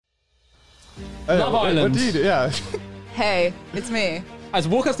Love Island. What do you do? Yeah. Hey, it's me. As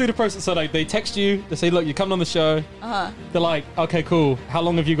walk us through the process. So like they text you, they say, look, you're coming on the show. They're like, okay, cool. How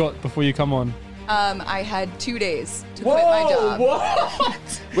long have you got before you come on? I had 2 days to quit my job.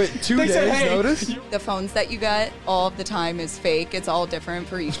 What? Wait, 2 days said, hey, notice? The phones that you get all of the time is fake. It's all different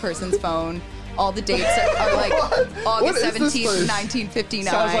for each person's phone. All the dates are like August 17th, 1959.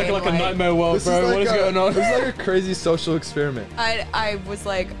 Sounds like a nightmare world, bro. What is going on? This is like a crazy social experiment. I was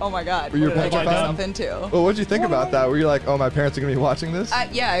like, oh my God, Were what your did I get parents myself into? Well, what did you think about that? Were you like, oh, my parents are going to be watching this?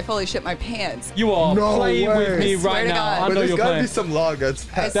 Yeah, I fully shit my pants. You are No playing way. with me Swear right to now. God. I But know there's you're got to playing. be some law against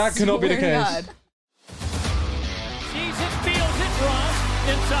I that. That cannot be the swear to case. God. Sees it, feels it, runs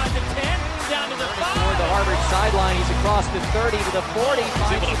inside the 10, down to the 5. Toward the Harvard sideline, he's across the 30 to the 40.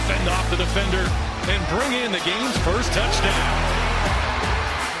 He's able to fend off the defender and bring in the game's first touchdown.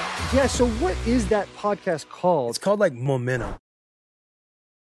 Yeah, so what is that podcast called? It's called like Momentum.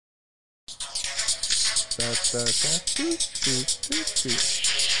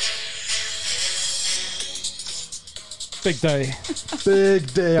 Big day.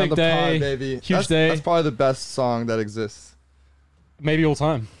 Big day on Big the day. pod, baby. Huge day. That's probably the best song that exists Maybe all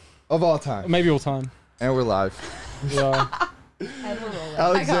time. of all time. Maybe all time. And we're live. Yeah.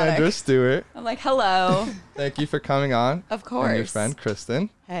 Alexandra Iconic. Stewart, I'm like, hello. thank you for coming on. Of And your course. friend, Kristen.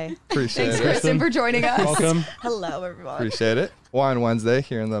 Hey. Appreciate Thanks, it. Kristen, for joining us. Welcome. Hello, everyone. Appreciate it. Wine Wednesday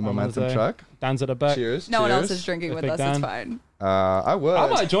here in the Momentum Wednesday. truck. Dan's at the back. Cheers. No one cheers. else is drinking with Big us. Dan. It's fine. I would. I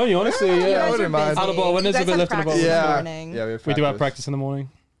might join you, honestly. Yeah, Yeah, I wouldn't mind. Out of ball. When You there's a guys bit have left in the practice ball. this Yeah. morning. Yeah, we have We do have practice in the morning.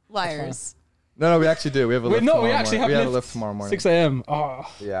 Liars. No, we actually do. We have a lift Wait, no, tomorrow we actually morning. have We have a lift lift tomorrow morning. 6 a.m. Oh,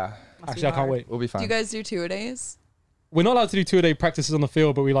 Yeah. actually, I can't wait. We'll be Do fine. you guys do 2-a-days? We're not allowed to do 2-a-day practices on the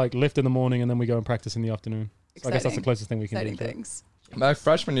field, but we like lift in the morning and then we go and practice in the afternoon. So I guess that's the Exciting. closest thing we can Exciting do. to it. things. My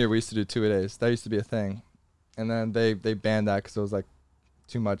freshman year, we used to do 2-a-days. That used to be a thing. And then they banned that because it was like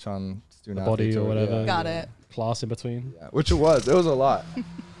too much on student The body athletes or whatever. Yeah. Got it. Class in between. Yeah, which it was. It was a lot.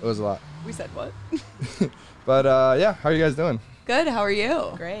 It was a lot. We said what? But yeah, how are you guys doing? Good. How are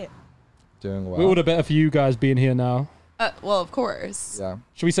you? Great. Doing well. We're all the better for you guys being here now. Well, of course. Yeah.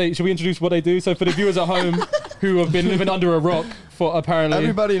 Should we introduce what they do? So for the viewers at home who have been living under a rock for apparently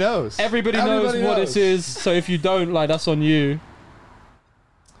Everybody knows. everybody knows what this is. So if you don't, like, that's on you.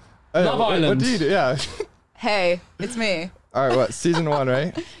 Hey, Love what Island. do you do? Yeah. Hey, it's me. All right. What? Season 1,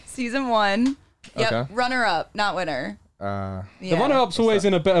 right? Season 1. Yep. Okay. Runner up, not winner. Uh, The runner-up's always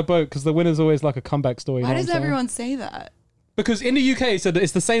in a better boat because the winner's always like a comeback story. you Why know does what I'm saying? everyone say that? Because in the UK, so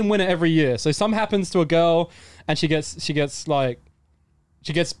it's the same winner every year. So some happens to a girl, and she gets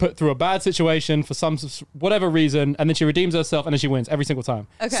put through a bad situation for some whatever reason, and then she redeems herself, and then she wins every single time.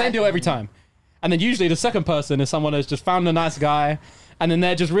 Okay. Same deal every time. And then usually the second person is someone who's just found a nice guy, and then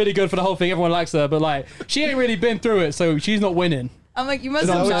they're just really good for the whole thing. Everyone likes her, but like she ain't really been through it, so she's not winning. I'm like, you must Is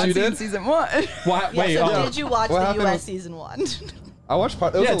that have what not you seen did? season 1. What? Yeah, Wait, so oh. did you watch What the happened US with- season 1? I watched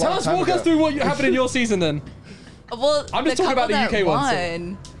part. It was Yeah, a tell long us, time walk ago. us through what happened in your season then. Well, I'm just the talking about the couple UK that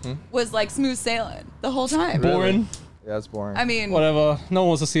one, won was like smooth sailing the whole time. Really? Boring. Yeah, it's boring. I mean, Whatever. No one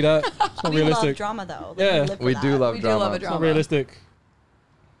wants to see that. It's not We love realistic. drama, though. Yeah. live for we that. do love we do drama. love a It's not drama. realistic.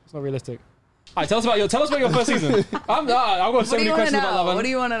 It's not realistic. All right, tell us about your first season. I've got What so do many you want to questions about Love know? Island. What do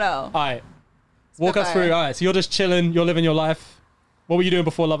you want to know? All right, walk us Spitfire. through. All right, so you're just chilling. You're living your life. What were you doing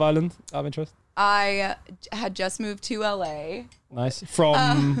before Love Island? Out of interest. I had just moved to LA. Nice.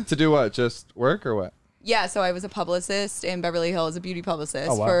 From To do what? Just work or what? Yeah, so I was a publicist in Beverly Hills, a beauty publicist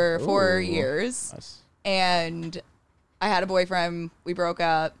Oh, wow. for 4 Ooh. years. nice. And I had a boyfriend. We broke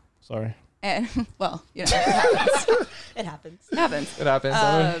up. Sorry. And, well, you know, it happens. It happens. It happens. It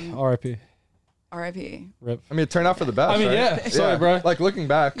happens. R.I.P. R.I.P. Rip. I mean, it turned out for the best. I mean, right? yeah. Sorry, bro. Like looking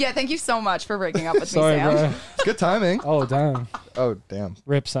back, Yeah, thank you so much for breaking up with Sorry, me, Sam. bro. it's good timing. Oh damn. Oh damn.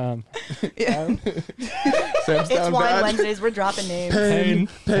 Rip Sam. Yeah. Sam's It's down Wine bad. Wednesdays. We're dropping names. Pain.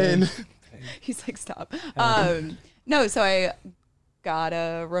 Pain. He's like, stop. No, so I got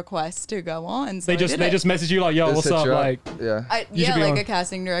a request to go on. So They I just did it. message you like, yo, Just what's hit up? you Like, yeah. You should Yeah, be like on. a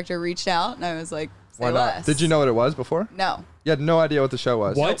casting director reached out, and I was like, say Why not? less. Did you know what it was before? No. You had no idea what the show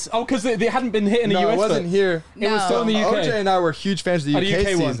was. what? Oh, because they hadn't been hit in the No, US. it wasn't first. here. It was No. still in the UK. OJ and I were huge fans of the Oh, UK, the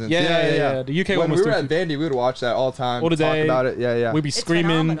UK one. seasons. Yeah. The UK when one was we were still at Vandy, we would watch that all the time. all the talk day. about it. Yeah, yeah. We'd be It's screaming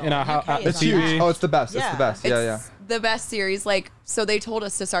phenomenal. in our house UK at the is TV. unmatched. Oh, it's the best. It's Yeah. the best. Yeah, yeah. It's the best series. Like, so they told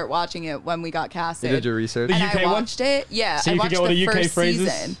us to start watching it when we got You casted. did your research. The and UK I one? watched it. Yeah, So I you could watched get all the the UK first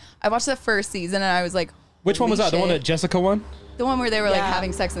phrases? season. I watched the first season, and I was like, Which one was holy that? The one that shit. Jessica won? The one where they were like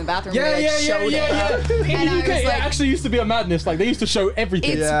having sex in the bathroom. Yeah, they, like, showed it. In And the I UK, was it like, actually used to be a madness. Like they used to show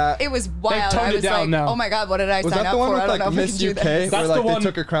everything. It was wild. toned I it was down like, now. oh my god, what did I Was sign that up the one for? with I don't like know if I Miss can do UK? this. Where That's like the one. they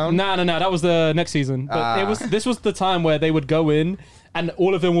took her crown? No, that was the next season. But this was the time where they would go in and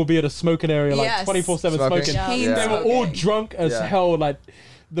all of them will be at a smoking area, like Yes. 24/7 smoking. Chain They were all smoking. drunk as Yeah. hell. Like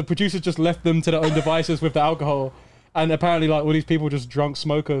the producers just left them to their own devices with the alcohol. And apparently, like all these people, just drunk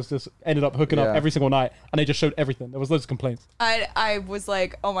smokers, just ended up hooking up Yeah. every single night, and they just showed everything. There was loads of complaints. I was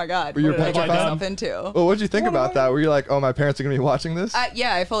like, oh my god, Were you what did I get petrified? myself into? Well, what did you think about that? Were you like, oh, my parents are gonna be watching this?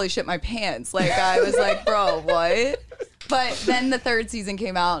 Yeah, I fully shit my pants. Like I was like, bro, what? But then the third season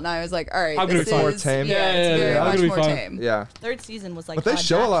came out, and I was like, all right, I'm gonna this be fine. More is tame. Yeah, Yeah, it's yeah, very yeah, I'm much gonna be more fine. tame. Yeah. Third season was like. But they Hot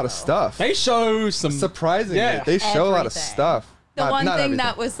show a Jack, lot of though. stuff. They show some. Surprisingly, Yeah. they show a lot of Everything. stuff. The Not- one not thing everything.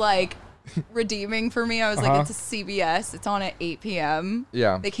 that was like redeeming for me, I was like, it's a CBS. It's on at 8 p.m.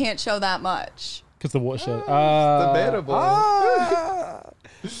 Yeah. They can't show that much. Because the watershed. Debatable.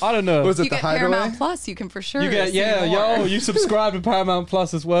 I don't know. Was it You the get Hideaway? Paramount Plus, you can for sure. You get see more. you subscribe to Paramount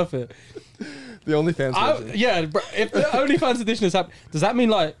Plus, it's worth it. The OnlyFans version. Yeah, bro, if the OnlyFans edition is happening, does that mean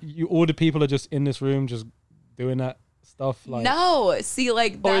like all the people are just in this room just doing that stuff? Like, No, see,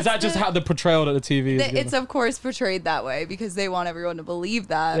 like, or is that's that just the- how the portrayal that the TV is? It's of course portrayed that way because they want everyone to believe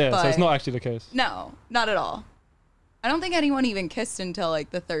that. yeah, but so it's not actually the case. No, not at all. I don't think anyone even kissed until like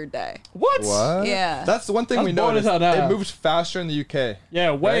the third day. What? What? Yeah. That's the one thing That's we boring as noticed. hell now. It moves faster in the UK.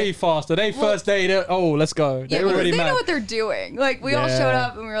 Yeah, way Right? faster. They first day, let's go. Yeah, They're because already they mad. know what they're doing. Like we all Yeah. showed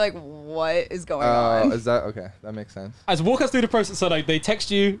up and we were like, "What is going Oh, on?" is that okay? That makes sense. As walk us through the process. So like they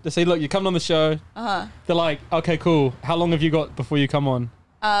text you, they say, look, you're coming on the show. They're like, okay, cool. How long have you got before you come on?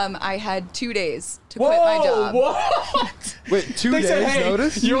 I had 2 days to quit my job. What? Wait, 2 They days said, hey,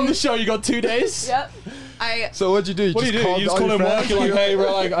 notice? you're on the show. You got 2 days. Yep. So what'd you do? You What do you do? You just all call your him work. friends? You're like, hey,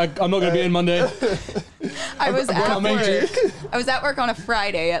 bro, like, I'm not gonna be in Monday. I was at coming. work. I was at work on a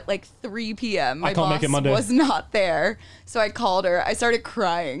Friday at like 3 p.m. My can't boss make it Monday. was not there, so I called her. I started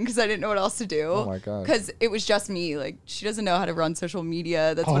crying because I didn't know what else to do. Oh my God. Because it was just me. Like she doesn't know how to run social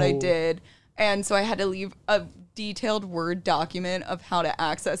media. That's what I Oh. did, and so I had to leave a detailed Word document of how to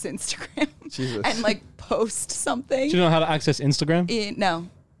access Instagram Jesus. and like post something. Do you know how to access Instagram? No.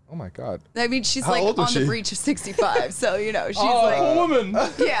 Oh my God. I mean, she's How like old was on the she? breach of 65, so you know she's Oh, like, poor woman.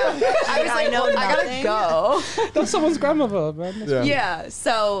 yeah. I was I like, know well, I gotta nothing. go. That's someone's grandmother, man. Yeah. Yeah,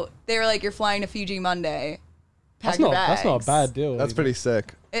 so they were like, "You're flying to Fiji Monday. Pack That's your not a bags." bad deal. That's pretty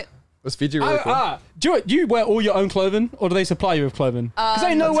sick. It, Was Fiji really cool? Do you wear all your own clothing, or do they supply you with clothing? Because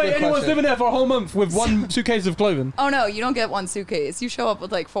ain't no That's a way good anyone's question. living there for a whole month with one suitcase of clothing. oh no, you don't get one suitcase. You show up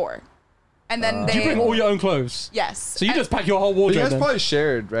with like 4, and then they Do you bring all your own clothes? yes. So you And just pack your whole But you wardrobe guys then? probably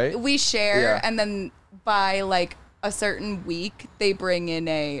shared, right? we share, Yeah. and then by like a certain week, they bring in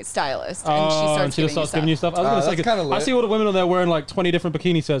a stylist, and Oh, she starts, and she just starts giving you stuff. I was Ah, gonna that's say, kinda 'cause I lit. see all the women on there wearing like 20 different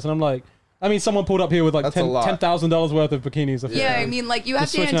bikini sets, and I'm like, I mean, someone pulled up here with like That's a lot. $10,000 worth of bikinis. I feel Yeah, like. I mean, like you have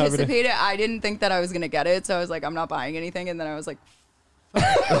Just to switching out every day. anticipate it. I didn't think that I was gonna get it, so I was like, I'm not buying anything, and then I was like,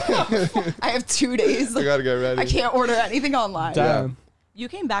 I have 2 days. I gotta get ready. I can't order anything online. Damn. You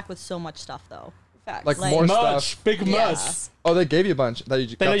came back with so much stuff though. Facts. Like Like- more Merch, stuff. big merch. Yes. Oh, they gave you a bunch that you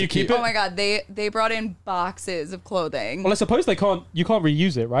They got let to you keep it? Oh my god, they brought in boxes of clothing. Well, I suppose you can't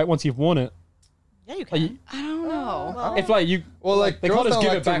reuse it, right? Once you've worn it. Yeah, you Like, can. you- I don't know. Well, if like you, Well, like they girls can't just don't give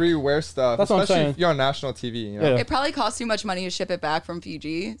like it back. to rewear stuff, That's what I'm especially saying. if you're on national TV. You know, Yeah. It probably costs too much money to ship it back from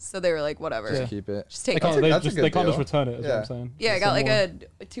Fiji, so they were like, whatever. just keep it. Just They take can't, it. they, that's a just, good they can't just deal. return it. Is what Yeah. I'm saying. Yeah, I Just got like some more.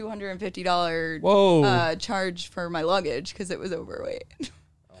 a $250 Whoa. charge for my luggage because it was overweight.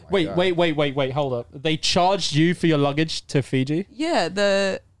 Wait, God. wait, hold up. They charged you for your luggage to Fiji? Yeah,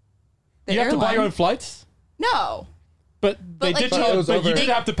 the You have to buy your own flights? No, But they like, did But it charge, was but you over- did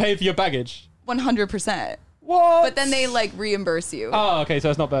have to pay for your baggage. 100%. What? But then they like reimburse you. Oh, okay, so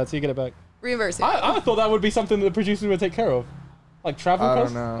it's not bad. So you get it back. Reimburse you. I thought that would be something that the producers would take care of. Like travel I don't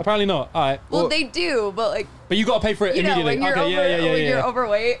costs? know. Apparently not. All right. well, they do, but like But you got to pay for it you know, immediately. when you're Okay, when you're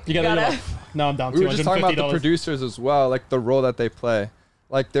overweight, You you gotta, gotta. you're like, no, I'm down. We were just talking about the $250. producers as well, like the role that they play.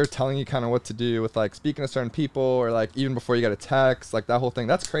 Like they're telling you kind of what to do with like speaking to certain people, or like even before you get a text, like that whole thing.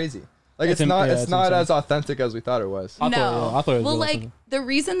 That's crazy. Like It's it's not yeah, it's it's not insane. as authentic as we thought it was. I no, thought it was well, real like authentic. the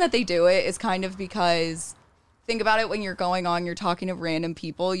reason that they do it is kind of because think about it when you're going on, you're talking to random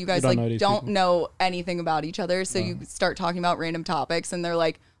people. You guys don't know like these don't people. know anything about each other, so you start talking about random topics, and they're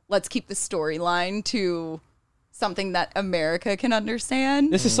like, let's keep the storyline to something that America can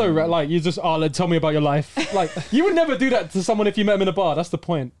understand. This is so like you just tell me about your life. Like you would never do that to someone if you met them in a bar. That's the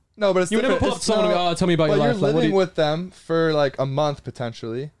point. No, but it's You would never different. pull up It's to someone and no- be, tell me about but your you're life. Like, what do living you- with them for like a month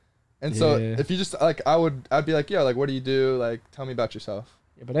potentially, and so Yeah. if you just like I'd be like, yo, like what do you do? Like tell me about yourself.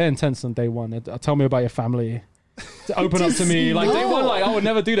 Yeah, but they're intense on day one. Tell me about your family. to open up to me. Like day one, like I would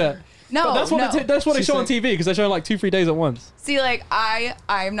never do that. No, But that's what they show on TV because they show like 2-3 days at once. See, like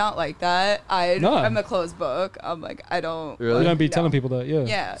I'm not like that. No. I'm a closed book. I'm like I don't. Really? You don't be telling people that, yeah.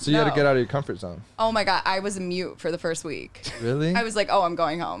 Yeah. So you had to get out of your comfort zone. Oh my god, I was mute for the first week. Really? I was like, oh, I'm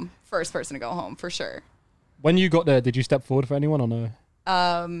going home. First person to go home for sure. When you got there, did you step forward for anyone or no?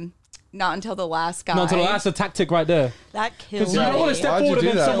 Not until the last guy. No, until that's a tactic right there. That Because kills you me. don't want to step Why'd you forward and do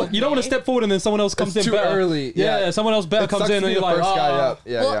then that? someone. You don't want to step forward and then someone else comes It's in too better. early. Yeah, someone else better It comes sucks in to and be you're the like, first guy oh. up.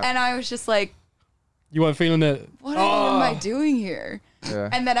 Yeah, Well, yeah. and I was just like, You weren't feeling it. what am I doing here? Yeah.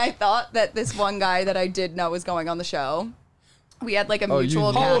 And then I thought that this one guy that I did know was going on the show. We had like a Oh, you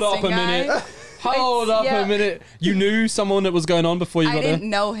mutual knew. casting Hold up a guy. minute. Hold up yeah. a minute. You knew someone that was going on before you I got there? didn't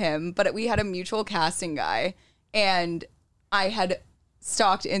know him, but we had a mutual casting guy, and I had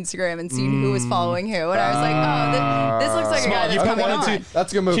stalked Instagram and seen who was following who, and I was like, oh, this looks like a guy Smart. You that's kind of coming on. wanted to.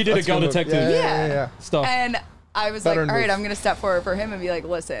 That's a good move. She did a That's girl good move. detective. Yeah. Stuff. And I was Better like, all right, move. I'm gonna step forward for him and be like,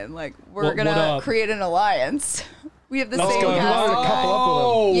 listen, like we're What gonna up? create an alliance. We have the Let's same go. casting Whoa. guy. Couple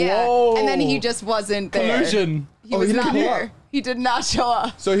up with him. Yeah, Whoa. and then he just wasn't there. Collusion. He Oh, was he didn't not pull here. up. He did not show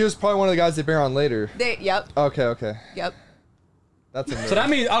up. So he was probably one of the guys they bring on later. Yep. Okay. Yep. That's a move. So that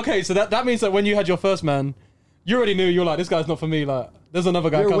means that means that when you had your first man, you already knew you were like, this guy's not for me. Like, there's another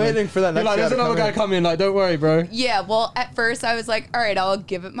guy You're coming. waiting for that You're next like, guy there's to another come guy in. coming. Like, don't worry, bro. Yeah, well, at first I was like, all right, I'll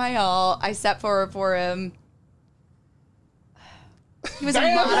give it my all. I stepped forward for him. He was a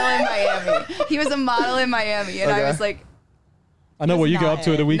model in Miami. He was a model in Miami, and Okay. I was like, I know what you get not up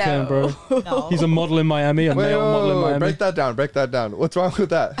to at the it. weekend, No. bro. No. He's a model in Miami, a male model in Miami. Break that down. What's wrong with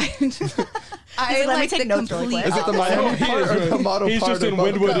that? I Let me like take the notes really complete quick. Is it the opposite. Miami He part or the model He's part just or in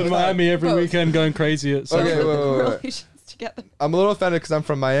both? Wynwood in Miami every Both. weekend going crazy at Okay, Sunset. wait. Relations together. I'm a little offended because I'm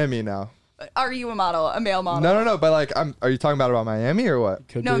from Miami now. Are you a model, a male model? No. But like, are you talking about Miami or what?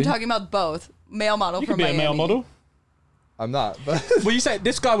 Could No, I'm be. talking about both. Male model You from could be Miami. a male model. I'm not. But Well, you said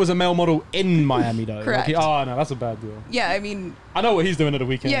this guy was a male model in Miami, though. Correct. Like, oh, no, that's a bad deal. Yeah, I mean, I know what he's doing at the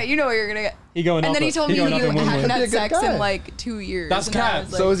weekend. yeah, you know what you're gonna get. He going And up then he at- told me you going up in hadn't Wynwood. Be a had good sex guy. in like 2 years. That's and I cap.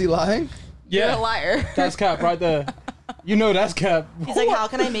 was like, so is he lying? You're Yeah, a liar. that's cap right there. You know that's cap. He's like, how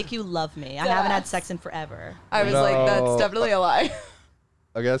can I make you love me? I haven't had sex in forever. I was No. like, that's definitely a lie.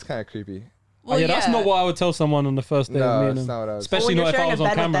 Okay, that's kind of creepy. Oh, yeah, that's not what I would tell someone on the first day No, of meeting that's them. not what I was. Especially when you're not if I sharing a was bed on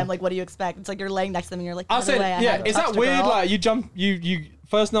with camera. them, like, what do you expect? It's like you're laying next to them and you're like, I by the said, way, I yeah, had is touched that a weird? girl. Like, you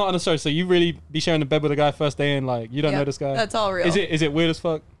first night on the show, so you really be sharing a bed with a guy first day and like you don't Yep, know this guy. that's all real. Is it weird as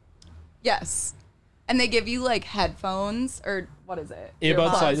fuck? Yes. And they give you like headphones or what is it?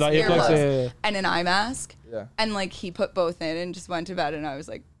 Earbuds, like earplugs, yeah. and an eye mask. Yeah. And like he put both in and just went to bed and I was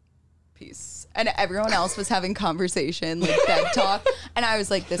like, peace. And everyone else was having conversation, like bed talk. And I was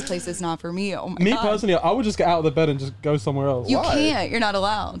like, this place is not for me. Oh my Me God. personally, I would just get out of the bed and just go somewhere else. You Why? can't. You're not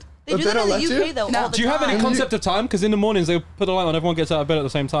allowed. They But do they that in don't the let UK you? though No. all the Do you have any time. concept of time? Because in the mornings they put a light on, everyone gets out of bed at the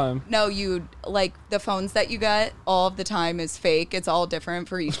same time. No, you like the phones that you get all of the time is fake. It's all different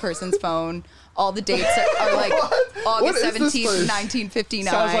for each person's phone. All the dates are like What August is this 17th, place?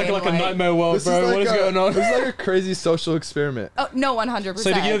 1959. Sounds like a nightmare world, This bro. is like What is going on? This is like a crazy social experiment. Oh, no, 100%.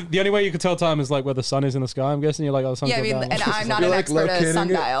 So the only way you could tell time is like where the sun is in the sky. I'm guessing you're like, oh, the sun's yeah, I gone mean, down. and I'm not You're, an like, expert at locating it?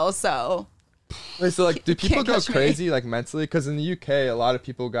 sundial, so Wait, so like, do people Can't go catch me. crazy like mentally? Because in the UK, a lot of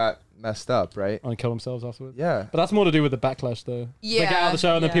people got messed up, right? and kill themselves afterwards. Yeah. But that's more to do with the backlash, though. They get out of the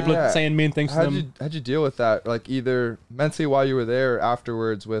show and then Yeah. people are Yeah. saying mean things to them. How'd you deal with that? Like either mentally while you were there, or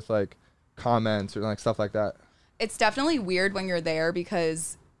afterwards with like comments or like stuff like that. it's definitely weird when you're there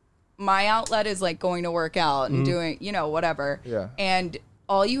because my outlet is like going to work out and doing, whatever. Yeah. And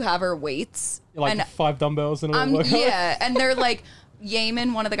all you have are weights. Like and 5 dumbbells and all that. yeah, and they're like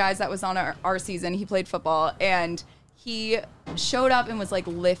Yeaman, one of the guys that was on our season, he played football and he showed up and was like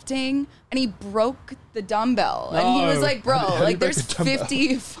lifting and he broke the dumbbell and he was No. like, bro, How do you like break there's the dumbbell?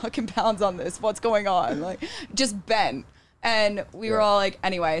 50 fucking pounds on this. What's going on? Like just bent. And we were Yeah. all like,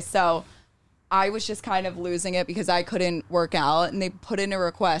 anyway, so I was just kind of losing it because I couldn't work out and they put in a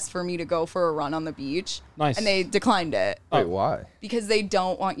request for me to go for a run on the beach. Nice. And they declined it Wait, why? because they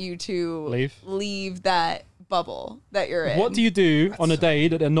don't want you to leave that bubble that you're in. What do you do on a day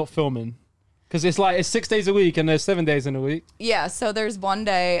that they're not filming? Because it's 6 days a week and there's 7 days in a week. Yeah, so there's one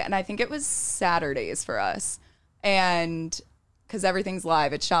day, and I think it was Saturdays for us, and because everything's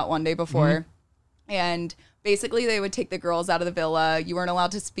live, it's shot one day before, and basically they would take the girls out of the villa. You weren't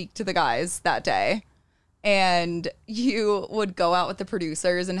allowed to speak to the guys that day, and you would go out with the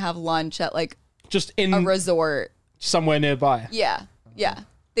producers and have lunch at like Just in a resort. somewhere nearby. Yeah, yeah.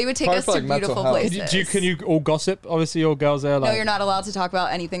 They would take Probably us for, to like, mental beautiful health. places. Can you all gossip? Obviously, all girls there. Like, No, you're not allowed to talk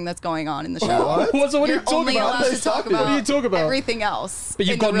about anything that's going on in the show. What? What are you You're talking only about? allowed to talk What about are you talking about? everything else. But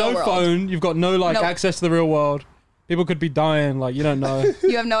you've in got the no real world. phone. You've got no Nope. access to the real world. People could be dying, like, you don't know.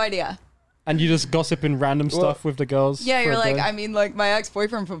 You have no idea. And you just gossiping random stuff with the girls. Yeah, for you're a like, day. I mean, like, my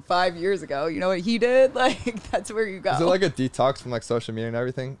ex-boyfriend from 5 years ago, you know what he did? Like, that's where you go. Is it like a detox from like social media and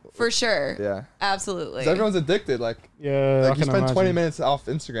everything? For sure. Yeah. Absolutely. 'Cause everyone's addicted. Like, yeah, like I you can spend 20 imagine. minutes off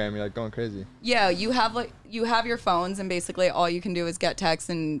Instagram, you're like going crazy. Yeah, you have your phones, and basically all you can do is get texts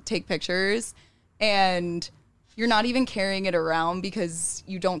and take pictures, and you're not even carrying it around because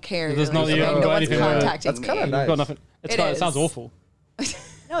you don't care. There's You're not like, even okay, got no one's anything with it. contacting That's kinda me. nice. You've got nothing. It sounds is. awful.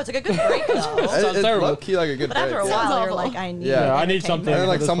 No, it's like a good break though. Sounds terrible. Low key like a good But after a break. while, Sounds you're awful. like, I need. Yeah. I need something. And then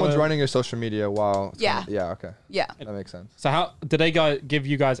like That's someone's why- running your social media while. Yeah. Yeah. Okay. Yeah. That makes sense. So how did they give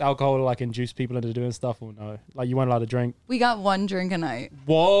you guys alcohol to like induce people into doing stuff or no? Like you weren't allowed to drink. We got one drink a night.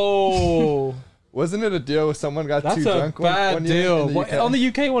 Whoa, Wasn't it a deal with someone got that's too a drunk bad one year deal. in the UK? On the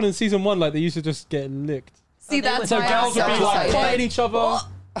UK one in season 1, like they used to just get licked. See, they that's would- So why girls I'm would so be like excited. fighting each other.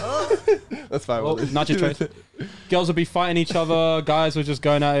 That's fine. Oh, Willie. not your choice. Girls would be fighting each other. Guys were just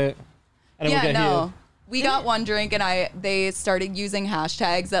going at it, and it would Yeah, get no. heated. We got one drink, and they started using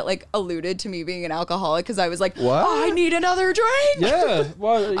hashtags that like alluded to me being an alcoholic because I was like, What? I need another drink. Yeah,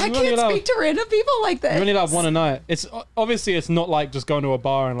 well, I can't speak to random people like this. You only have one a night. It's obviously it's not like just going to a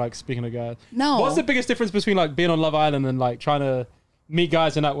bar and like speaking to guys. No. What's the biggest difference between like being on Love Island and like trying to meet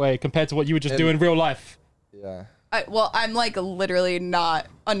guys in that way compared to what you would just do in real life? Yeah. I'm like literally not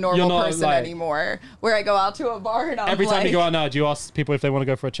a You're normal not, person like- anymore. Where I go out to a bar and I'm Every time like, you go out now, do you ask people if they want to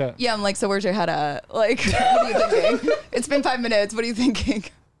go for a chat? yeah, I'm like, so where's your head at? Like, what are you thinking? It's been 5 minutes. What are you thinking?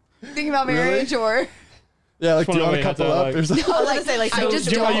 Thinking about marriage or? Yeah, like Just do you wanna want to wait, couple like- up or something? I was gonna say like, I so just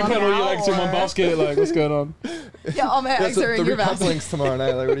Do you, don't you put all your eggs in one know. basket? Like, what's going on? Yeah, all my Yeah, eggs so are in the your basket. recouplings tomorrow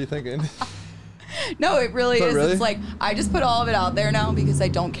night. Like, what are you thinking? No, it really But is. really? It's like I just put all of it out there now because I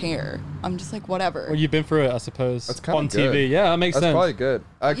don't care. I'm just like whatever. Well, you've been through it, I suppose. That's kind on of good. TV. Yeah, that makes That's sense. probably good.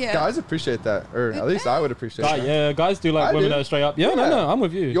 Yeah. Guys appreciate that, or at least I would appreciate that. Yeah, guys do like I women do. that are straight up. Yeah, Yeah. no, I'm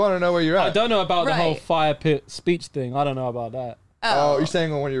with you. You want to know where you're at? I don't know about the whole Right. fire pit speech thing. I don't know about that. Oh, you're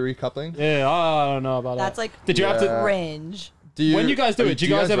saying when you're recoupling? Yeah, I don't know about That's that. like Did you have to? Yeah. cringe. When you guys do it, do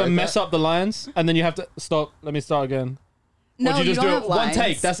you guys ever write mess that? up the lines and then you have to stop? Let me start again. No, Or do you just don't do have it one lines.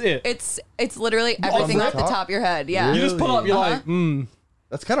 take? That's it. It's literally everything the off the top? top of your head. Yeah. Really? You just pull up. You're Uh-huh. like,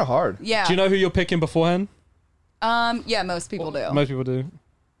 That's kind of hard. Yeah. Do you know who you're picking beforehand? Yeah, most people do. Most people do.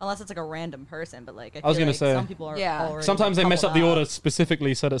 Unless it's like a random person, but like I was feel gonna like say. some people are Yeah. already Sometimes they mess up the coupled order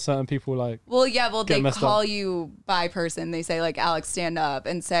specifically so that certain people like. Well, Get they messed call up. you by person. They say like, Alex, stand up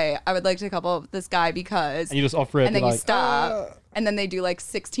and say, I would like to couple up with this guy because, And you just offer it. and then be you like, stop, and then they do like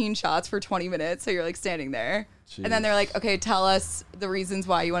 16 shots for 20 minutes. So you're like standing there, and then they're like, okay, tell us the reasons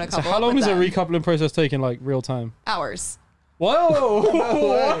why you want to So couple how up long with is a them. recoupling process take in like real time? Hours. Whoa!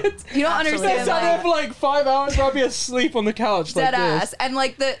 What? You don't Sat understand. there Like, for like 5 hours. I'd be asleep on the couch. dead like ass. this. And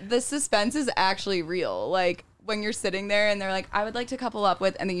like the suspense is actually real. Like when you're sitting there and they're like, I would like to couple up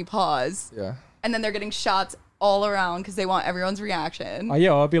with, and then you pause, Yeah. and then they're getting shots all around because they want everyone's reaction.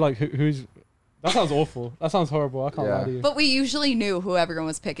 Yeah, I'd be like, who's? That sounds awful. That sounds horrible. I can't Yeah. lie to you. But we usually knew who everyone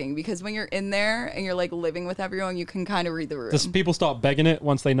was picking because when you're in there and you're like living with everyone, you can kind of read the room. Does people start begging it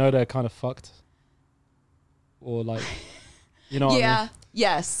once they know they're kind of fucked? Or like, you know what I mean? Yeah.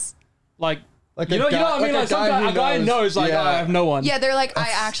 Yes. Like, Like you know what I mean? Like, some guy, a guy knows, like, yeah. I have no one. Yeah, they're like, I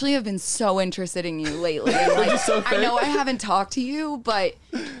actually have been so interested in you lately. And, like, so I know I haven't talked to you, but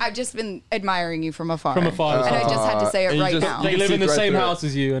I've just been admiring you from afar. From afar. And I just had to say And it you right just- now. They You live see in the right same through it. house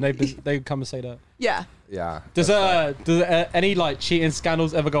as you, and they come and say that. Yeah. Yeah. Does any like cheating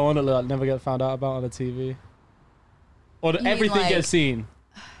scandals ever go on that like, never get found out about on the TV? Or You mean, everything like- gets seen?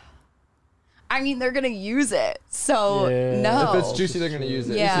 I mean, they're going to use it. So, Yeah. no. If it's juicy, they're gonna use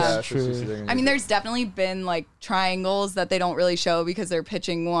it. Yeah. if it's True. juicy, they're gonna I mean, use there's definitely been like triangles that they don't really show because they're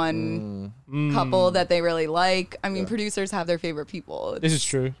pitching one Mm. couple that they really like. I mean, producers have their favorite people. This is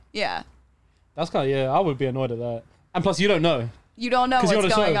true. Yeah. That's kind of, I would be annoyed at that. And plus, you don't know. You don't know 'Cause what's you're on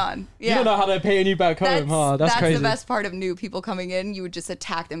the going show. on. You Yeah. don't know how they're paying you back home, huh? That's crazy. the best part of new people coming in. You would just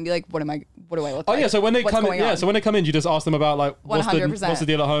attack them and be like, what do I look Oh like? yeah, so when they What's come in, going on? so when they come in, you just ask them about like what's the 100%.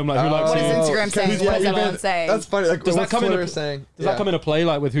 deal at home, like who it. likes What who. is Instagram saying? because What is even- everyone saying? That's funny. Like, Does that what's come into Twitter saying? Does that come into play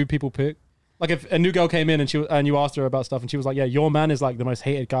like with who people pick? Like if a new girl came in and you asked her about stuff and she was like, yeah, your man is like the most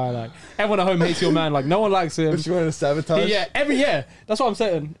hated guy. Like everyone at home hates your man. Like no one likes him. If you wanted to sabotage? Yeah. That's what I'm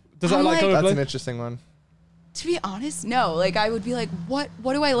saying. Does that I'm like like- come into That's play? an interesting one. To be honest, no. Like I would be like, what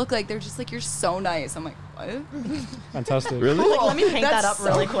do I look like? They're just like, you're so nice. I'm like, what? Fantastic. Really? Like, let me paint that That's up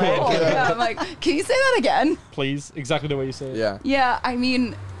really so quick. cool. Yeah, I'm like, can you say that again? Please, exactly the way you say it. Yeah. Yeah, I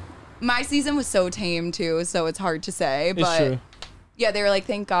mean, my season was so tame too, so it's hard to say. It's But true. yeah, they were like,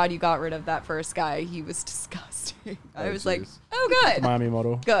 thank God you got rid of that first guy. He was disgusting. I Oh, was like, jeez. oh, good. Miami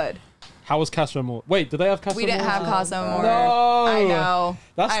model. Good. How was Casa Amor? Wait, did they have Casa Amor? We didn't have Casa Amor. No. I know.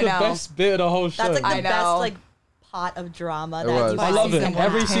 That's I the know. best bit of the whole show. That's like the I best know. like pot of drama It that was. you I guys love it. season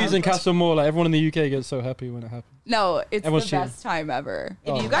Every one. season, Casa Amor, like everyone in the UK gets so happy when it happens. No, it's Everyone's the cheating. best time ever.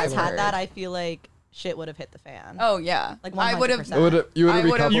 If you guys ever. had that, I feel like shit would have hit the fan. Oh yeah. Like I would have. 100%. You would I have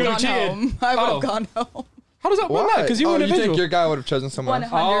would have recoupled. You gone would've cheated. home. I would have Oh. gone home. How does that work? Why? Because you were an you individual. think your guy would have chosen someone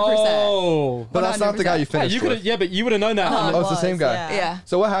 100%. else? Oh. But that's not the guy you Yeah, finished you could have. with. Yeah, but you would have known that. Oh, it's the same guy. Yeah.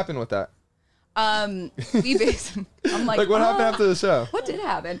 So what happened with that? We basically. I'm like. Like what happened after the show? What did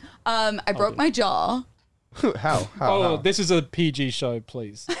happen? I broke my jaw. How? Oh, How? this is a PG show,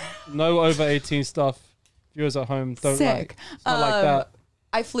 please. No over 18 stuff. Viewers at home don't Sick. like. It's not like that.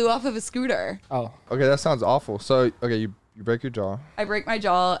 I flew off of a scooter. Oh. Okay, that sounds awful. So okay, you break your jaw. I break my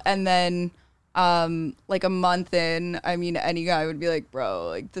jaw, and then like a month in, I mean, any guy would be like, bro,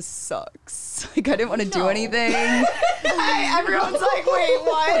 like this sucks. Like I didn't want to do anything. Everyone's like, wait,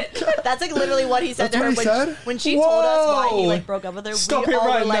 what? That's like literally what he said That's to her what he said? when she told us why he Whoa. like broke up with her. Stop we it all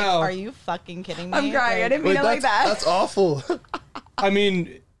right were like, now. Are you fucking kidding me? I'm crying. I Like, didn't mean it like that. That's awful. I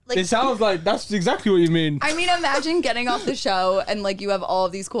mean, Like- it sounds like that's exactly what you mean. I mean, imagine getting off the show and like you have all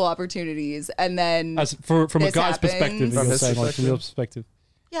of these cool opportunities, and then As from a this guy's happens. perspective, From you're his saying, like, from perspective. your perspective.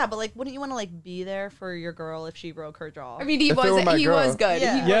 Yeah, but like, wouldn't you want to like be there for your girl if she broke her jaw? I mean, he If it were was my he girl. was good.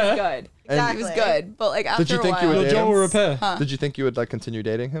 Yeah. He Yeah. was good. And- He was good. But like after Did you a think you while, would Your date jaw him? will repair. Did you think you would like continue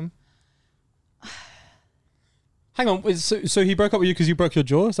dating him? Hang on, so he broke up with you because you broke your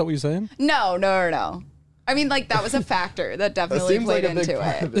jaw? Is that what you're saying? No. I mean, like that was a factor that definitely seems like played a big into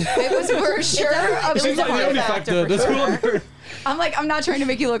part it. of it. It was for sure. It was Seems like the a only factor factor. for That's sure. all I'm hearing. I'm like, I'm not trying to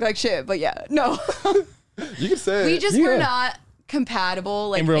make you look like shit, but yeah, no. You can say We it. just Yeah. were not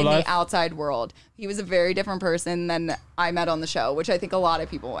compatible like In in, real life? the outside world. He was a very different person than I met on the show, which I think a lot of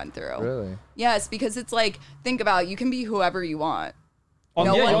people went through. Really? Yes, because it's like, think about it, you can be whoever you want. On,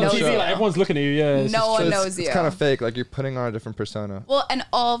 No yeah, one on knows TV, you. like, everyone's looking at you. Yeah. it's No just- one So knows it's you. kind of fake. Like you're putting on a different persona. Well, and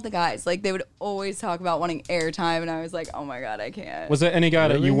all of the guys, like they would always talk about wanting airtime, and I was like, oh my god, I can't. Was there any guy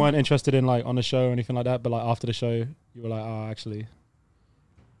that you Really? weren't interested in, like on the show or anything like that, but like after the show, you were like, oh, actually,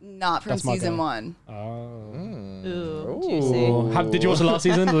 Not from That's my season guy. 1. oh. Ooh, juicy. Did you watch the last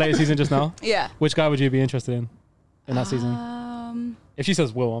season, the latest season just now? Yeah. Which guy would you be interested in that season? If she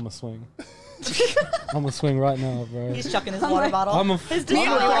says Will, I'm a swing. I'm a swing right now, bro. He's chucking his water bottle. I'm a his Me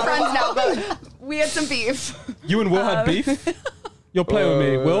and water Will are bottle. friends now, but we had some beef. You and Will had beef. You're playing with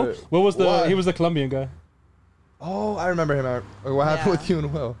me. Will was Why? he was the Colombian guy. Oh, I remember him. What happened Yeah. with you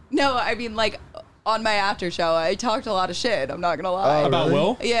and Will? No, I mean, like, on my after show, I talked a lot of shit. I'm not gonna lie. Oh, About really?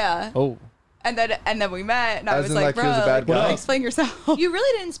 Will? Yeah. Oh. And then we met, and I As was in, like, like, bro, he was a bad guy? explain yourself. You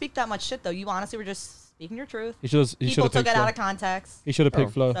really didn't speak that much shit though. You honestly were just speaking your truth. He should People have took picked it Flo. out of context. He should have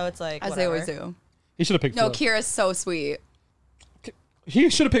picked Flo. So it's like As they always whatever. do. He should have picked No, Flo. Kira's so sweet. He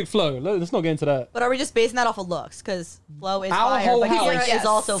should have picked Flo. Let's not get into that. But are we just basing that off of looks? Because Flo is Our fire, whole but house- Kira Yes. is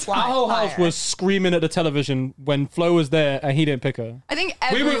also fly. Our whole fire. house was screaming at the television when Flo was there and he didn't pick her. I think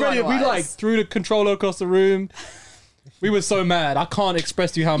We everyone were ready. was. We like threw the controller across the room. We were so mad. I can't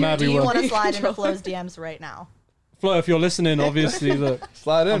express to you how mad Do we you were. want to slide into Flo's DMs right now? Flo, if you're listening, obviously, look.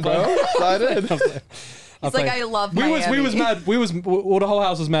 Slide in, bro. Slide in. He's like, I love we Miami. was mad. All the whole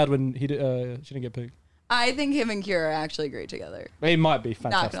house was mad when she didn't get picked. I think him and Kira are actually great together. It might be Not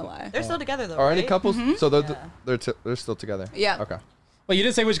fantastic. gonna lie. They're still together though. Are any right? couples? So they're Yeah. they're still together. Yeah. Okay. Well, you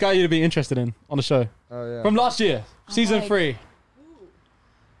didn't say which guy you'd be interested in on the show Oh yeah. from last year, season like- 3.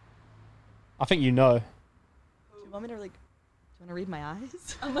 I think you know. Do you want me to like? Do you want to read my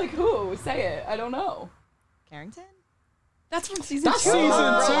eyes? I'm like, who? Say it. I don't know. Carrington. That's from season That's 2. season 2.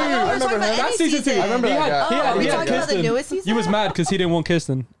 I remember that. That's season 2. I remember he that had, guy. He had, Are we he had talking about the Kristen. newest season? He was mad because he didn't want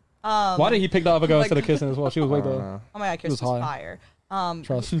Kristen. Why did he pick the other girl instead of Kristen as well? She was way better. Oh my God, was Kristen's high. fire.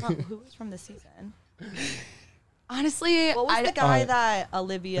 Trust. Who was from this season? Honestly, What was the guy that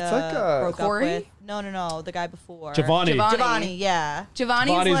Olivia It's like, broke Corey? up with? No, the guy before. Giovanni. Giovanni, yeah.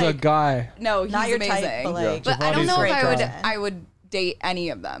 Giovanni's Giovanni's a like, guy. no, he's Not your amazing. type, but like. But I don't Giovanni's know a if great guy. I would date any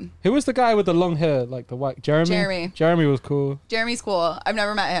of them. Who was the guy with the long hair, like the white? Jeremy. Jeremy was cool. Jeremy's cool. I've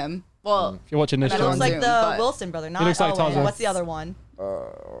never met him. Well, If you're watching this, I He don't looks Jeremy. like Zoom, the but- Wilson brother. Not looks like Owen. Tarzan. What's the other one?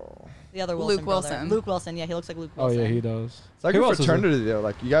 Oh. The other Wilson Luke brother. Wilson. Luke Wilson. Yeah, he looks like Luke Oh Wilson. yeah, he does. It's like Who a else is there? fraternity though.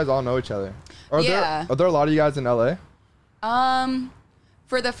 Like you guys all know each other. Yeah. Are there a lot of you guys in LA?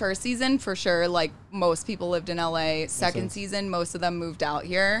 for the first season, for sure, like most people lived in LA. Second sense. season, most of them moved out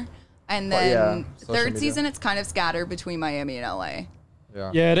here. And Well, then yeah, social third media. season, it's kind of scattered between Miami and LA.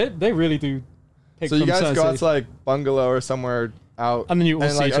 Yeah. Yeah, they really do. Pick So you from guys certain go out cities. to like bungalow or somewhere out, And then you all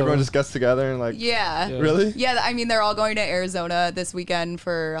see like each everyone other. just gets together and like. Yeah. Yeah. Really? Yeah, I mean, they're all going to Arizona this weekend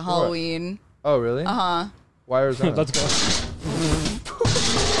for Halloween. Oh really? Uh-huh. Why Arizona? Let's go.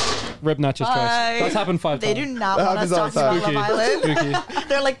 Rip Natchez Bye. choice. That's happened 5 They times. do not That want us happens all talking the about time. Love Island. Spooky.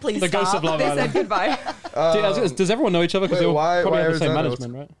 They're like, please The stop. ghost of Love They Island. said goodbye. Does everyone know each other? Because Wait, they'll why probably have the same Arizona?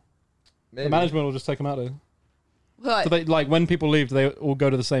 management, right? Maybe. The management will just take them out there. What? So they like when people leave, they all go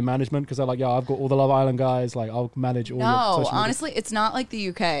to the same management because they're like, yeah, I've got all the Love Island guys. Like, I'll manage all your No, social media. honestly, it's not like the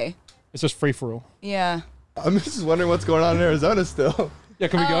UK. It's just free for all. Yeah. I'm just wondering what's going on in Arizona still. Yeah,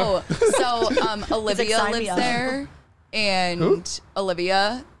 can we go? So Olivia sign me lives up. there, and Who?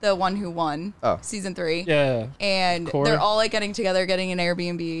 Olivia, the one who won season 3. Yeah. And Corey. they're all like getting together, getting an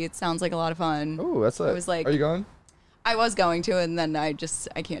Airbnb. It sounds like a lot of fun. Oh, that's I was like- are you going? I was going to, and then I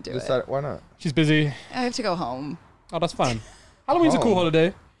can't do it. Why not? She's busy. I have to go home. Oh, that's fine. Halloween's a cool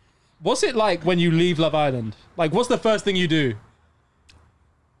holiday. What's it like when you leave Love Island? Like, what's the first thing you do?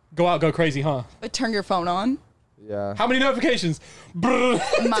 Go out, go crazy, huh? But turn your phone on. Yeah. How many notifications? Brrr.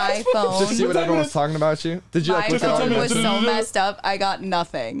 My phone. Just see what everyone's talking about you. Did you like My look at all phone your was so messed up. I got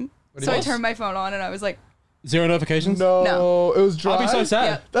nothing. do you So I mean? turned my phone on, and I was like, Zero notifications? No, No. it was dry. I'll be so sad.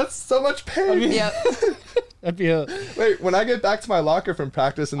 Yep. That's so much pain. "Yep." That'd be a... Wait, when I get back to my locker from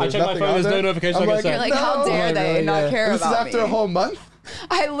practice and I there's check my nothing phone, on there's no there, notification, I'm I get like, sad. You're like, how dare no. they not care And this about is after me? a whole month.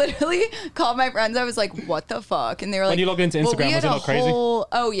 I literally called my friends. I was like, "What the fuck?" And they were like, When you logged into well, Instagram, we was had it a not crazy?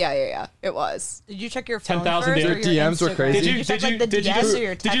 Oh yeah. It was. Did you check your phone 10,000 first or DMs. your DMs were Instagram? crazy. Did you check, like, the did you DMs just or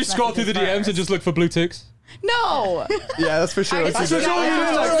your did you text scroll through the messages DMs and first? just look for blue ticks? No, Yeah, that's for sure. I That's just for don't sure.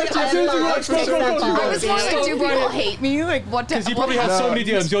 even I was Stop wondering, do people hate me? Like, what? Because you probably had so many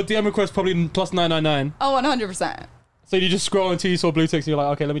DMs. Your DM request probably plus 999. Oh, 100%. So you just scroll until you saw blue ticks and you're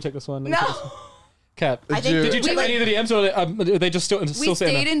like, okay, let me check this one. let me check this one. No, Cap. I think Did you check We any of the DMs or are they just still we sitting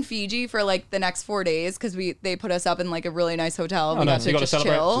stayed there? in Fiji for like the next 4 days because they put us up in like a really nice hotel. We nice. got to You gotta just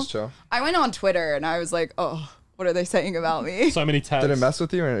celebrate. chill. Just chill. I went on Twitter and I was like, oh, what are they saying about me? So many tags. Did it mess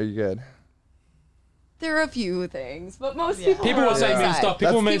with you or are you good? There are a few things, but most Yeah. people People will say are mean upset. stuff.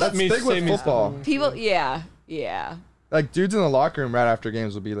 People will make That's me big say with mean football. stuff. People, yeah. Like dudes in the locker room right after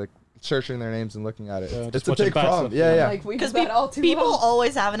games will be like searching their names and looking at it. Yeah, It's just a watching big bad problem. stuff. Yeah, yeah. Like we Because did that all too people well.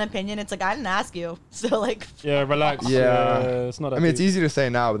 always have an opinion. It's like, I didn't ask you. So, like, Yeah, relax. Yeah. It's not. I mean, it's easy to say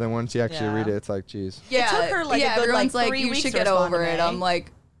now, but then once you actually Yeah. read it, it's like, geez. Yeah, took her, like, yeah. a good, Everyone's like, like, 3 you weeks should to get respond over to it. me. I'm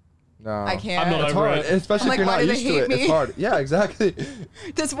like, No. I can't. I'm not It's over hard, it. especially I'm if you're like, not why do they used to hate it. me? It's hard. Yeah, exactly.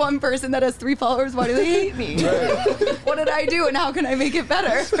 This one person that has 3 followers, why do they hate me? What did I do and how can I make it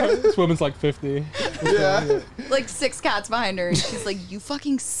better? This woman's like 50. Yeah. Like 6 cats behind her and she's like, you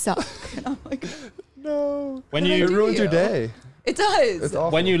fucking suck. And I'm like, No. When What you It do ruins your you? day. it does. It's awful.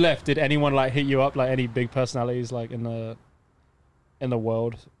 when you left, did anyone like hit you up? Like any big personalities, like in the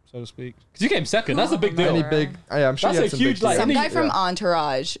world, so to speak? Because you came second. That's a big deal. Any big, yeah, I'm sure That's you a had some huge, big like, deals. Some any- guy from Yeah.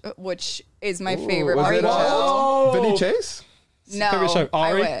 Entourage, which is my Ooh, favorite was part it, of the show. Vinny Chase? No, favorite show,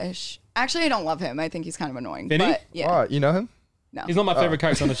 I Ari? wish. Actually, I don't love him. I think he's kind of annoying. Vinny? But yeah, Wow, you know him? no. He's not my favorite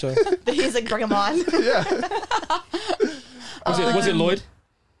character on the show. he's like, bring him on. Yeah. Was it Lloyd?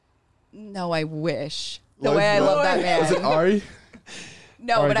 No, I wish. The Lloyd way I love Lloyd. that Was it man. Ari?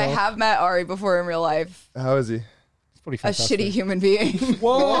 No, Ari but I Gold? have met Ari before in real life. How is he? It's pretty A fantastic. shitty human being.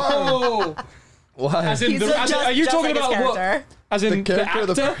 Whoa! Why? As in, He's the, as in- are you just talking like his about what? character. As in The character or actor,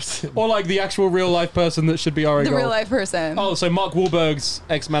 the person? or like the actual real life person that should be Ari The Gold? real life person. Oh, so Mark Wahlberg's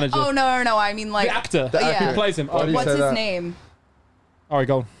ex-manager. Oh, no. I mean, like, The actor. The Yeah. actor. Who plays him? Why do you what's say his that? name? Ari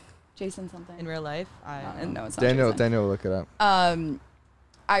Gold. Jason something. In real life, No, it's not Daniel, Jason. Daniel will look it up.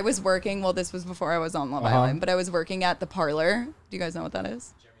 I was working, well, this was before I was on Love Uh-huh. Island, but I was working at the Parlor. Do you guys know what that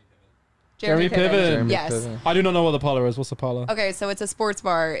is? Jeremy Piven. Jeremy Yes. Piven. I do not know what the parlor is. What's the parlor? Okay, so it's a sports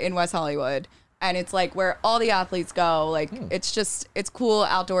bar in West Hollywood, and it's like where all the athletes go. Like, it's just, it's cool,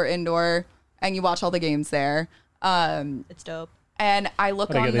 outdoor, indoor, and you watch all the games there. it's dope. And I look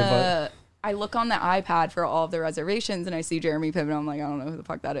Gotta on get the invite. I look on the iPad for all of the reservations, and I see Jeremy Piven. I'm like, I don't know who the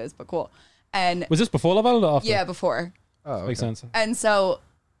fuck that is, but cool. And Was this before Love Island or after? yeah, before. Oh, okay. Makes sense. And so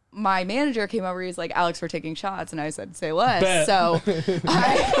my manager came over. He's like, Alex, we're taking shots. And I said, say less. Bet. So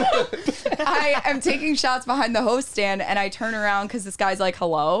I am taking shots behind the host stand, and I turn around because this guy's like,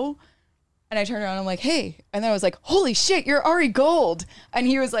 hello. And I turn around, I'm like, hey. And then I was like, holy shit, you're Ari Gold. And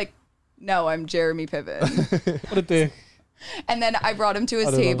he was like, no, I'm Jeremy Piven. What a dick. And then I brought him to his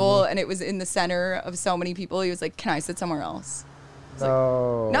I don't know. table, and it was in the center of so many people. He was like, can I sit somewhere else?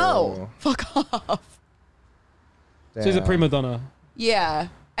 No. No, fuck off. So he's a Damn. prima donna. Yeah.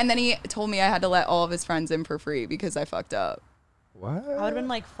 And then he told me I had to let all of his friends in for free because I fucked up. What? I would have been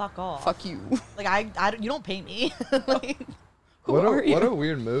like, fuck off. Fuck you. Like, you don't pay me. Like, What are you? a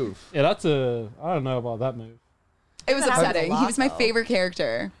weird move. Yeah, that's a. I don't know about that move. It was That happens a upsetting. He lot, was my though. favorite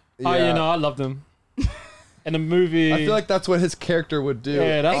character. Oh, you know, I loved him. In the movie. I feel like that's what his character would do.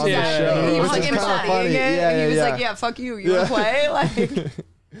 Yeah, that's- on the yeah, show, yeah, He was which like is kind of embodying funny. it. Yeah, and he was yeah, like, yeah, fuck you. You Yeah. want to play? Like,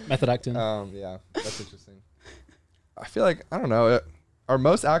 Method acting. Yeah, that's interesting. I feel like, I don't know. Are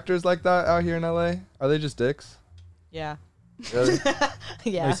most actors like that out here in LA? Are they just dicks? Yeah. Really?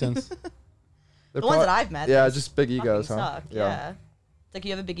 Yeah. Makes sense. The ones that I've met. Yeah, they just big egos, huh? suck. Yeah. It's like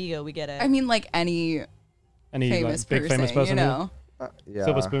you have a big ego, we get it. I mean, like any famous like, big person, famous person, you know? Yeah.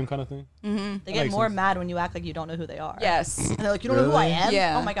 silver spoon kind of thing. They get makes more sense. mad when you act like you don't know who they are. Yes. And they're like, you don't know who I Really? am?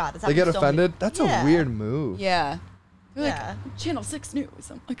 Yeah. Oh my God. That's They get happened so many- offended? That's Yeah. a weird move. Yeah. They're like, Yeah. Channel 6 News.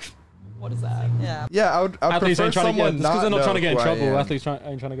 I'm like, what is that? Yeah. Yeah, I would Athletes prefer ain't trying to someone get, because they're not know trying to get in who I trouble. am. Athletes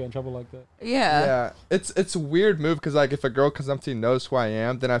ain't trying to get in trouble like that. Yeah. Yeah, it's a weird move because like if a girl comes up to you and knows who I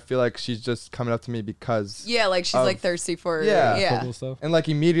am, then I feel like she's just coming up to me because Yeah, like she's like thirsty for Yeah. Football stuff. and like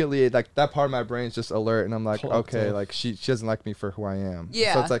immediately like that part of my brain's just alert and I'm like, Clocked okay, off. like she doesn't like me for who I am.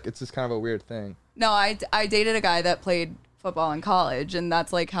 Yeah. So it's like it's just kind of a weird thing. No, I dated a guy that played football in college, and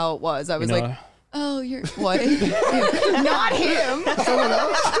that's like how it was. I was like, oh, you're what? Not him. Someone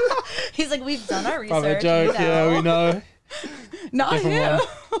else? He's like, we've done our research. Private joke, we yeah, know. we know. Not Different him.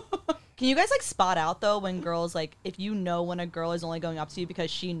 one. Can you guys like spot out though when girls like if you know when a girl is only going up to you because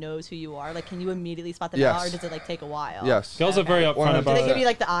she knows who you are? Like, can you immediately spot them Yes. out, or does it like take a while? Yes. Girls are very upfront Do about they it. give you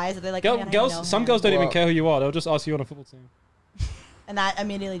like the eyes? Are they like, man, I know Girls, some him." girls don't even Well- care who you are. They'll just ask you on a football team. And that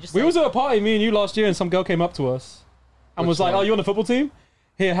immediately just. We like, was at a party, me and you, last year, and some girl came up to us and Which was like, one? "Oh, you on the football team?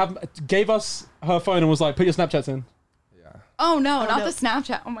 Here, gave us her phone and was like, put your Snapchats in. Yeah. Oh no, not no. the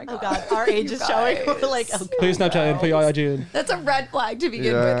Snapchat. Oh my god. Oh God, our age is showing. We're like, oh Put your God. Snapchat in, put your IG in." That's a red flag to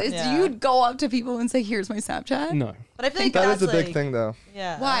begin Yeah. with. Is Yeah. you'd go up to people and say, "Here's my Snapchat." No. But I feel like That that's is a big like- thing though.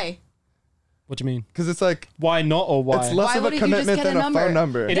 Yeah. Why? What do you mean? Because it's like Why not or why? it's less Why of a wouldn't you just commitment get than a a number? phone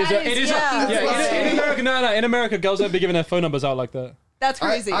number. It is. That It is is. fucking Yeah. In America, no. In America, girls aren't be giving their phone numbers out like that. That's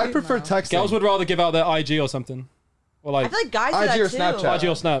crazy. I prefer texting. Girls would rather give out their IG or something, or I like feel like guys do IG that or too. Snapchat. IG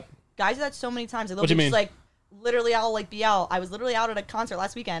or Snap. Guys do that so many times. Like, they'll What do you be mean? just like, literally, I'll like be out. I was literally out at a concert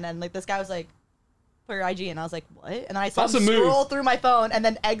last weekend, and like this guy was like, "Put your IG," and I was like, "What?" And then I saw That's him a move. scroll through my phone and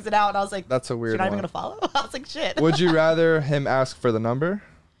then exit out, and I was like, That's a weird "You're not one. even gonna follow?" I was like, "Shit." Would you rather him ask for the number?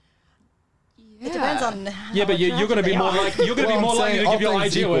 It depends on. Yeah, but you're gonna be more like you're gonna be more likely to give your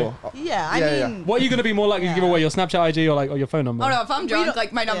IG away. Yeah, I Yeah, yeah. mean. What are you gonna be more likely to give Yeah. away, your Snapchat IG or your phone number? Oh no, if I'm drunk, don't-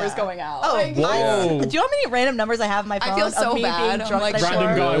 like my number's yeah. going out. Oh, Like, Whoa. do you know how many random numbers I have on my phone? I feel of so me bad. being I'm drunk, like, like, Random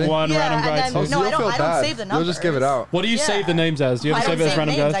sure. guy Really? one, Yeah, random and guy then- two. Oh, so No, you'll I don't- feel I don't bad. save the You'll just give it numbers. out. What do you Yeah. save the names as? Do you I ever don't save it as save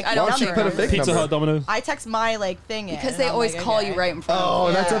random names, guys? I I don't Why don't you know. put a fake Pizza number? Hut, Domino's. I text my like thing in. Because and they I'm always like, call okay. you right in front. Oh,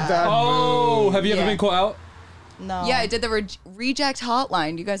 of that's a yeah. bad Oh, move. have you ever Yeah. been caught out? No. Yeah, I did the reject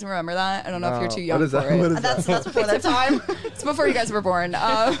hotline. Do you guys remember that? I don't know if you're No. too young What is for that? it. What is That's that? before that time. It's before you guys were born.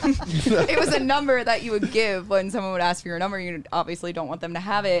 It was a number that you would give when someone would ask for your number. You obviously don't want them to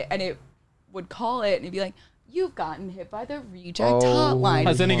have it, and it would call it, and it'd be like, "You've gotten hit by the reject Oh. hotline."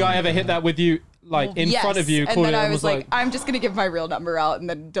 Has any guy ever hit that with you, like in Yes. front of you, and called then it I and was was like, "I'm just gonna give my real number out and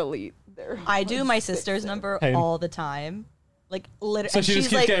then delete their." I do my sister's number Pain. all the time. Like literally, So she just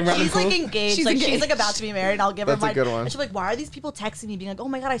keeps getting random she's like calls? engaged, She's like she's engaged. like about to be married. And I'll give her That's a my. good one. And she's like, "Why are these people texting me, being like, oh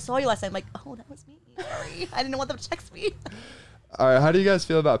my god, I saw you last night?" I'm like, "Oh, that was me. Sorry, I didn't want them to text me." All right, how do you guys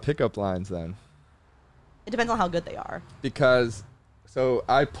feel about pickup lines then? It depends on how good they are. Because, so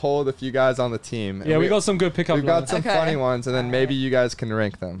I polled a few guys on the team. and Yeah, we got some good pickup We've got lines. some Okay. funny ones, and then maybe you guys can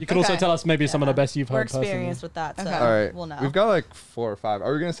rank them. You could also Okay. tell us maybe some of the best you've We're heard personally. experienced with that, so Okay. All right, we'll know. we've got like 4 or 5.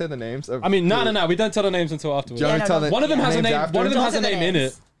 Are we gonna say the names of? I mean, no, who- we don't tell the names until afterwards. Do you want me Yeah, to tell no, the One of them has a names name. after? One of them Don't has a say the name in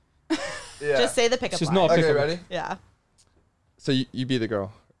it. names. Yeah. Just say the pickup She's line. not a Okay, pickup. ready? Yeah. So you be the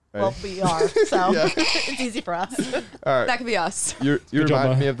girl. Ready? Well, we are, so Yeah. it's easy for us. All right. That could be us. You Good job,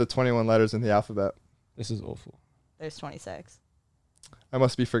 remind Mo. me of the 21 letters in the alphabet. This is awful. There's 26. I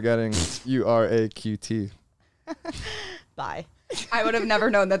must be forgetting URAQT. Bye. I would have never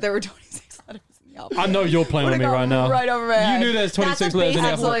known that there were 26 letters in the alphabet. I know you're playing with me Would've right gone now. Right over my You head. knew there's 26 letters in the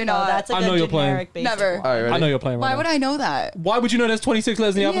Absolutely alphabet. not. That's like I know a you're playing. generic basic Never. one. All right, ready? I know you're playing right Why now. would I know that? Why would you know there's 26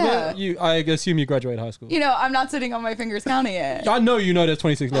 letters in the alphabet? Yeah. I assume you graduated high school. You know, I'm not sitting on my fingers counting it. I know you know there's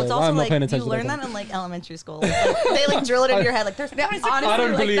 26 Well, letters. it's also I'm not like paying you attention. learn to that in like elementary school. Like, they like drill it into your head. Like there's 26. Honestly, I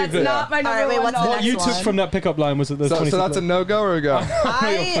don't like, believe that's it. not my All number right, wait, one what's the knowledge. What next you one? took from that pickup line was that there's So 26 that's a no-go or a go? I know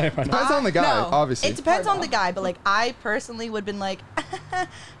you're playing right now. Depends on the guy, No. obviously. It depends on the guy, but like I personally would have been like,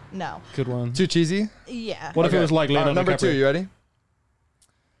 no. Good one. Too cheesy? Yeah. What if it was like Leonardo number 2, DiCaprio? you ready?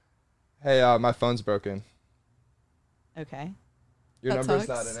 Hey, my phone's broken. Okay. Your That number's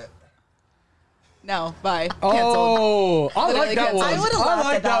sucks. not in it. No, bye. Canceled. Oh, I Literally like that canceled. one. I would have I laughed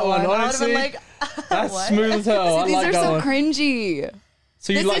like at that one. I would have Honestly, been like, that's what? smooth as hell. I These like are that so one. cringy.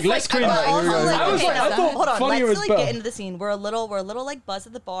 So you This like is less cringe. but also, like, I was okay, like, I no, thought hold on. funnier Let's was like better. get into the scene. We're a little like buzzed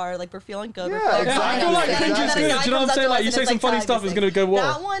at the bar. Like we're feeling good. We're Yeah, feeling exactly. I feel like Exactly. cringe is good. Do you know what I'm saying? Like you say some funny stuff, it's gonna go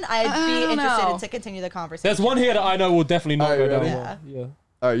well. That one, I'd I be don't interested know. to continue the conversation. There's one here that I know will definitely not Alright, go down ready? well.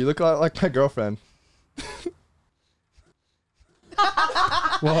 Yeah. All right, you look a lot like my girlfriend.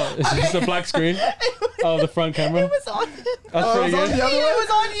 What? Is this a black screen? Oh, the front camera. It was on. That's pretty it was on good. the other It one? was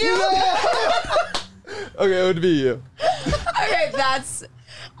on you. Okay, it would be you. Okay, that's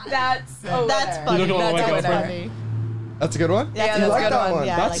That's funny. You look like my That's girlfriend. funny. That's a good one? Yeah, that's you a like good that one.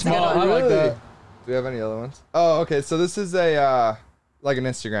 Yeah, That's I like smart. that. I like Really? that. Do we have any other ones? Oh, okay. So this is a like an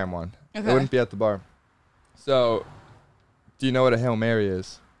Instagram one. It Okay. wouldn't be at the bar. So, do you know what a Hail Mary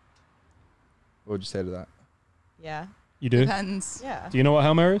is? What would you say to that? Yeah. You do? depends. Yeah. Do you know what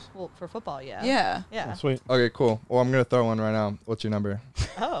Hail Mary is? Well, for football, yeah. Yeah. Yeah. Oh, sweet. Okay, cool. Well, I'm gonna throw one right now. What's your number?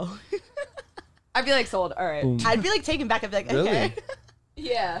 Oh. I'd be like sold. All right. Boom. I'd be like taken back. I'd be like, Really? okay.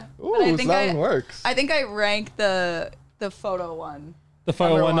 Yeah. Ooh, But I so think that one works. I think I rank the photo one. The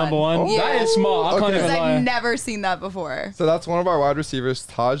photo one, number one. Oh. That is smart. I can't Okay. even Because lie. I've never seen that before. So that's one of our wide receivers,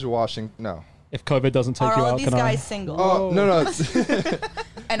 Taj Washington. No. If COVID doesn't take Are you all out, of these can I? guys single? Oh no no. It's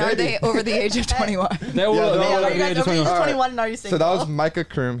And are they over the age of 21? They're all Yeah, they're they're all all Are like you the guys age of over the age 21. of Alright. 21 and are you single? So that was Micah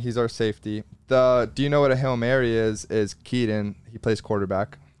Kroom. He's our safety. Do you know what a Hail Mary is? Is Keaton. He plays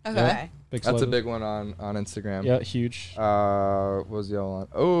quarterback. Okay. Big That's a slogan. big one on Instagram. Yeah, huge. What was the other one?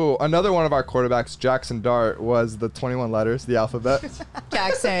 Oh, another one of our quarterbacks, Jackson Dart, was the 21 letters, the alphabet.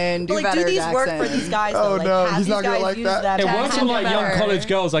 Jackson, do But, like, better, do these Jackson. work for these guys? Oh, though? Like, no, have he's these not gonna guys like use that. them It to works have on like young better. college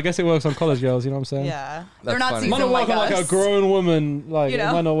girls. I guess it works on college girls. You know what I'm saying? Yeah. They're That's not funny. It might not seasoned work like on like a us. grown woman. Like You know?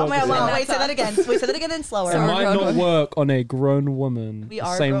 it might not Oh work. my god, the same. wait, say that again. Wait, say that again and slower. It might grown not women. work on a grown woman We the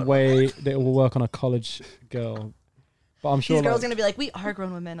are same grown way that it will work on a college girl. But I'm sure These girls like, are gonna be like, we are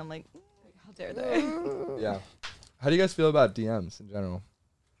grown women. I'm like, how dare they? Yeah. How do you guys feel about DMs in general?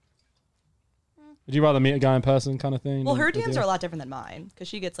 would you rather meet a guy in person kind of thing? Well, than her a DMs DM? are a lot different than mine because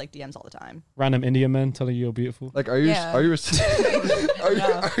she gets like DMs all the time. Random Indian men telling you you're beautiful. Like, are you Yeah. are you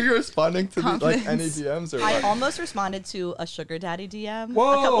are you responding to the, like any Confidence. DMs or I what? almost responded to a sugar daddy DM. a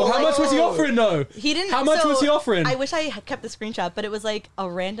Whoa! couple, How like- much was he offering though? He didn't. How much so was he offering? I wish I had kept the screenshot, but it was like a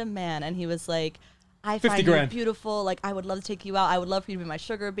random man, and he was like, "I 50 find grand. you beautiful. Like, I would love to take you out. I would love for you to be my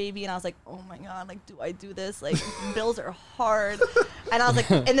sugar baby." And I was like, "Oh my god! Like, do I do this? Like, bills are hard." And I was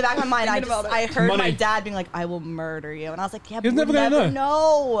like, in the back of my mind, I heard Money. my dad being like, "I will murder you," and I was like, "Yeah, He was but never we'll gonna never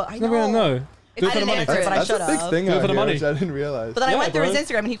know. I He's never gonna know. Do it I for the didn't money. answer it, but I That's a should big have. thing Do it out for the here, money. which I didn't realize. But then I Yeah, went through his bro.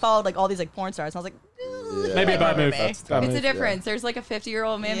 Instagram, and he followed like all these like porn stars, and I was like, Yeah. Maybe a bad move. That's Bad tough. It's a move. difference. There's like a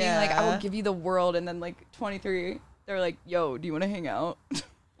 50-year-old man being like, I Yeah. will give you the world. And then like 23, they're like, yo, do you want to hang out?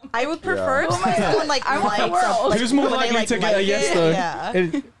 I would prefer Oh my someone God. like I want the likes world. like, Who's more when they, likely like, to get a like yes it. though?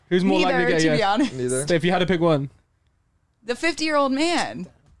 Yeah. Who's more likely Neither, to get a to be yes? honest. Neither. So if you had to pick one, The 50-year-old man.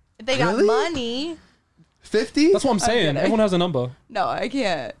 If they got Really? money. 50? that's what I'm saying. kidding. Everyone has a number. No, I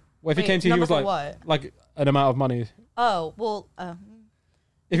can't. Well, if he Wait, came to you, he number was for like, what? like an amount of money. Oh well.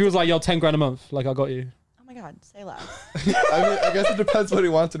 If he was like, yo, 10 grand a month, like I got you. Oh my God, say less. I mean, I guess it depends what he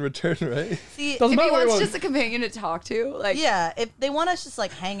wants in return, right? See, Doesn't If matter he what he wants wants. just a companion to talk to, like, yeah, if they want us just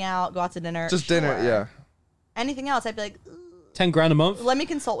like hang out, go out to dinner, Just dinner, sure. yeah. Anything else, I'd be like, "Ugh, 10 grand a month? let me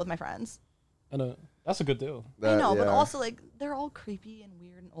consult with my friends. I know. That's a good deal. I know, but yeah. also like they're all creepy and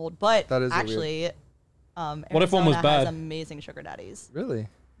weird and old. But That is a actually, What if one was Arizona has bad? amazing sugar daddies. Really?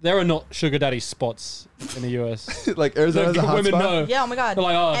 There are not sugar daddy spots in the US. Like Arizona's a hot women spot? know. Yeah, oh my God. They're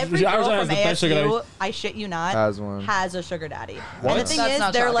like, oh, Every girl Arizona from has the best sugar ASU, daddy. I shit you not, Has one. has a sugar daddy. What? And the thing That's is,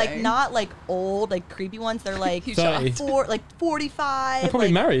 not they're like shocking. not like old, like creepy ones. They're like You 30. shocked. like 45. They're probably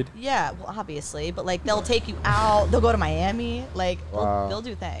like, married. Yeah, well, obviously, but like they'll take you out. They'll go to Miami. Like Wow. they'll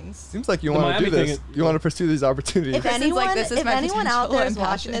do things. Seems like you The want to do Miami this. thing is- You want to pursue these opportunities. If Kristen's anyone, like, "This is if my anyone out potential there is and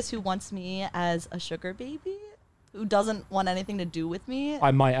watching passion." this who wants me as a sugar baby, who doesn't want anything to do with me,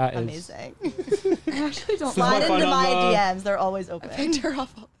 I might at is. amazing. I actually don't my Slide phone into my number. DMs. They're always I open. picked her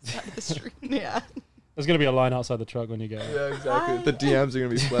off on the side of the street. Yeah, There's going to be a line outside the truck when you get Yeah, exactly. Hi. The DMs are going to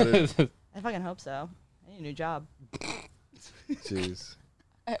be flooded. I fucking hope so. I need a new job. Jeez.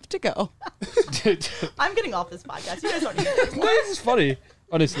 I have to go. I'm getting off this podcast. You guys don't need this. No, this is funny,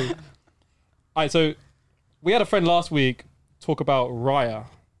 honestly. All right, so we had a friend last week talk about Raya,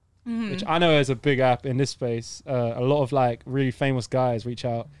 which I know is a big app in this space. A lot of like really famous guys reach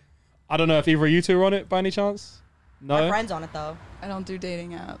out. I don't know if either of you two are on it by any chance. No. My friend's on it though. I don't do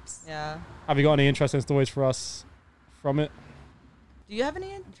dating apps. Yeah. Have you got any interesting stories for us from it? Do you have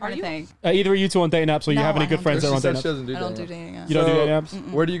any? I'm Are trying to you? think. Either of you two on dating apps, or you No, have any I good don't friends do that are on She said dating she apps? doesn't do I don't dating do apps. dating apps. You don't do So, dating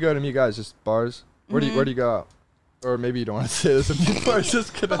apps? Where do you go to meet guys? Just bars? Where do you go out? Or maybe you don't want to say this if people are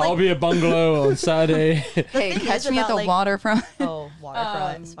just gonna. I'll be at bungalow on Saturday. Hey, thing catch is me at the about, like- waterfront. Oh,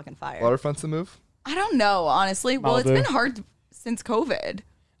 waterfront is fucking fire. Waterfront's the move? I don't know, honestly. Well, it's Malibu. been hard since COVID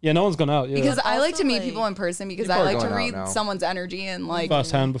Yeah, no one's gone out. Yeah. because I like Also, to meet like- people in person because People I are like to going out read now. someone's energy and like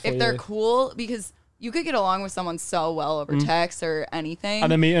Firsthand before if they're you- cool. Because you could get along with someone so well over text or anything.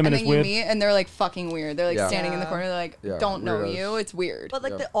 And then meet them and then it's weird. and they're like fucking weird. They're like Yeah. standing in the corner, they're like, Yeah, don't know weirdos. you. It's weird. But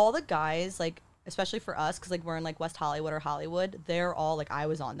like all the guys, like especially for us, because like we're in like West Hollywood or Hollywood, they're all like I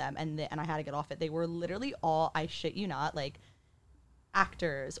was on them, and I had to get off it. They were literally all, I shit you not, like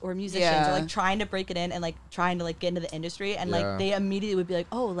actors or musicians or like trying to break it in and like trying to like get into the industry, and like they immediately would be like,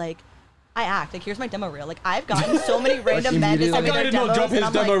 oh, like I act, like here's my demo reel. Like I've gotten so many random men to send me their did not demos, drop his and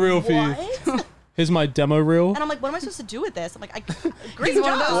I'm demo like, reel for you. what? Here's my demo reel. And I'm like, what am I supposed to do with this? I'm like, great He's job.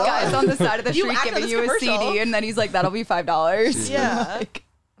 one of those guys on the side of the You street act on giving this you a commercial. CD, and then he's like, that'll be $5. Yeah. Like,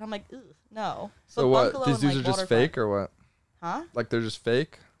 And I'm like, ugh, no. So But what? Bungalow These and, dudes like, are just Waterfront- fake or what? Huh? Like they're just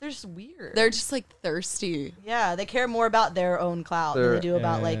fake? They're just weird. they're just like thirsty. Yeah, they care more about their own clout than They're- they do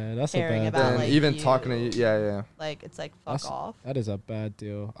about like Yeah, that's a caring bad about Then like even you. talking to you, yeah. Like it's like fuck off. That is a bad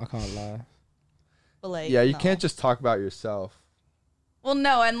deal. I can't lie. But like Yeah, you no. can't just talk about yourself. Well,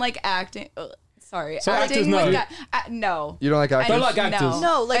 no, and like acting. Sorry, So acting actors, no. like no. You don't like actors? Don't like actors.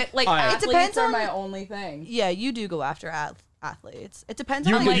 No, like- like Alright. athletes It depends are on- my only thing. Yeah, you do go after athletes. It depends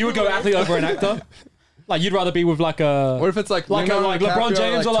You on would, like, you would who go it is. athlete over an actor? Like you'd rather be with like a What if it's like Leonardo like LeBron DiCaprio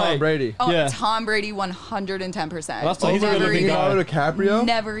James or Tom like Brady? Oh, Yeah. Tom Brady, 110%. That's he's a really Never big even- guy. Leonardo DiCaprio?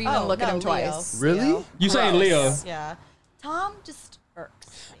 Never even Oh, look at no, him Leo. twice. Really? You saying Leo? Gross. Yeah. Tom just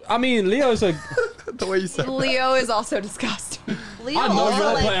irks. I mean, Leo's a The way you said that. Leo is also disgusting. Leo I know also you're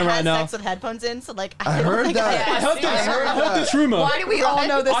like playing has right now. sex with headphones in, so like I feel heard like that. I heard this. I heard this rumor. Why do we all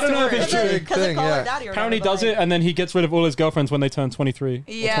know this I don't know if story? it's true. Big because they thing, call yeah. her daddy or Apparently he whatever, does but, it, and then he gets rid of all his girlfriends when they turn 23.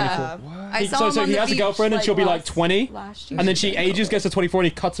 Yeah. I saw So him on he the has a beach, girlfriend, and she'll be like last- 20, last year. and then she ages, gets to 24, and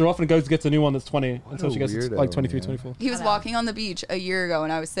he cuts her off and goes gets a new one that's 20 until a she gets to weirdo, like 23, man. 24. He was walking on the beach a year ago,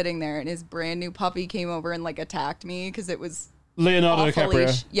 and I was sitting there, and his brand new puppy came over and like attacked me because it was Leonardo off a DiCaprio.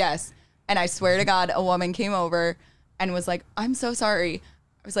 leash. Yes, and I swear to God, a woman came over and was like, "I'm so sorry." I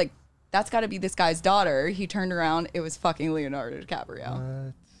was like, "That's got to be this guy's daughter." He turned around, it was fucking Leonardo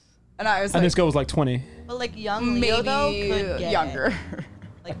DiCaprio, and I was And like, this girl was like 20. But like young Leo though maybe could get younger. it.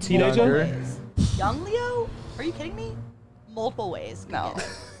 Like Teenager? multiple ways. Young Leo? Are you kidding me? Multiple ways. could No. get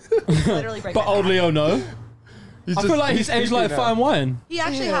it. Literally break But my old back. Leo, no. He's I feel like he's aged like creepy fine now. wine. He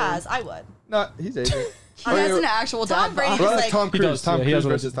actually has. I would. No, he's aging. He has an actual Tom dad Brady bod. Bro, He's that's like- Tom He Cruise. does, Tom yeah, he has Cruise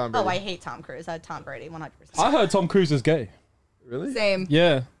one. versus Tom Brady. Oh, I hate Tom Cruise. I had Tom Brady 100%. I heard Tom Cruise is gay. Really? Same.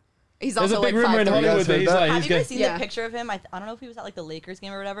 Yeah. He's There's also a big like rumor in 5'3". Hollywood guys that heard he's that? like Have he's you gay. guys seen Yeah. the picture of him? I don't know if he was at like the Lakers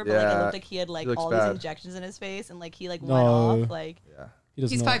game or whatever, but like it Yeah. looked like he had like He looks all bad. these injections in his face and like he like went No. off. Like Yeah. He does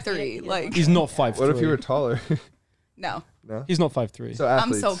He's not. 5'3". Like He's not 5'3". What if he were taller? no, No. He's not 5'3". So I'm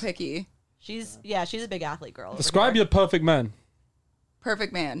athletes. so picky. she's a big athlete girl. over Describe here. your perfect man.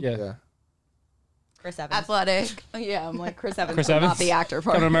 Perfect man. Yeah. Yeah. Chris Evans. Athletic. Yeah, I'm like Chris Evans. Chris but Evans. Not the actor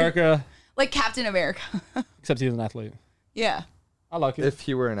part. Captain America, Like Captain America. except he's an athlete. Yeah. I like it. If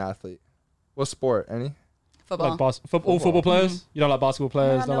he were an athlete. What sport? Any? Football. Like all football players. You don't like basketball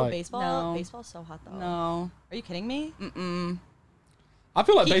players. no, Don't like. baseball. No. Baseball's so hot though. No. Are you kidding me? I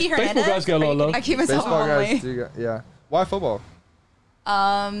feel like Kiki baseball Hernandez? guys get a lot of love. I keep myself Baseball only. guys do. Yeah. Why football?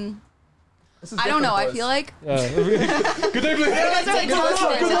 This is I don't know. I different, feel like Yeah. Good day,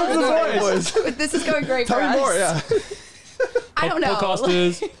 boys. but this is going great Tell for me us. more. Yeah. I don't know.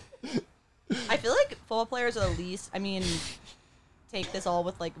 Podcasters. I feel like football players are the least. I mean, take this all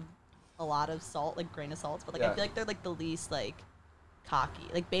with like a lot of salt, like grain of salt, but like Yeah. I feel like they're like the least like cocky.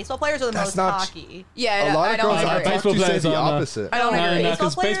 Like baseball players are the That's most not cocky. Yeah, A lot I of don't girls I agree. talk Baseball to say players the are, opposite. I don't No, agree. no, Baseball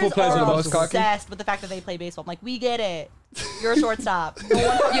 'cause baseball players players are are the most cocky. obsessed with the fact that they play baseball. I'm like, we get it. You're a shortstop. No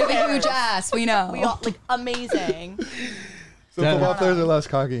one You have a huge ass. We know. We all like amazing. So football players are less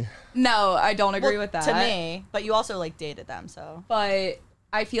cocky. No, I don't agree Well, with that. to me, but you also like dated them, so But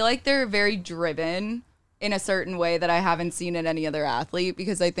I feel like they're very driven in a certain way that I haven't seen in any other athlete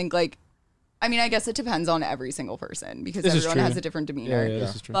because I think like, I mean, I guess it depends on every single person because This is everyone true. has a different demeanor. Yeah,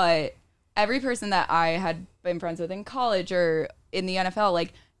 this is true. But every person that I had been friends with in college or in the NFL,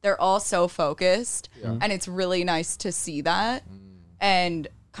 like they're all so focused and it's really nice to see that and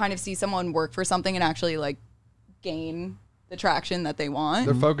kind of see someone work for something and actually like gain the traction that they want.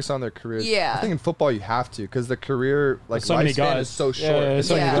 They're focused on their careers. Yeah. I think in football you have to because the career like so many lifespan guys. is so Yeah, short. yeah, It's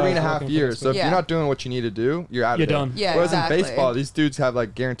so like many 3.5 guys working for years. this So if Yeah. you're not doing what you need to do, you're out You're of it. done. Yeah, Whereas exactly. in baseball, these dudes have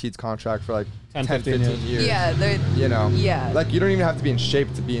like guaranteed contract for like 10, 15 years. Yeah, they're You know. Yeah. Like you don't even have to be in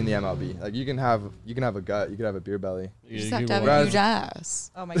shape to be in the MLB. Like you can have a gut, you can have a beer belly. you just have to have a Whereas- huge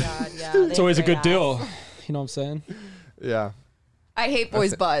ass. oh my god, yeah. It's always a good deal. You know what I'm saying? Yeah. I hate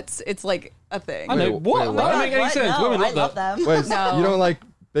boys' butts. It's like a thing. I know. Wait, What? wait, That what? doesn't make any What? sense. No, Women I love love that. them. Wait, No. you don't like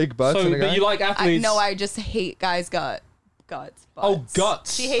big butts So, in a guy? but you like athletes? No, I just hate guys' guts. Oh, Butts.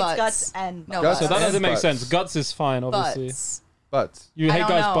 guts. She hates Butts. guts and No, Guts So that and doesn't make butts. sense. Guts is fine, obviously. Butts. Butts. You I hate don't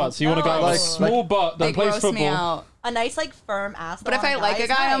guys' know. butts. You want a guy with Like- a small butt that They plays gross me football. out. A nice like firm ass. But though if on I like a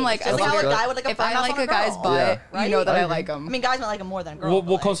guys, guy, I'm nice. like, Just as like long how as- a guy with like a If firm I ass like on a guy's girl. butt, Right? you know that I I agree. like him. I mean, guys might like him more than girls. What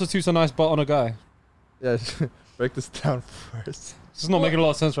but, like, constitutes a nice butt on a guy? Yeah, break this down first. This is not making a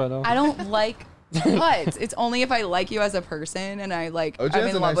lot of sense right now. I don't like butts. It's only if I like you as a person and I like OJ I'm has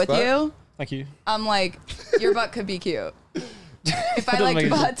in a love nice with butt. you. Thank you. I'm like, your butt could be cute. If I doesn't like make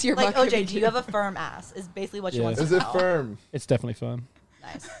sense. butts, your Like butt could be OJ, do cute. you have a firm ass? Is basically what she Yeah. wants to Is it know. firm? It's definitely firm.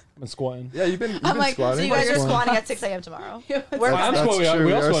 Nice. I've been squatting. Yeah, you've been I'm like, squatting. So you guys are Squatting. squatting at 6 a.m. tomorrow. We're I am coming. squatting.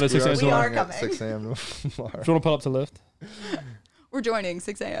 We are squatting at 6 a.m. We tomorrow. are at coming. 6 a.m. tomorrow. Do you want to pull up to lift? We're joining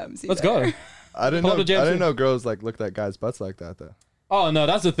 6 a.m. See you Let's there. go. I didn't Pull know. up the gym I didn't too. know girls like looked at guys' butts like that though. Oh no,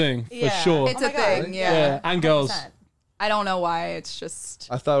 that's the thing for Yeah. sure. It's Oh a my God. thing, yeah. yeah. And girls. 100%. I don't know why. It's just.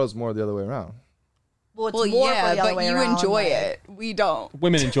 I thought it was more the other way around. Well, it's Well, more yeah, for the other but way you around, enjoy like, it. We don't.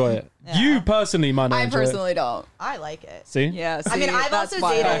 Women enjoy it. Yeah. You personally might not I enjoy personally don't. I like it. it. See? Yeah. I mean, see, I've that's also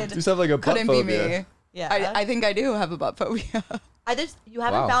why dated- You just have like a butt Couldn't be phobia. me. Yeah. I think I do have a butt phobia. You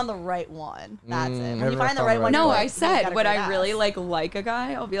haven't Wow. found the right one. That's it. When never you find the found right the one, right No, you're one. I like, he's got said a when great I really ass. like a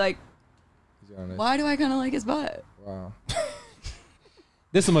guy, I'll be like, why do I kind of like his butt? Wow.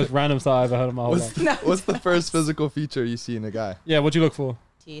 This is the most random stuff I've ever heard in my whole life. What's the first physical feature you see in a guy? Yeah, what'd you look for?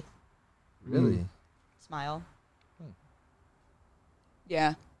 Teeth, Really? smile.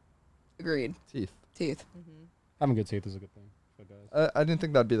 Yeah. Agreed. Teeth. Teeth. Having good teeth is a good thing for guys. I didn't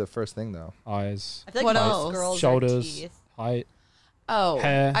think that'd be the first thing though. Eyes, I feel like What most else? girls shoulders, are teeth. height. Oh,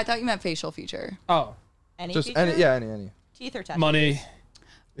 Hair. I thought you meant facial feature. Oh, Any Just feature? any. Teeth or tattoos? money.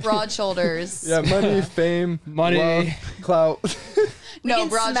 Broad shoulders. Yeah, money, fame, Money. love, clout. We No, can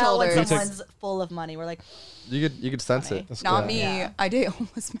broad smell when shoulders. someone's full of money. We're like, you could sense Money. it. That's Not good. me. Yeah. I date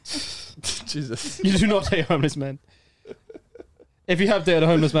homeless men. Jesus. You do not date homeless men. If you have dated a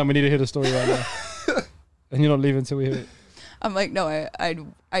homeless man, we need to hear the story right now. And you're not leaving until we hear it. I'm like, no,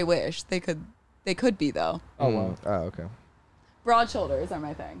 I wish they could be though. Oh wow. Oh, okay. Broad shoulders are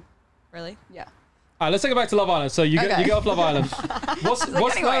my thing. really? Yeah. All right, let's take it back to Love Island. So you get Okay. off Love Island. What's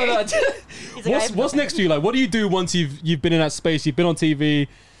anyway. He's like, I have what's nothing. next for you? Like, what do you do once you've been in that space? You've been on TV,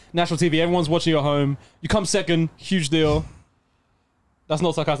 national TV. Everyone's watching you at home. You come second, huge deal. That's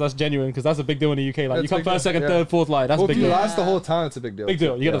not sarcasm. That's genuine because that's a big deal in the UK. Like That's you come a big deal, first, second, yeah. third, fourth. Like that's Well, a big if you deal. last the whole time, it's a big deal. Big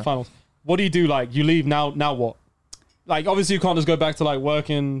deal. You get to the finals. What do you do? Like you leave now. Now what? Like obviously you can't just go back to like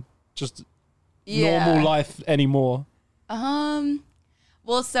working just normal life anymore.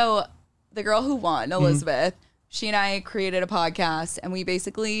 Well, so the girl who won, Elizabeth, she and I created a podcast, and we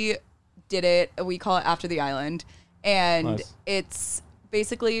basically did it. We call it After the Island, and Nice. it's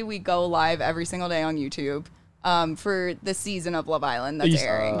basically we go live every single day on YouTube for the season of Love Island that's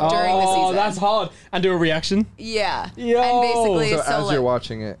airing during the season. Oh, that's hard. And do a reaction. Yeah. Yo. And basically, So as like, you're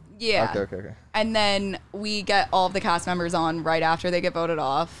watching it. Yeah. Okay. And then we get all of the cast members on right after they get voted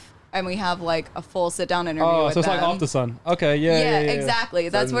off. And we have like a full sit down interview Oh, with so it's them. like After Sun. Okay, yeah. Exactly.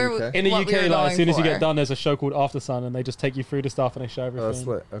 That's in where the UK? In the what we UK, were like as going soon as you for. get done, there's a show called After Sun, and they just take you through the stuff and they show everything. Oh, that's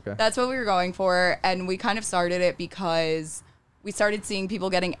lit. Okay. That's what we were going for, and we kind of started it because we started seeing people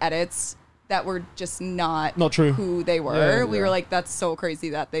getting edits that were just not true. who they were. Yeah, we yeah. were like, that's so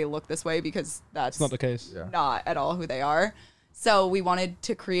crazy that they look this way because that's It's not the case. Yeah. not at all who they are. So we wanted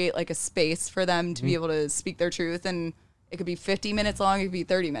to create like a space for them to be able to speak their truth, and it could be 50 minutes long, it could be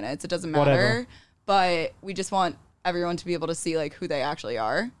 30 minutes, it doesn't matter. Whatever. But we just want everyone to be able to see like who they actually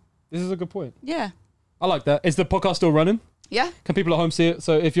are. This is a good point. Yeah. I like that. Is the podcast still running? Yeah. Can people at home see it?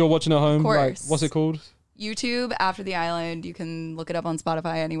 So if you're watching at home, like, course. what's it called? YouTube, After the Island. You can look it up on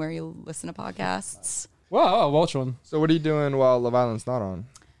Spotify, anywhere you listen to podcasts. Well, I'll watch one. So what are you doing while Love Island's not on?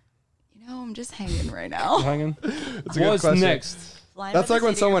 You know, I'm just hanging right You now. hanging. It's a good What's question. next? Flying That's by like the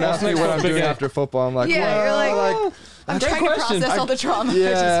when seat of someone your asks me pants. what I'm Big doing gap. after football. I'm like, Yeah, you're like, I'm Great trying to question. process all the trauma. I just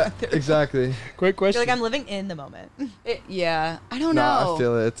yeah, went through. exactly. Great question. You're like, I'm living in the moment. Yeah, I don't No, know. I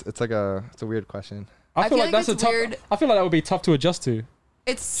feel it. It's like it's a weird question. I feel like that's a it's tough. weird. I feel like that would be tough to adjust to.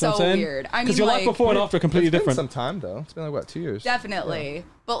 It's You know so what I'm saying? weird. I mean, Because your life like, before and after are completely It's been different. some time though. It's been like what, 2 years? definitely.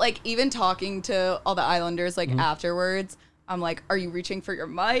 But like, even talking to all the Islanders, like afterwards, I'm like, "Are you reaching for your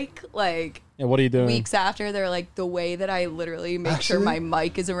mic?" Like Yeah, what are you doing? weeks after, they're like, "The way that I literally make sure Actually? my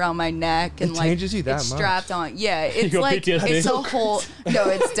mic is around my neck and It like changes you that it's much. strapped on." Yeah, it's got like PTSD? it's a whole. No,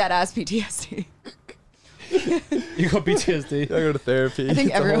 it's dead ass PTSD. You got PTSD. I go to therapy. I think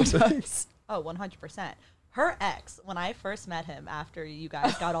It's a whole everyone thing. does. Oh, 100%. Her ex, when I first met him after you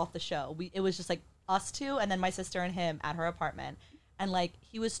guys got off the show, it was just like us two and then my sister and him at her apartment. and like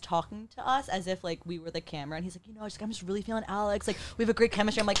he was talking to us as if like we were the camera, and he's like, I'm just really feeling Alex. Like we have a great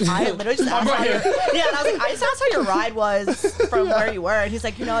chemistry. I'm like, I literally just asked how and I was like, I just asked how your ride was from where you were, and he's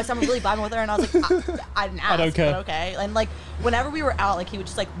like, I'm really vibing with her, and I was like, I didn't ask, I don't care. but okay. And like whenever we were out, like he would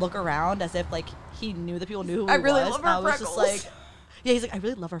just like look around as if like he knew the people knew who I he really was. love And I her was just freckles. like, yeah, he's like, I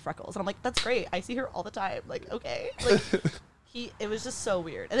really love her freckles, and I'm like, that's great. I see her all the time. Like, okay, like it was just so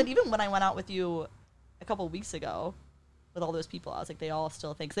weird. And then even when I went out with you a couple of weeks ago with all those people, I was like, they all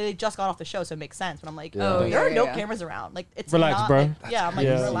still think, so they just got off the show, so it makes sense. But I'm like, there are no cameras around. Like, it's Relax, not, bro. Like, yeah, I'm like,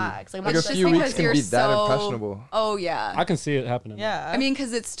 relax. Like, I'm Like not a just few like, weeks can be that impressionable. Oh yeah. I can see it happening. yeah. I mean,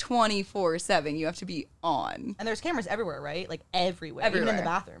 because it's 24/7. You have to be on. and there's cameras everywhere, right? Like everywhere, even in the Everywhere.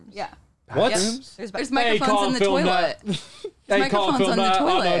 bathrooms. Yeah. What? Bathrooms? There's There's Hey, microphones can't in the film toilet. that. They can't microphones film on the that. I know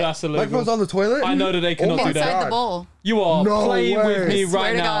toilet. that's illegal. Microphones on the toilet? I know that they cannot my do that. Inside God. the bowl. You are No playing way. with me I swear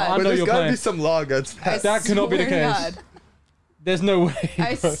right to now. God. I But know there's you're gotta playing. be some law against that. That cannot be the swear to case. God. There's no way.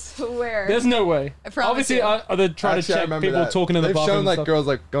 I bro. swear. There's no way. I promise Obviously, you. are they trying Actually, to I check remember people that. talking in the They've bathroom? shown like and stuff? girls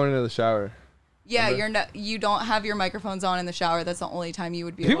like going into the shower. Yeah, Remember? you don't have your microphones on in the shower. That's the only time you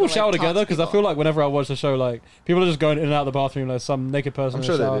would be. Do people able to, shower like, talk together? to Because I people. feel like whenever I watch the show, like people are just going in and out of the bathroom. There's some naked person. I'm in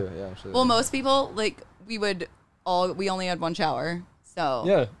sure the they shower. do. Yeah, I'm sure. Well, most people like we only had one shower, so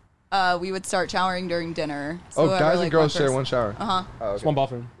Yeah, we would start showering during dinner. So Oh, whoever, guys like, and girls went share first- one shower. Uh-huh. Oh, it's okay. one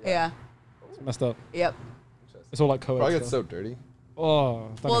bathroom. Yeah. It's messed up. Yep. It's all like co-ed. Probably gets stuff. so dirty. Oh.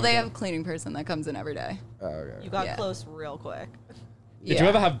 don't Well, even they go. have a cleaning person that comes in every day. Oh, okay. You got Yeah. close real quick. Did you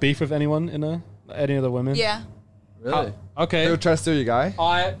ever have beef with anyone in there? Any of the women? Yeah. Really? Okay. They would try to steal your guy?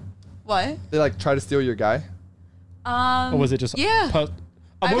 What? They like try to steal your guy? Or was it just? Yeah. I'm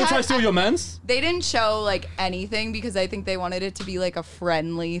I've gonna try had- to steal your man's. They didn't show like anything because I think they wanted it to be like a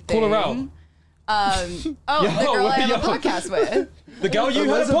friendly thing. Call her out. The girl Yo, I have yo. a podcast with. The girl you had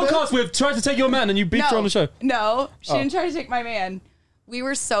a Elizabeth? podcast with tried to take your man and you beefed her on the show. No, she Oh. didn't try to take my man. We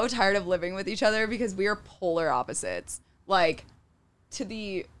were so tired of living with each other because we are polar opposites, like to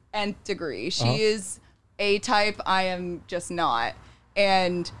the nth degree. She is A type, I am just not.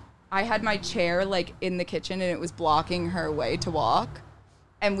 And I had my chair like in the kitchen and it was blocking her way to walk.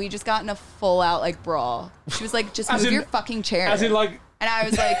 And we just got in a full out like brawl. She was like, just As move in- your fucking chair. As in, like, And I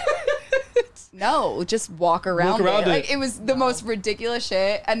was like, no, just walk around, around it. Like, it was the most ridiculous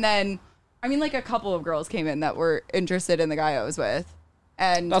shit. And then, I mean, like a couple of girls came in that were interested in the guy I was with.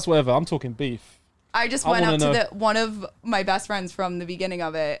 And that's whatever. I'm talking beef. I just I went wanna up know. to one of my best friends from the beginning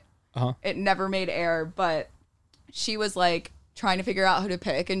of it. Uh-huh. It never made air, but she was like trying to figure out who to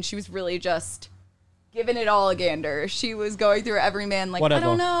pick. And she was really just giving it all a gander. She was going through every man like, Whatever. I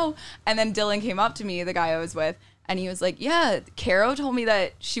don't know. And then Dylan came up to me, the guy I was with, and he was like, yeah, Caro told me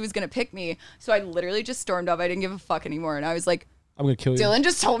that she was going to pick me. So I literally just stormed off. I didn't give a fuck anymore. And I was like, I'm gonna kill you. Dylan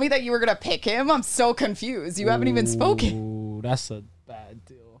just told me that you were going to pick him. I'm so confused. You haven't even spoken. Ooh, that's a bad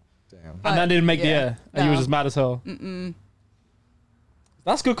deal. Damn. And that didn't make the yeah, air. And you were no. just mad as hell.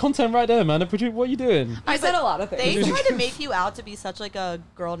 That's good content right there, man. What are you doing? I said a lot of They things. tried to make you out to be such like a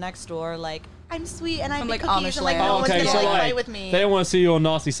girl next door, like I'm sweet and I From, make like, cookies Amish and like land. no Oh, one's okay, gonna so like like fight with me. they don't want to see your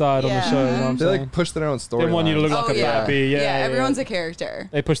nasty side on the Yeah. show. You know what I'm They saying? like push their own story. They want you to look lines. like a yeah. bad bee. Yeah, everyone's a character.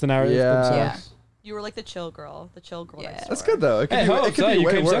 They push the narrative Yeah. themselves. You were like the chill girl Yeah. next door. That's good though. It could Hey, be, helps, it could hey, be you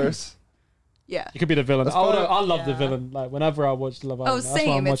way came second. worse. Yeah. You could be the villain. That's Oh, no, fine. I love the Yeah. villain. Like whenever I watch Love Island, Oh, that's why same.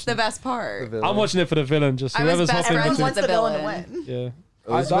 I'm It's the watching. best part. I'm watching it for the villain. Just I was whoever's best hopping friends into Everyone with wants the the villain to villain. win. Yeah.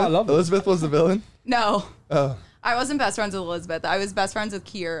 I love it. Elizabeth was the villain. No. Oh, I wasn't best friends with Elizabeth. I was best friends with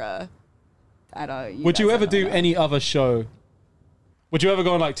Kiera. I don't. Would you guys ever don't do know. any other show? Would you ever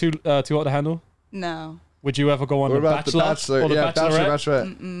go on like Too Hot to Handle? No. Would you ever go on what The about Bachelor the Bachelor? or The Yeah, Bachelorette?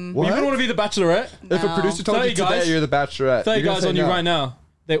 Bachelorette. You What? wouldn't want to be the Bachelorette? If a No. producer told 30 you today guys- you're the Bachelorette, 30 you're gonna guys say on you no. right now.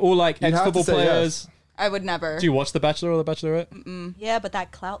 They're all like You'd have to ex-football say players. yes. I would never. Do you watch The Bachelor or The Bachelorette? Yeah, but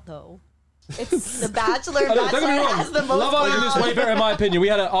that clout though. It's the Bachelor. Don't get me Bachelor wrong. has the most Love Island is clout. way better in my opinion. We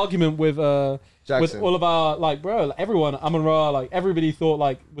had an argument with Jackson. all of our like everyone, Amon Ra, like everybody thought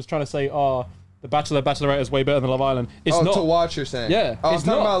like was trying to say, oh, The Bachelor, Bachelorette is way better than Love Island. It's Oh, not. to watch, you're saying? Yeah, Oh, I'm it's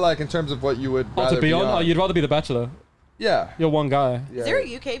talking not. about like in terms of what you would Oh, rather to be on, on. you'd rather be The Bachelor. Yeah. You're one guy. Yeah. Is there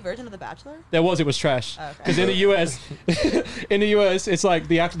a UK version of The Bachelor? There was, it was trash. Okay. Because in the US, it's like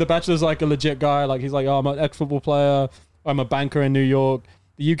the actor, The Bachelor's like a legit guy. Like he's like, oh, I'm an ex-football player. I'm a banker in New York.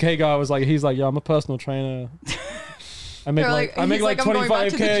 The UK guy was like, he's like, yeah, I'm a personal trainer. I make They're like I make he's like I'm going back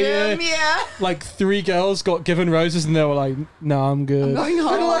to the 25K a year. gym. Yeah. Like 3 girls got given roses and they were like, no, I'm good. Going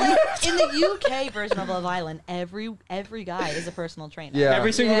home. In the UK version of Love Island, every guy is a personal trainer. Yeah.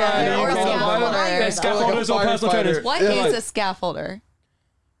 Every single Yeah, guy in the or UK a Love Island, scaffolder. they're scaffolders or Like a personal firefighter. trainers. What Yeah, is like- a scaffolder?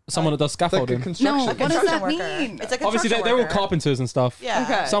 someone that does It's like a scaffolding. construction. No, what does Construction that worker. mean? It's like Obviously, they're all carpenters and stuff. Yeah.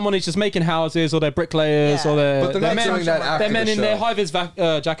 Okay. Someone who's just making houses, or they're bricklayers, Yeah. or they're But they're not doing that after they're men the in their show. high-vis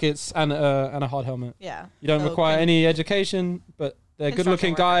jackets and a hard helmet. Yeah. You don't So require any education, but they're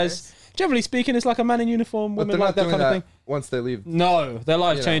good-looking construction guys. workers. Generally speaking, it's like a man in uniform. But Women they're like not that doing kind of that thing. once they leave. No, their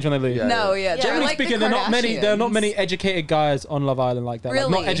lives You know, change when they leave. yeah. No, yeah. Yeah. They're Generally like the speaking, there are not many Kardashians. educated guys on Love Island like that. Like,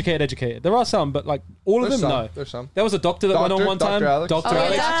 Really? not educated. There are some, but like all of There's them, some. no. There's some. There was a doctor that went on Doctor- one time. Dr. Alex? Dr. Oh,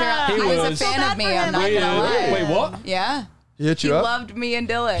 Alex. yeah, Dr. He He was was a fan of me. I'm not Weird. gonna lie. Wait, what? Yeah. He hit He you up? loved me and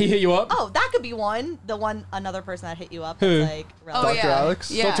Dylan. He hit you up? Oh, that could be one. Another person that hit you up. Who? That's like Oh, relevant. Dr. yeah. Alex?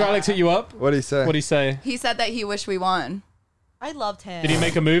 Yeah. Dr. Alex hit you up? What'd he say? What'd he say? He said that he wished we won. I loved him. Did he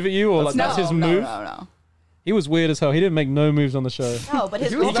make a move at you, or like No, that's his no, move? no. He was weird as hell. He didn't make no moves on the show. No, but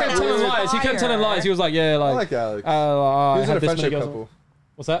his He was He not kept girlfriend telling weird. was lies. He kept telling lies. He was like, yeah, I like, like Alex. I He was in had a this many friendship girls. couple.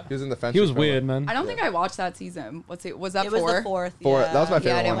 What's that? He was in the friendship He was couple. weird, man. I don't think I watched that season. Was that It was four? the fourth. Four. Yeah. That was my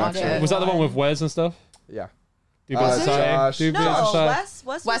favorite Yeah, I didn't one, watch actually. it. Was that the one with Wes and stuff? Yeah. Dude, Wes and Shai? Josh. Dude, No, Wes and Shai?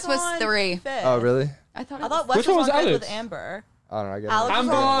 Wes Wes was on 3. fifth. Oh, really? I thought I thought Wes Which one was on fifth Alex? with Amber. I don't know. I get Alex it. was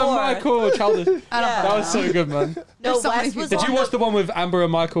Amber on and fourth. Michael, childish. I don't Yeah. That was so good, man. No, There's so many Wes was Did on you watch the one with Amber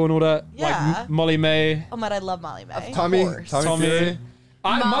and Michael and all that? Yeah. Like Molly May. Oh man, I love Molly May. Tommy Tommy. Fury.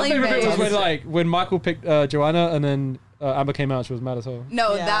 My Molly favorite bit was May. when Michael picked Joanna and then Amber came out. She was mad as hell.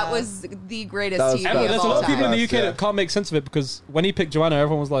 No, Yeah. that was the greatest That was TV best. of There's a all lot of people in time. the UK Yeah. that can't make sense of it because when he picked Joanna,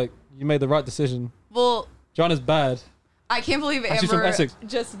 everyone was like, "You made the right decision." Well, Joanna's bad. I can't believe And she's from Amber Essex.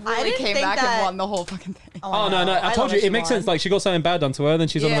 just I really didn't came think back that- and won the whole fucking thing. Oh no, I told love you that it makes she sense. won. Like she got something bad done to her, then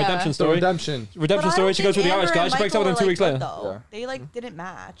she's on a Yeah. redemption The story. redemption. Redemption But I story. don't She goes with think the Irish Amber guy. and She breaks up with him Michael 2 weeks were, later. like, good, though. Yeah. They like didn't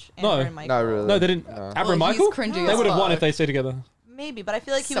match. No. Amber and Michael. Not really. No, they didn't. No. Amber and Well, he's Michael. cringy They as would have won fuck. if they stayed together. Maybe, but I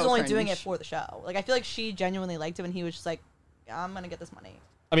feel like he was So only doing cringe. it for the show. Like I feel like she genuinely liked him, and he was just like, yeah, "I'm gonna get this money."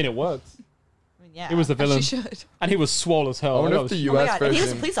 I mean, it worked. I mean, yeah. He was the villain, She should. and he was swole as hell. I wonder That if the was- Oh my U.S. god, and he was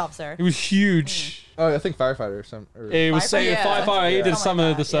a version. police officer. He was huge. Oh, I think firefighter or something. It was Firefighter? saying Yeah. firefighter. He Yeah. did Something some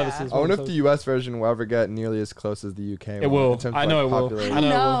like of the that, yeah. services. I wonder if the U.S. version will ever get nearly as close as the U.K. It will. in terms of, I know it will. popularity. I know it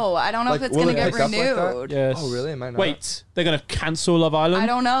will. No, I don't know Like, if it's will gonna it get pick up like that? renewed. Yes. Oh, really? It might not. Wait, they're gonna cancel Love Island? I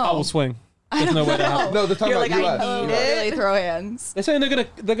don't know. I will swing. There's no way that happens. No, they're talking You're about like, I U.S. need it. Really throw hands. They're saying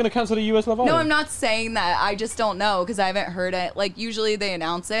they're gonna cancel the US Love Island. No, I'm not saying that. I just don't know because I haven't heard it. Like usually they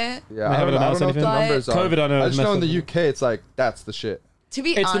announce it. Yeah, They I haven't don't know announced if the anything. numbers are. COVID, I know, I has just know in messed the up. UK, it's like, that's the shit. To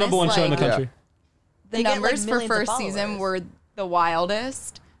be It's honest, the number one show in the like, country. the They get, like, numbers for millions of first season followers. were the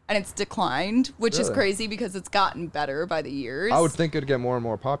wildest, and it's declined, which is Really? crazy because it's gotten better by the years. I would think it'd get more and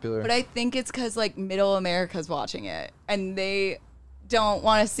more popular. But I think it's because like middle America's watching it, and they don't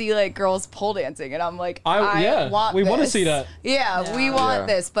want to see like girls pole dancing, and I'm like, yeah, want we wanna this. see that. Yeah, we Yeah. want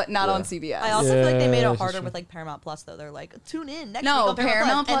Yeah. this, but not Yeah. on CBS. I also feel like they made Yeah, it this is harder true. with like Paramount Plus though. They're like, tune in next No, week on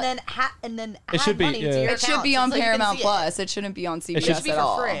Paramount Paramount Plus, Plus- and then It add should be, money yeah. to your It should account be on so you can Paramount see Plus. It shouldn't be on CBS should It should be at for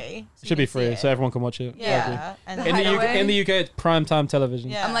all. free. It should be free, so everyone can watch it. Yeah, and In the Hideaway? UK, it's prime time television.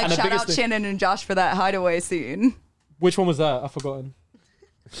 Yeah. I'm like, And the shout biggest out thing- Shannon and Josh for that hideaway scene. Which one was that? I've forgotten.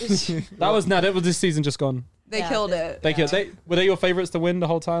 That was this season just gone. They Yeah, killed this- it. Were they your favorites to win the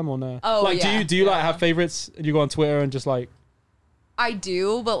whole time or no? Oh, like, yeah. do you like Yeah. have favorites? And you go on Twitter and just like, I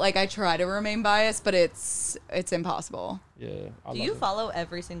do, but like I try to remain biased, but it's impossible. yeah. I Do love you it. follow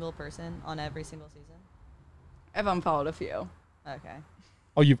every single person on every single season? I've unfollowed a few. Okay.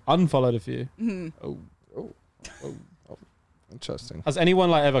 Oh, you've unfollowed a few. Oh, interesting. Has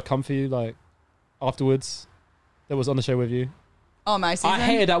anyone like ever come for you like afterwards that was on the show with you? Oh, my season. I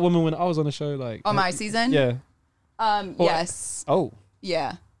hated that woman when I was on the show. Like, Oh, my season. yeah. Yes. Oh,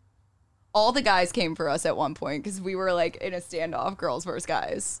 Yeah. All the guys came for us at one point because we were like in a standoff, girls versus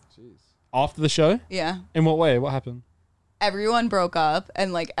guys. after the show? Yeah. In what way? What happened? Everyone broke up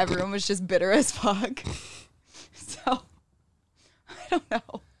and like everyone was just bitter as fuck. So I don't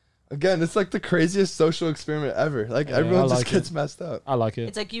know. Again, it's like the craziest social experiment ever. Like, Yeah, everyone I just like gets it. messed up. I like it.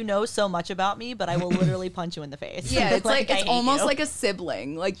 It's like you know so much about me, but I will literally punch you in the face. Yeah, it's like I it's hate almost you. like a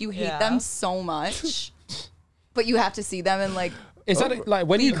sibling. Like you hate Yeah. them so much, but you have to see them and like Is that like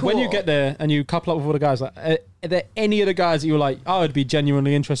when Be you cool. get there and you couple up with all the guys? Like, are there any of the guys that you were like, oh, I'd be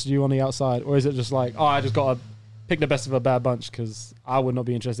genuinely interested in you on the outside, or is it just like, oh, I just gotta pick the best of a bad bunch because I would not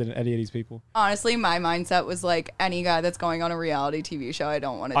be interested in any of these people? honestly, my mindset was like any guy that's going on a reality TV show, I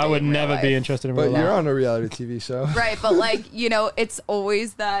don't want to. I would never be interested in. But real you're life. on a reality TV show. Right, but like it's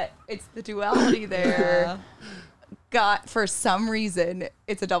always that it's the duality there. Yeah. Got for some reason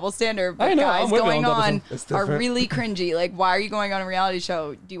it's a double standard. But I know, guys I'm with you going on double on standard. It's are different. really cringy. Like, why are you going on a reality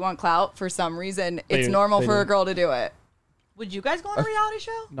show? Do you want clout? For some reason, it's They- normal they for do. a girl to do it. Would you guys go on a reality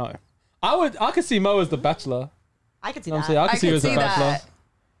show? No, I could see Mo as the Bachelor. I could see You know what I'm that. saying? I I could see you could as the see Bachelor. that.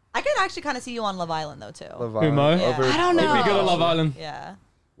 I could actually kind of see you on Love Island though too. Love Who, Mo? Island Yeah. over- I don't He'd know. be good at Love Island. Yeah.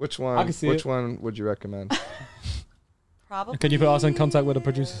 Which I one? can see Which it. one would you recommend? Probably. Can you put us in contact with the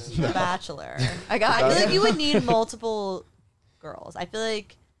producers? The Bachelor? I got I you. feel like you would need multiple girls. I feel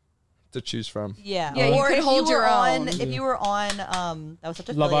like To choose from. yeah. Yeah, you or could if hold you were your on, own. if you were on that was such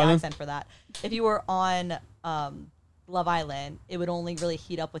a Love Philly Island? accent for that. If you were on Love Island, it would only really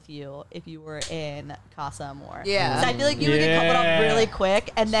heat up with you if you were in Casa Amor. Yeah. So I feel like you would get coupled Yeah. up really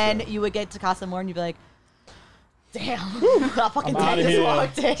quick, and then you would get to Casa Amor and you'd be like, damn, that fucking I'm dick outta just here.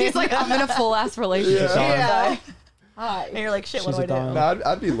 walked in. He's like, I'm in a full ass relationship. yeah. Hi. And you're like, shit, what She's do I a do? dime. No,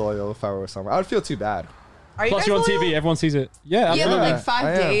 I'd be loyal if I were with someone. I would feel too bad. Are you Plus, guys you're on loyal? TV. Everyone sees it. Yeah, Yeah, absolutely. but Yeah, like 5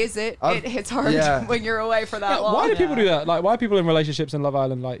 I am. days, it hits hard Yeah. when you're away for that Yeah, long. why do people do that? Like, why are people in relationships in Love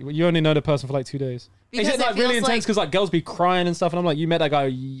Island? Like, you only know the person for like 2 days. Because Is it it like really feels intense? like- Because like girls be crying and stuff, and I'm like, you met that guy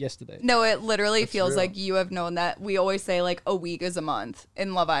yesterday. No, it literally feels real. like you have known that. We always say like a week is a month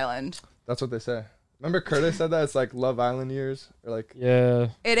in Love Island. That's what they say. Remember Curtis said that? It's like Love Island years? Or like, Yeah.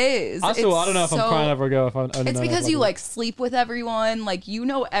 It is. I don't know if I'm so- crying over a girl if I only know It's that because for, you a like sleep with everyone. Like you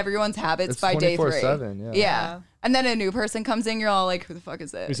know everyone's habits It's by day 3. 24/7, yeah. Yeah. And then a new person comes in, you're all like, who the fuck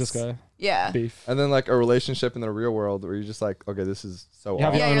is this? Who's this guy? Yeah. Beef. and then like a relationship in the real world where you're just like, okay, this is so You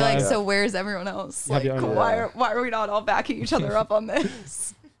have awesome. your Yeah, own you're like, life. so where's everyone else? You have Like, your own life. why are we not all backing each other up on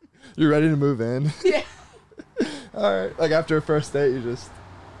this? You're ready to move in. Yeah. All right. Like after a first date, you just,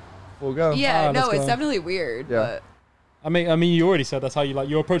 we'll go. Yeah, Ah, no, let's it's go. definitely weird. Yeah. But I mean, you already said that's how you like.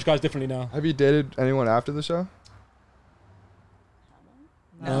 You approach guys differently now. Have you dated anyone after the show?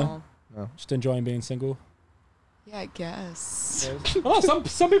 No. Just enjoying being single. yeah, I guess. Oh,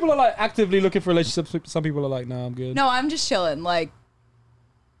 some people are like actively looking for relationships. Some people are like, nah, I'm good. No, I'm just chilling. Like,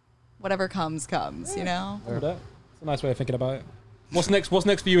 whatever comes, you know? Remember that? It's a nice way of thinking about it. What's next? What's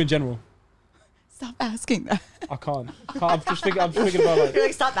next for you in general? Stop asking that. I can't. I'm just thinking about like, You're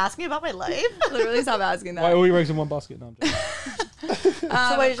like, stop asking about my life. Literally stop asking that. why all your eggs in one basket? No, I'm joking.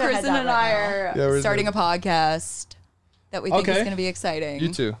 where's your head Kristen at and right I now? are Yeah, where's starting the- a podcast that we think is Okay. going to be exciting.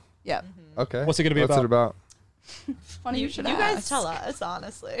 You too. Yeah. Okay. What's it gonna be What's it about? Funny you, You should guys ask. tell us,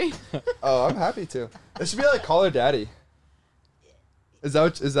 honestly. Oh, I'm happy to. It should be like Call Her Daddy. Is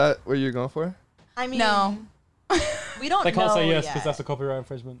that what you're going for? I mean, No. we don't They can't know say yes yet. because that's a copyright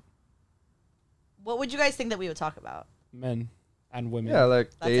infringement. What would you guys think that we would talk about? Men and women. Yeah, like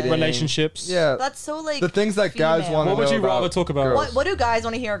That's it. dating. Relationships. Yeah. That's so like The things that guys female. want to What would know you rather about talk about? girls. What do guys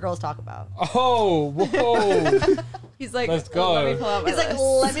want to hear girls talk about? Oh, whoa. He's like, Let's go. Let me pull out my He's like, list.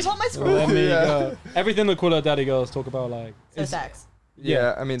 let me pull up my scroll. Let me Yeah. go. Everything that Call Her Daddy girls talk about, like, So is- sex.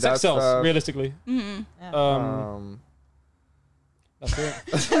 Yeah, I mean, sex that's sells, realistically. Mhm. Yeah. That's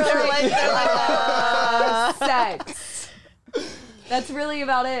it. they're like, Sex. That's really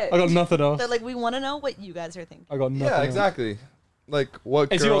about it. I got nothing else. they're like, we want to know what you guys are thinking. I got nothing yeah, else. exactly. Like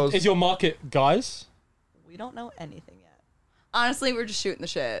what Is girls? your market guys? We don't know anything yet. Honestly, we're just shooting the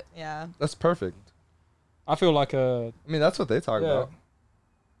shit. Yeah. That's perfect. I feel like I mean, that's what they talk Yeah. about.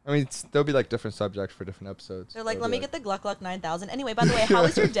 I mean, there'll be like different subjects for different episodes. They're like, They'll let be me get the Gluck Gluck 9000. Anyway, by the way, how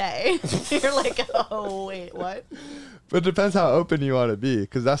was your day? You're like, oh, wait, what? But it depends how open you want to be,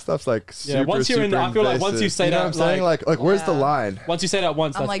 because that stuff's like super, Yeah, once you're in- super I feel like once you invasive. say you know that, what I'm saying? Like where's the Yeah. line? once you say that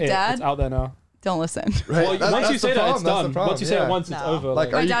once, I'm that's like, it. Dad? It's out there now. Don't listen. Right? Well, That- once you that's the say that, problem, it's that's the done. problem, Once you say yeah. it once, it's No. over. Like, Like,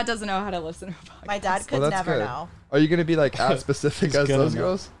 are My you- dad doesn't know how to listen to a podcast. My dad could that's never good. know. Are you gonna be like as specific He's as gonna those know.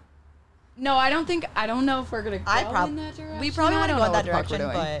 girls? No, I don't know if we're gonna go in that direction. We probably I want to don't go in know that what the fuck direction,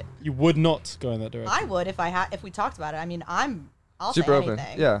 we're doing. but you would not go in that direction. I would if we talked about it. I mean, I'll Super say open.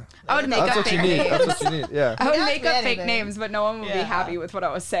 anything. Yeah. I would make That's up what you fake need. names. That's what you need. Yeah. I would Ask make me up fake anything. names, but no one would be Yeah. happy with what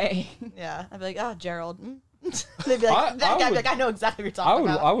I was saying. Yeah. I'd be like, oh, Gerald. They'd be like, that guy, would- like, I know exactly what you're I talking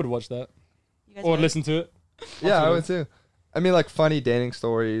would. about. I would watch that You guys or would? listen to it. Yeah, I Absolutely. would too. I mean, like funny dating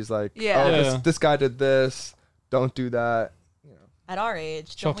stories, like Yeah. oh, Yeah. this guy did this. Don't do that. At our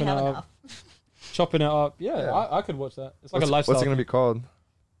age, don't Chopping we have it up. enough? Chopping it up. Yeah, Yeah. I could watch that. It's like a What's lifestyle. it gonna be called?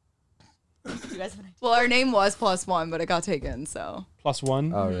 You guys have an idea? Well, our name was +1, but it got taken. So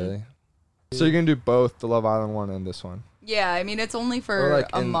 +1. Oh, really? So you're gonna do both the Love Island one and this one, yeah, I mean it's only or for like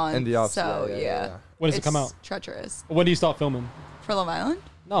a month. in the office? So yeah, When does it It's come out? Treacherous When do you start filming? for Love Island.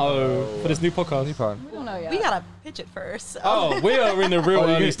 No, for this new podcast. New pod. We don't know yet. We gotta pitch it first. So. Oh, we are in the real Oh,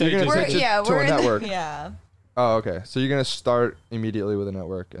 early you're stages. gonna We're- pitch it yeah, to we're a in the- network. Yeah. Oh, okay. So you're gonna start immediately with a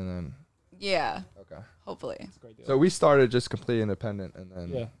network, and then Yeah, okay. hopefully. So we started just completely independent, and then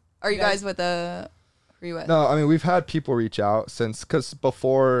Yeah. Are you guys with a? Who are you with? No, I mean we've had people reach out since, because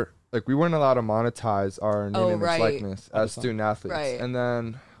before, like, we weren't allowed to monetize our name, Oh, image, right. likeness as Understand. student athletes, Right. and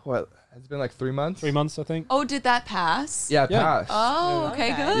then what? It's been like 3 months. 3 months, I think. Oh, did that pass? Yeah, it Yeah. passed. Oh,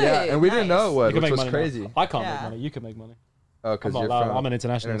 okay, Okay. good. Yeah, and we didn't know it Nice. would, You can which make was money. crazy. Now. I can't Yeah. make money. You can make money. Oh, I'm because not you're allowed. from I'm an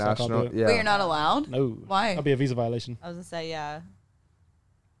international, so I can't do it. Yeah. But you're not allowed. No. Why? That'd be a visa violation. I was gonna say, yeah.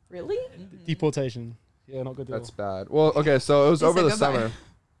 Really? Deportation. Yeah, not good deal. That's bad. Well, okay, so it was He over said the goodbye.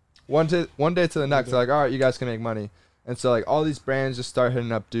 summer. One day to the next, they're like, all right, you guys can make money. And so like all these brands just start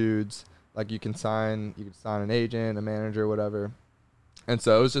hitting up dudes. Like you can sign an agent, a manager, whatever. And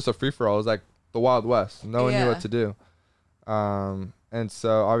so it was just a free for all. It was like the Wild West. No one knew what to do. And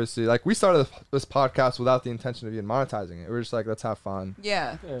so obviously, like we started this podcast without the intention of even monetizing it. We were just like, let's have fun,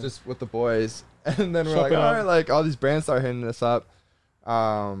 Yeah. just with the boys. And then we're Shop like, it all up. right, like all these brands start hitting us up.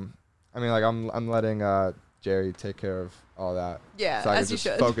 I mean, like I'm letting Jerry take care of all that. Yeah, so I as can you just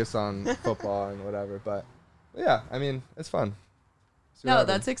should. focus on football and whatever. But yeah, I mean, it's fun. See what No, happens.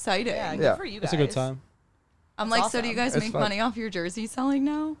 that's exciting. Yeah, good Yeah. for you guys. It's a good time. I'm That's like, so do you awesome. guys It's make fun. money off your jersey selling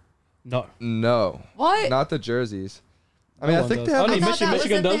now? No. No, What? not the jerseys. I No mean, I one think does. they have Only I thought that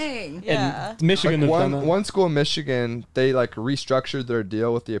Michigan was a does. thing. Yeah. And Michigan like has done that. one school in Michigan, they like restructured their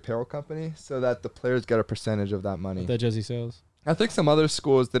deal with the apparel company so that the players get a percentage of that money. Their jersey sales. I think some other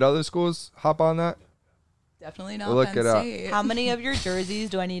schools, did other schools hop on that? Definitely not We'll look Penn it up. State. How many of your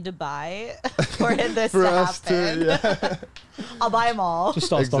jerseys do I need to buy for this For to us happen? to, yeah. I'll buy them all. Just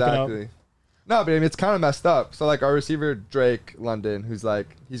start stocking up. Exactly. No, but I mean, it's kind of messed up. So, like, our receiver, Drake London, who's like,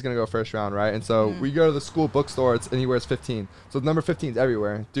 he's going to go first round, right? And so we go to the school bookstore, and he wears 15. So, number 15's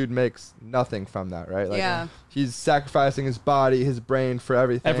everywhere. Dude makes nothing from that, right? Like, Yeah. He's sacrificing his body, his brain for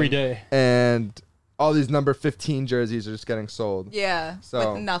everything. Every day. And all these number 15 jerseys are just getting sold. Yeah.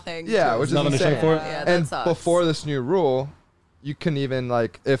 So- with nothing. Yeah, which is Nothing to show insane. for it. Yeah, that And sucks. before this new rule, you couldn't even,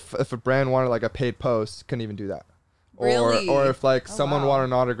 like, if a brand wanted, like, a paid post, couldn't even do that. Really? Or if, like, Oh, someone wow. wanted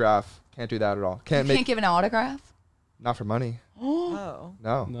an autograph, can't do that at all. You Can't can't make, give an autograph? not for money. Oh.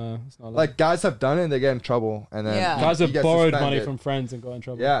 No. No, it's not Like, guys have done it and they get in trouble. And then Yeah. guys you have get borrowed money suspended. from friends and got in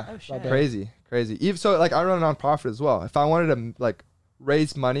trouble. Yeah. Oh, shit. Crazy. Even so, like, I run a nonprofit as well. If I wanted to, like,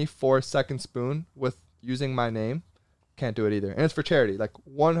 raise money for Second Spoon with using my name, can't do it either. And it's for charity. Like,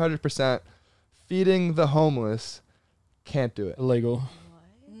 100% feeding the homeless, can't do it. Illegal.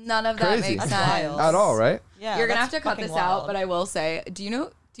 None of that Crazy. makes That's sense. wild. At all, right? Yeah. You're gonna that's have to cut fucking this out, wild. but I will say, do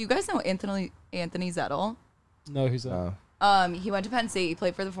you guys know Anthony Zettel? No, who's that? No. He went to Penn State. He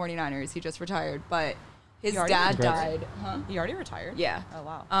played for the 49ers. He just retired, but his He already dad Congrats. died. Huh? He already retired? Yeah. Oh,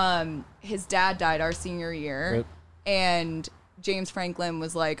 wow. His dad died our senior year, Rip. and James Franklin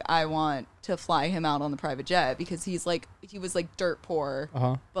was like, I want to fly him out on the private jet because he was like dirt poor,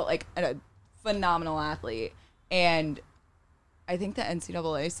 Uh-huh. but like a phenomenal athlete. And I think the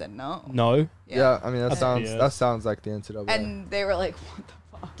NCAA said no. No. Yeah. I mean, that BS. sounds like the NCAA. And they were like, what the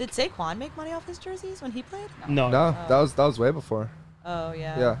fuck? Did Saquon make money off his jerseys when he played? No. no, that was way before. Oh,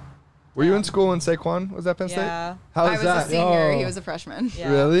 yeah. Yeah. Were you in school when Saquon was at Penn State? Yeah. How I was was that? a senior. Oh. He was a freshman.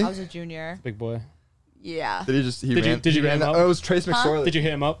 Yeah. Really? I was a junior. Big boy. Yeah. Did he just he Did you- ran? did you he hit him ran up? Oh, it was Trace McSorley. Did you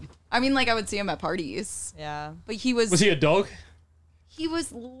hit him up? I mean, like I would see him at parties, Yeah. but he was Was he a dog? he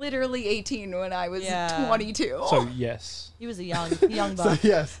was literally 18 when I was Yeah. 22. So yes. He was a young So buck.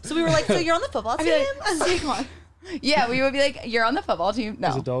 yes. So we were like, so you're on the football I'd team? be like, Saquon. Yeah, we would be like, you're on the football team.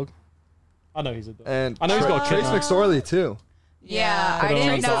 He's a No. dog. I know he's a dog. And I know he's got a Trace kid now. McSorley too. Yeah, Put I it on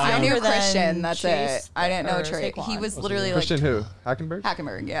didn't know. I Zion. knew Younger than Christian. That's Chase it. I didn't know or Trey. Saquon. He was What's literally his like Christian who? Hackenberg?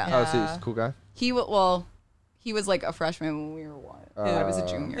 Hackenberg. Yeah. Oh, so he's Yeah. a cool guy. He was like a freshman when we were what? I was a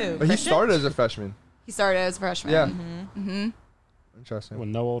junior. Who? But he Christian? started as a freshman. He started as a freshman. Yeah. Mm-hmm. Interesting. With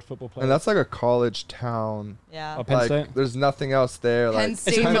no old football player. And that's like a college town. Yeah. Oh, Penn Like, State. there's nothing else there. Penn Like,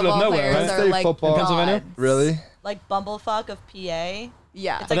 State in the middle of football nowhere, players right? are State like football. Pennsylvania? gods. really? Like Bumblefuck of PA.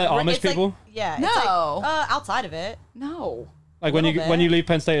 Yeah. It's Are they like, Amish it's like- people? yeah. It's No. Like, outside of it. No. Like when little you bit. leave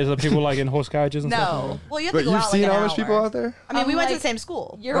Penn State, is there people like in horse carriages and stuff? No. Well, you have to But go you've out seen like an Amish people hour. out there? I mean, we went to the like, same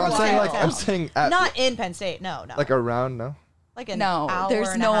school. You're No, I'm saying wild. like I'm saying at Not in Penn State. No, no. like around no. like an No, hour there's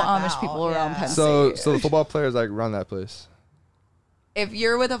and a no half Amish out. people around Yeah. Penn So State. the football players like run that place. If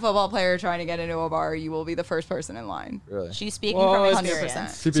you're with a football player trying to get into a bar, you will be the first person in line. Really? She's speaking Well, from it's-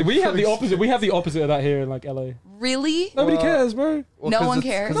 experience. So we have the opposite. We have the opposite of that here in like LA. Really? Nobody Well, cares, bro. Well, No 'cause one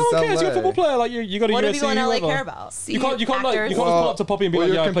it's- cares. 'cause No it's one cares. You're a LA. football player. Like you got to What do USC. people in LA whoever. care about? See, You can't like Actors? you can't pull up to Poppy and be Well,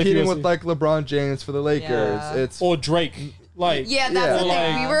 like, you're yeah, I play for competing USC. with like LeBron James for the Lakers. Yeah. It's Or Drake. Like Yeah, that's Yeah. the thing.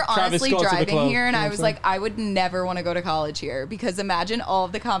 Like, We were Travis honestly Scott to the driving club, here, and you know I what was I'm like, I would never want to go to college here because imagine all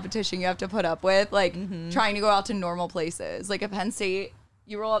of the competition you have to put up with, like trying to go out to normal places. Like at Penn State,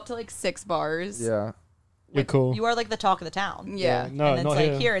 you roll up to like 6 bars. yeah. you're cool. You are like the talk of the town. Yeah. No, and it's not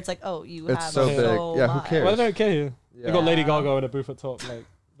like here. here, it's like, oh, you It's have so big. Yeah, who much. cares? Well, they don't care here. Yeah. They got Lady Yeah. Gaga in a booth at top. Like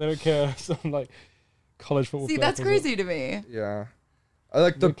they don't care. Some like college football. See, player that's comes up. crazy to me. Yeah. I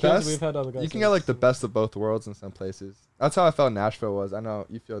like the We've killed- best. we've had other guys You can say get like this. the best of both worlds in some places. That's how I felt Nashville was. I know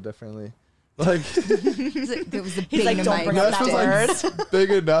you feel differently. Like There was a He's bane like, in "Don't my bring up that Nashville's word." like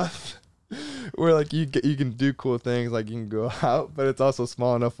big enough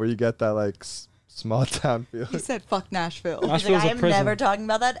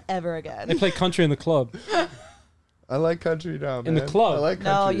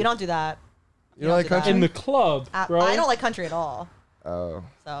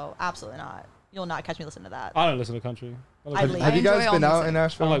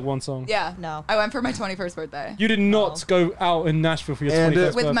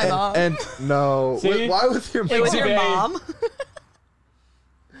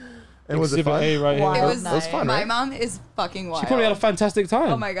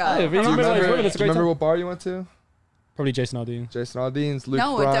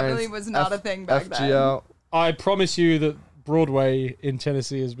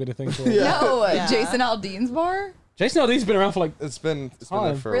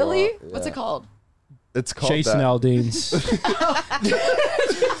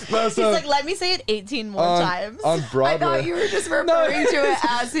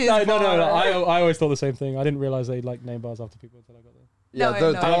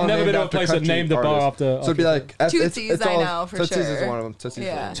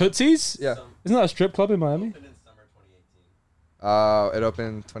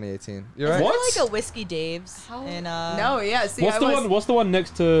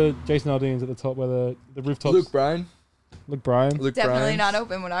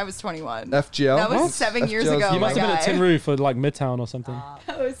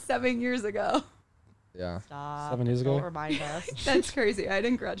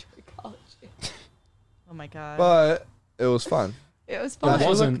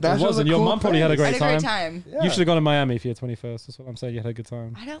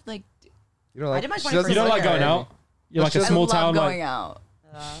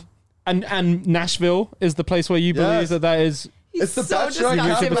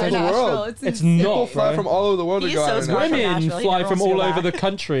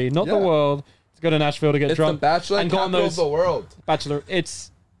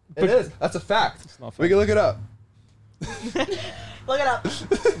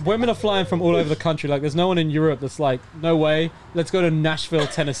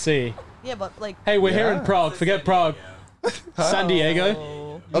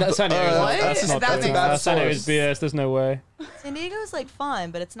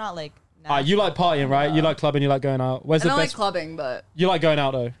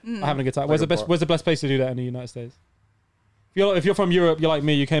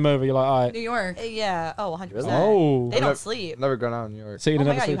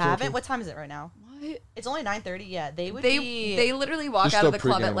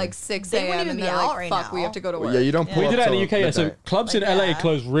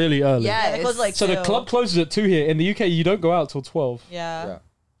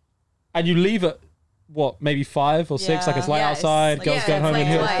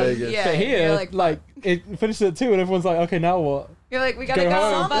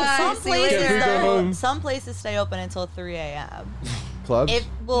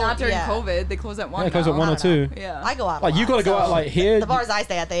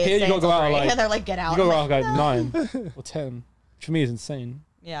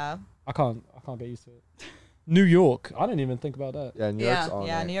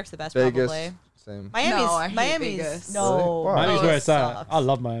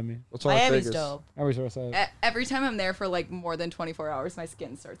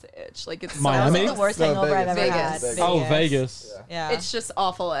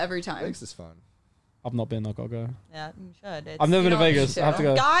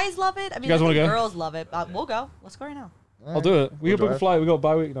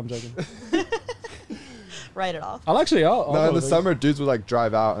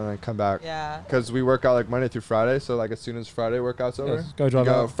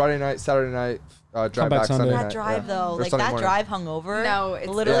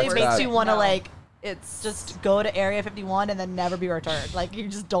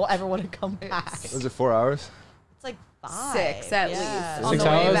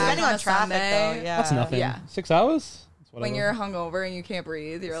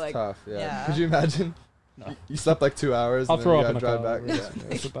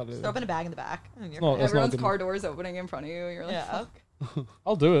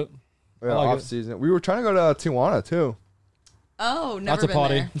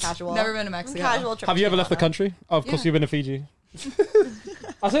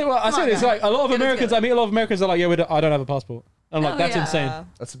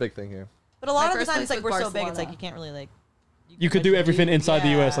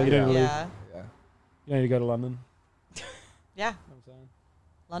US, like you don't really, Yeah. Yeah. you don't need to go to London. Yeah. You know what I'm saying?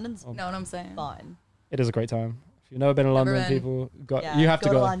 London's Know what I'm saying? fun. It is a great time. If you've never been to Never London, been. people Yeah, you have to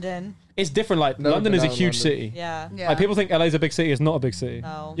go. London. It's different. Like Never London been is a out in huge London. city. Yeah. Yeah. Like people think LA is a big city. It's not a big city.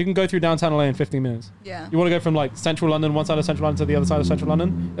 No. You can go through downtown LA in 15 minutes. Yeah. You want to go from like central London, one side of central London to the other side of central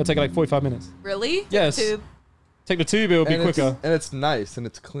London, it'll take like 45 minutes. Really? Yes. Tube. Take the tube, it'll be And quicker. and it's nice and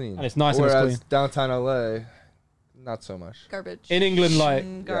it's clean. And it's nice and it's Whereas clean. downtown LA, not so much. Garbage. In England,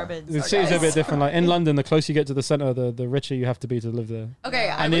 like Garbage. the Sorry, cities are a guys. bit different. Like in London, the closer you get to the center, the richer you have to be to live there. Okay,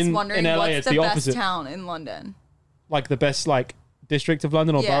 I And was in wondering LA, what's it's the the best opposite. town in London? Like the best like district of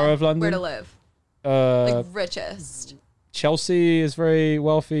London or Yeah, borough of London. where to live? Like richest. Chelsea is very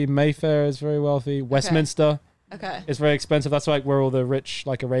wealthy. Mayfair is very wealthy. Westminster Okay. is very expensive. That's like where all the rich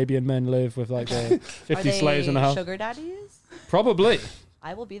like Arabian men live with like the 50 Are they slaves in the house. sugar daddies? Probably.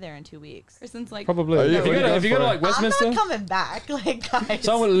 I will be there in 2 weeks. Kristen's like, Probably. Are you- If you what are go you to, if you go to going like for? Westminster, I'm not coming back, like guys.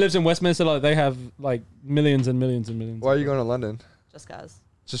 someone who lives in Westminster, like they have like millions and millions and millions. Why are you going to London? Just cause.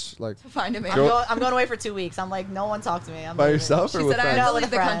 Just like to find a man. I'm going away for 2 weeks. I'm like, no one talk to me. I'm by leaving. yourself She or with said I friends? had No, to with leave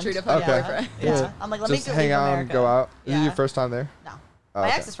a the friend. country to find Okay. a boyfriend. Yeah. I'm like, let Just me go hang leave out America. and go out. Is it Yeah. your first time there? No. Oh, My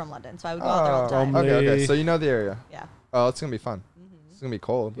okay. ex is from London, so I would go out there all the Oh, time. From- okay. So you know the area. Yeah. Oh, it's gonna be fun. It's gonna be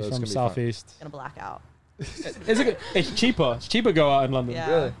cold, but He's it's from gonna be fun. southeast. Gonna black out. Is it? It's cheaper. It's cheaper to go out in London. Yeah.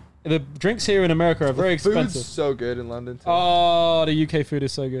 Really? The drinks here in America are very Food's expensive. so good in London too. Oh, the UK food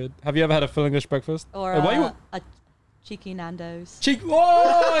is so good. Have you ever had a full English breakfast? Or Why you? a cheeky Nando's. Whoa!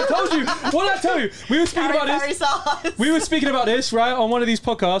 I told you. What did I tell you? We were speaking about Curry this. sauce. We were speaking about this right on one of these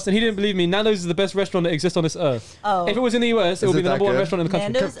podcasts, and he didn't believe me. Nando's is the best restaurant that exists on this earth. Oh. If it was in the US, it would Is be it the that number one good? restaurant in the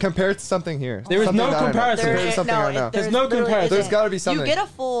country. Nando's- Compare it to something here. There is Something no that I know. comparison. Compare it to something I know. There's no literally comparison. There's gotta be something. You get a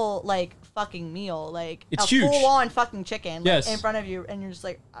full like fucking meal, like It's a huge. full on fucking chicken, like, Yes. in front of you, and you're just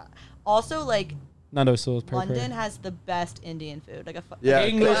like. Also, like Nando's sauce. London has the best Indian food, like a Yeah,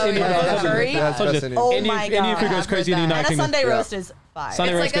 English Oh, Indian yeah. food. Curry? That's I told best you. Indian. Oh Indian, my Indian God. food I goes have crazy in the heard that. United and a Kingdom. Sunday Yeah. roast is fire.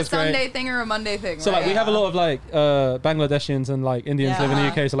 Sunday It's roast like a goes great. Sunday thing or a Monday thing. So like we right? have a lot of like Bangladeshians and like Indians live in the Yeah.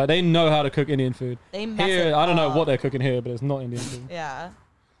 UK, so like they know how to cook Indian food. They mess Here, it I don't know up. what they're cooking here, but it's not Indian food. Yeah.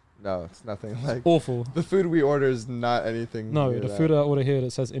 No, it's nothing like. Awful. The food we order is not anything. No, near the that. food I order here that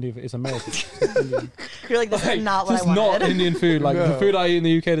says Indian food is American. It's Indian. You're like, this Like, is not what this I is not wanted. Indian food. Like the No. food I eat in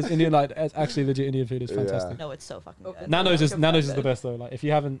the UK that's Indian, like it's actually legit Indian food. It's Yeah. fantastic. No, it's so fucking good. Nando's is Recommended. the best though. Like if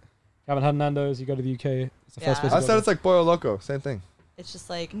you haven't had Nando's, you go to the UK. It's the first Yeah. place. I You said go it's like Boyo Loco, same thing. It's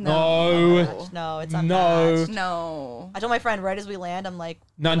just like No. no, it's No. unmatched. No. I told my friend right as we land, I'm like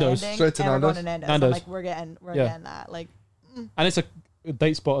Nando's. landing, Straight to and we're going Nando's? to Nando's. Nando's. I'm like we're Yeah. getting that. Like and it's a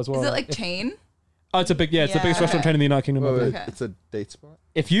date spot as well. Is it like If- chain? oh, it's a big it's the Yeah. biggest restaurant Okay. chain in the United Kingdom. I Wait, believe. Okay. it's a date spot.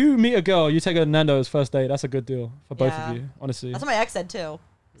 If you meet a girl, you take her to Nando's first date. That's a good deal for both Yeah. of you. Honestly. that's what my ex said too. So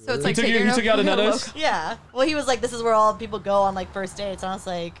it's He like took you- taking he took you out to a Nando's? local- Yeah. Well, he was like, this is where all people go on like first dates, and I was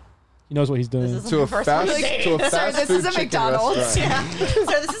like, He knows what he's doing. this is To my a first fast, first date. to a Sir, fast this food is a chicken McDonald's. restaurant. Yeah.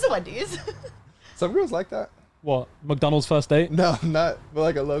 So this is a Wendy's. Some girls like that. What? McDonald's first date? No, not but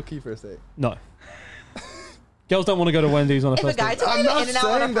like a low key first date. No. Girls don't want to go to Wendy's on a If a first guy date. took I'm me not In and Out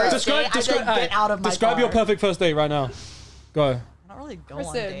on a saying that. first date, I'd be like, get out of my describe car. your perfect first date right now. Go. I don't really go on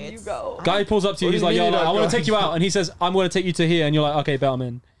Kristen, dates. you go. Guy pulls up to you. What He's do you like, mean yo, you like, I don't want go? to take you out. And he says, I'm going to take you to here. And you're like, okay, bet I'm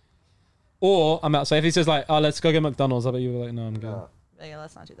in. Or I'm out. So if he says like, oh, let's go get McDonald's, I bet you were like, no, I'm good. Yeah,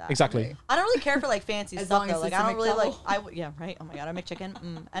 let's not do that. Exactly. I don't really care for like fancy As stuff long though. as Like it's I a don't really like. McDouble. Yeah, right. Oh my god, I make chicken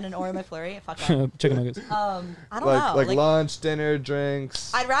and an Oreo McFlurry. Fuck that. Chicken nuggets. I don't Like know. like lunch, dinner,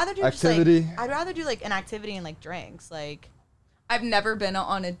 drinks. I'd rather do activity. Just, like, I'd rather do like an activity and like drinks. Like I've never been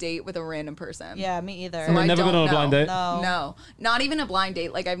on a date with a random person. yeah, me either. So I never been don't on a blind know. date? No. No, not even a blind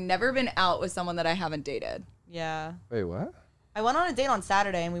date. Like I've never been out with someone that I haven't dated. Yeah. Wait, what? I went on a date on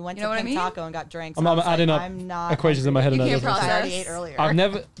Saturday and we went You know to what I Pink mean? Taco and got drinks. I'm and I was adding like, up I'm not equations in my head. You and can't that doesn't- I already process. ate earlier. I've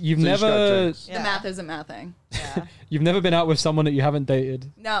never, So you just got drinks. The math isn't mathing. Yeah. you've never been out with someone that you haven't dated.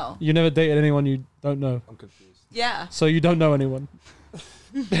 No. You never dated anyone you don't know. I'm confused. Yeah. So you don't know anyone.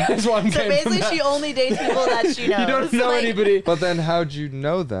 That's what I'm So getting from basically, that. she only dates people that she knows. You don't know like- anybody. But then how'd you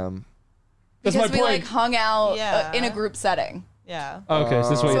know them? That's Because my we point. like hung out Yeah. in a group setting. Yeah. Okay, so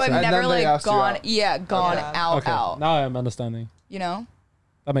this is what So you're I've saying. And never then they like asked you gone. out. Yeah, gone Okay. out. Okay, Out. now I'm understanding. You know.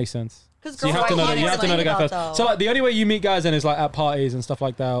 That makes sense. Because So you have to know. You have to know the guy first. So like the only way you meet guys then is like at parties and stuff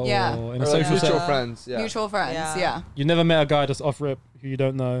like that, or Yeah. in a Or like social mutual setting. friends. Yeah. Mutual friends. Yeah. Yeah. You never met a guy just off rip who you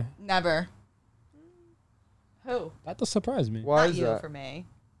don't know. Never. Who? That does surprise me. Why Not is you that? for me.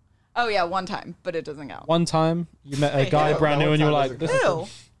 Oh yeah, one time, but it doesn't count. One time you met a Wait, guy who? brand That new one and you're time like, doesn't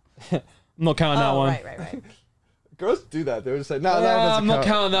this is, I'm not counting that Oh, one. right. Girls do that. They're just like, no, that Yeah, doesn't I'm not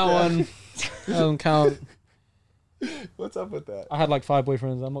count. counting that Yeah. one. That doesn't count. What's up with that? I had like 5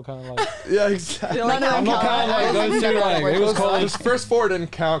 boyfriends. I'm not kind of like. Yeah, exactly. None of them I'm not count. counting like those two. Like it was college. This first 4 didn't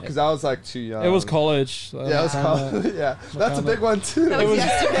count because I was like too young. It was college. Yeah, it was college. Yeah, that's a big one too. That was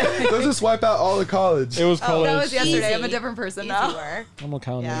yesterday. They'll just wipe out all the college. It was college. That was yesterday. Easy. I'm a different person Easy now. work. I'm not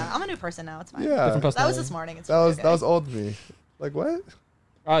counting. Yeah, I'm a new person now. It's fine. Yeah, Different personality. That was this morning. It's that was old me. Like what?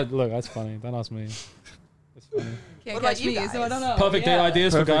 Look, that's funny. Don't ask me. It's funny. Can't What about catch you me, guys? so I don't know. Perfect date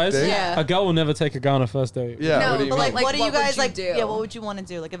ideas for Perfect guys. date? Yeah. A girl will never take a guy on a first date. Yeah. No, what do you But mean? like, what do you what would guys you like? do? Yeah, what would you want to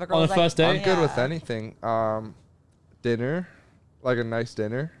do? Like, if a girl On was a like, first date? I'm good with Yeah. anything. Dinner, like a nice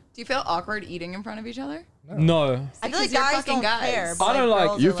dinner. Do you feel awkward eating in front of each other? No. I feel Because like you're guys fucking don't guys. care. I but, don't like-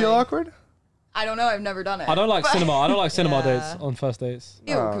 girls You are feel like, awkward? I don't know. I've never done it. I don't like But- cinema. I don't like cinema Yeah. dates on first dates.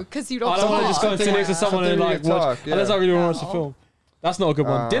 Ew, because you don't I don't want to just go and talk. sit next to someone and Something like we can watch. talk, yeah. Unless I really want to watch the No. film. That's not a good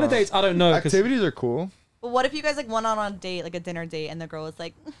one. Dinner dates, I don't know. 'Cause Activities are cool. But what if you guys like went on a date, like a dinner date, and the girl was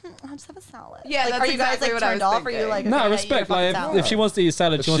like, I'll just have a salad. Yeah, like, that's are you guys exactly like what I turned was off? Or you thinking. like, No, okay, respect. I eat a Like fucking if she wants to eat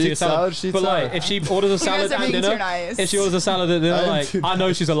salad, If she wants to she eat eats salad. salad, she eats But like salad. if she orders a salad are at being too dinner, nice. if she orders a salad at dinner, I am like too I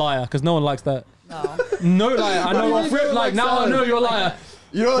know she's a liar because no one likes that. No. No, like I do know you off mean rip. you don't Like like now I salad? know you're a liar.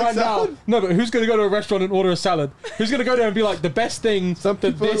 You don't like Right now, salad? no, but who's gonna go to a restaurant and order a salad? Who's gonna go there and be like, the best thing Some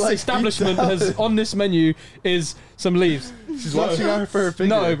that people this like establishment eat has salad. on this menu is some leaves? She's watching out for her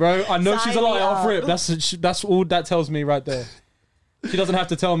finger. No, bro, I know she's a Sign me liar off up. rip. That's all that tells me right there. She doesn't have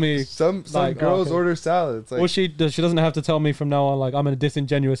to tell me. Some Like, girls okay. order salads. Like, Or she doesn't have to tell me from now on. Like I'm a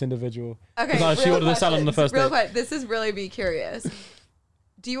disingenuous individual. Okay, Because she real ordered a salad on the questions. first Real date. quick, this is really be curious.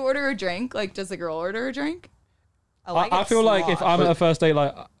 Do you order a drink? Like, does the girl order a drink? Oh, I get feel like if sloshed. I'm at a first date,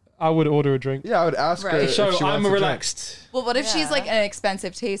 like I would order a drink. yeah, I would ask her. Right. if So she I'm wants a drink. relaxed. Well, what if she's Yeah. like an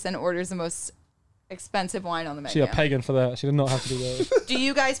expensive taste and orders the most expensive wine on the menu? She a pagan for that. She did not have to do that. Do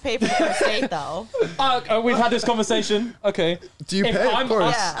you guys pay for the first date though? We've had this conversation. Okay. Do you If pay? I'm- Of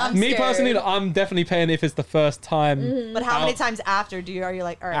course. Yeah. I'm Me scared. personally, I'm definitely paying if it's the first time. But how many out. times after are you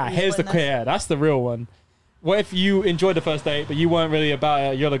like, all right? we Here's the splitting this? clear. That's the real one. What if you enjoyed the first date, but you weren't really about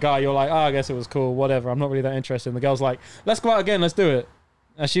it? You're the guy. You're like, I guess it was cool. Whatever. I'm not really that interested. And the girl's like, let's go out again. Let's do it.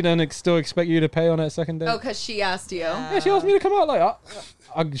 And she then still expect you to pay on that second date. Oh, because she asked you. Yeah, she asked me to come out. Like,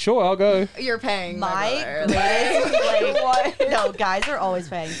 I'm sure I'll go. You're paying my My brother. greatest, like, no, guys are always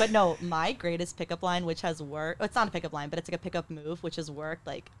paying. But no, my greatest pickup line, which has worked, it's not a pickup line, but it's like a pickup move, which has worked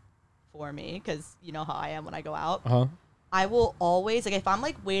like for me, because you know how I am when I go out. Uh huh. I will always, like, if I'm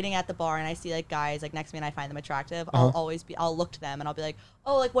like waiting at the bar and I see like guys like next to me and I find them attractive, I'll look to them and I'll be like,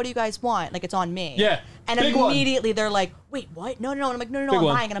 oh, like, what do you guys want? Like, it's on me. Yeah, And big one. immediately they're like, wait, what? No. And I'm like, no, Big I'm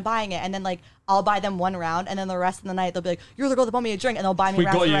one. buying it. I'm buying it. And then like, I'll buy them one round and then the rest of the night they'll be like, you're the girl that bought me a drink, and they'll buy me We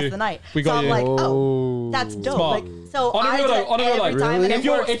rounds got the rest you. of the night. We got so I'm you. like, Oh. oh, that's dope. Smart. Like, so On a I real do note, it on a real every note, time, and it if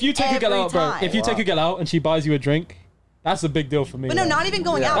works you take a girl every out, bro, time. if you take a girl out and she buys you a drink, that's a big deal for me. But no, like. not even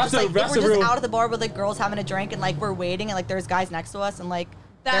going out. That's Just like if that's we're a just real. out at the bar with like girls having a drink and like we're waiting and like there's guys next to us and like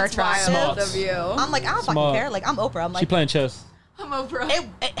they're That's attractive. wild of you. I'm like, I don't Smart. fucking care. Like I'm Oprah. I'm She like, playing chess. I'm Oprah.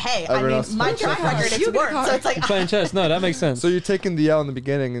 hey, I Everyone mean, else my plays track chess. record, it's You get a worked. car. So it's like, She's playing chess. No, that makes sense. So you're taking the L in the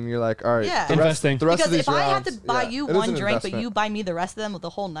beginning, and you're like, all right, Yeah. the rest, Investing. the rest because of these if I have to rounds- buy yeah, you it is one an drink, but investment. you buy me the rest of them with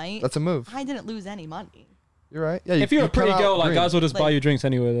the whole night, That's a move. I didn't lose any money. You're right. Yeah. If you're a come pretty out girl, like green. guys will just buy Like- you drinks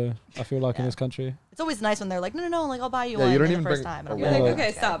anyway. Though I feel like in Yeah. this country. It's always nice when they're like, no, like I'll buy you Yeah, one you don't the even first bring time. a And You're I'm like, Yeah. like,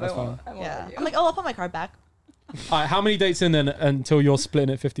 okay, stop. I That's won't. I won't yeah. with you. I'm like, oh, I'll put my card back. All right, how many dates in then until you're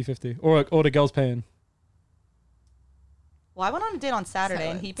splitting it 50-50, or the girl's paying? Well, I went on a date on Saturday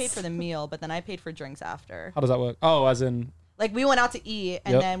and he Silence. paid for the meal, but then I paid for drinks after. How does that work? Oh, as in Like we went out to eat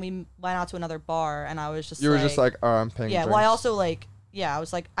and Yep. then we went out to another bar and I was just You were just like, oh, I'm paying. yeah. drinks. Well, I also like, yeah, I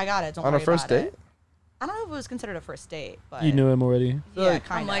was like, I got it. Don't on a worry first about date. it. I don't know if it was considered a first date, but you knew him already. yeah, like-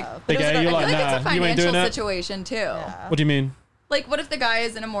 kind I'm like, of. Big but it was A, you're I like, feel like it's a nah, you ain't doing financial that? situation too. Yeah. What do you mean? Like, what if the guy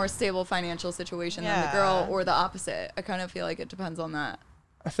is in a more stable financial situation than the Yeah. girl, or the opposite? I kind of feel like it depends on that.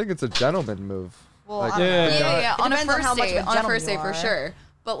 I think it's a gentleman move. Well, Like, I don't Yeah. know. Yeah, It on a depends on first how much date, of a on a gentleman first you date for are. sure.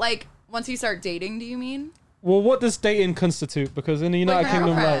 But like, once you start dating, do you mean? Well, what does dating constitute? Because in the United Like,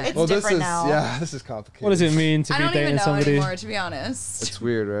 Kingdom, okay. like, It's well, this different is now. yeah, this is complicated. what does it mean to I be don't even dating know somebody? anymore, to be honest. It's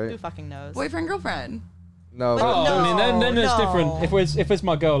weird, Who right? fucking knows? Boyfriend, girlfriend. No. Like, Oh, no, I mean, then it's no. different. If it's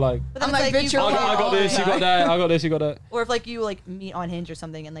my girl, like, But then I'm it's like, like bitch, you you're go I out got all this, the you got time. that, I got this, you got that. Or if like you like meet on Hinge or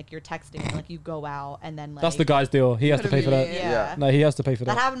something and like you're texting and like you go out and then like That's the guy's deal. He has to pay for that. Yeah. Yeah. No, he has to pay for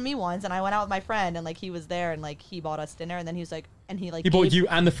That that. happened to me once, and I went out with my friend, and like he was there, and like he bought us dinner, and then he was like, and he like He bought gave- you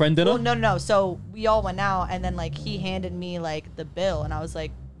and the friend dinner. Well, no. So we all went out, and then like he handed me like the bill, and I was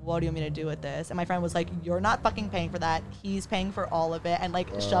like, "What do you want me to do with this?" And my friend was like, "You're not fucking paying for that. He's paying for all of it," and like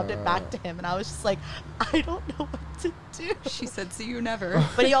shoved it back to him, and I was just like, I don't know what to do. She said, "See you never."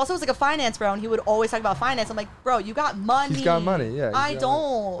 But he also was like a finance bro, and he would always talk about finance. I'm like, bro, you got money. He's got money, yeah, he's I got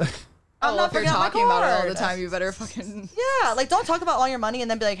don't. I'm not if you're bringing out my talking about it all the card. time, you better fucking. Yeah, like don't talk about all your money and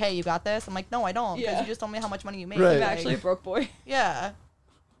then be like, hey, you got this. I'm like, no, I don't, because Yeah. you just told me how much money you make. Right. I'm Like, actually a broke boy. yeah,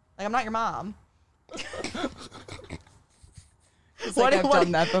 like I'm not your mom. It's like, I've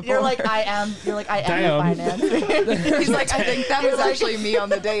done that before. You're like I am. You're like I am Damn. finance. He's like, I think that was actually me on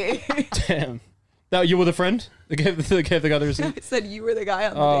the date. Damn. That you were the friend that gave the guy the receipt. I said you were the guy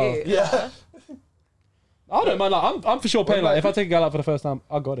on the Oh. date. Yeah. I don't mind. Like, I'm for sure paying. Like, if I take a girl out for the first time,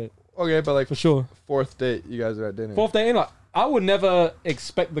 I got it Okay, but like for sure. 4th date, you guys are at dinner. 4th date in, like, I would never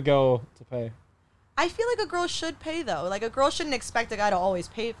expect the girl to pay. I feel like a girl should pay though. Like a girl shouldn't expect a guy to always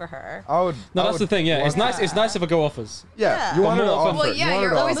pay for her. I would. No, I that's would the thing. Yeah, it's want- nice. It's nice if a girl offers. Yeah, Yeah. you want her to But more offer. often- Well, yeah, You want her you're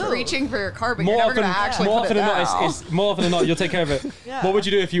to always offer. reaching for your card, but More you're never often, gonna actually more put often it than down. not, it's more often than not, you'll take care of it. Yeah. What would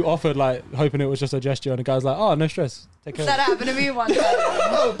you do if you offered, like, hoping it was just a gesture, and the guy's like, "Oh, no stress, take care." That of it. happened to me one time.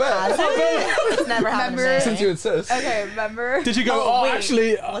 Oh, bet. It's never happened to Remember- me. Since you insist. Okay, remember? Did you go? Oh, wait.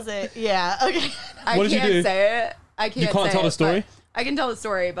 actually, Was it? Yeah. Okay. I What did you can't do? say it. I can't. can't say tell the it, story? but I can tell the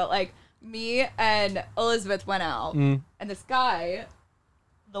story, but like me and Elizabeth went out, and this guy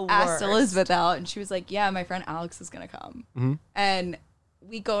The asked worst. Elizabeth out, and she was like, "Yeah, my friend Alex is gonna come," and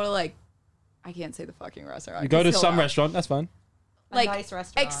we go to like, I can't say the fucking restaurant. you go to 'cause he'll some know. restaurant. That's fine. A Like nice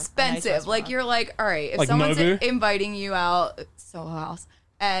restaurant. A nice expensive. Like restaurant. you're like, all right, if Like someone's Nobu? inviting you out, Soho House,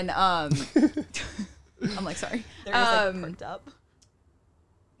 and I'm like, sorry. They're just like perked up.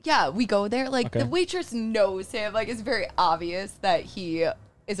 Yeah, we go there. Like Okay. the waitress knows him. Like it's very obvious that he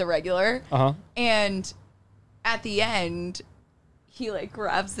is a regular. Uh huh. And at the end, he like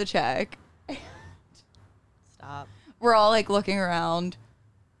grabs the check. Stop. We're all like looking around,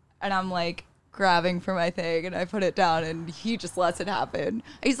 and I'm like grabbing for my thing, and I put it down, and he just lets it happen. And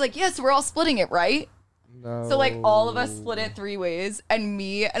he's like, "Yes, we're all splitting it, right?" No. So like all of us split it 3 ways, and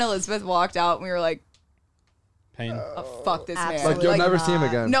me and Elizabeth walked out, and we were like, Pain. oh, "Fuck this man!" Absolutely. Like you'll Like, never see him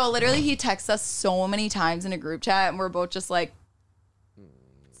again. no, literally, he texts us so many times in a group chat, and we're both just like,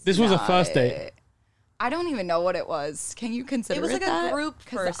 This was a "Nah, first date. I don't even know what it was. Can you consider It was like a that? group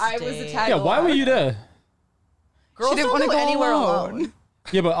 'Cause first I was a date. tag Yeah. Why were along. you there? Girls didn't don't wanna go go anywhere alone. alone.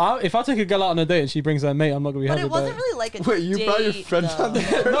 Yeah, but if I take a girl out on a date and she brings her mate, I'm not gonna be But happy it about wasn't really like a Wait, you brought your date, friend though. on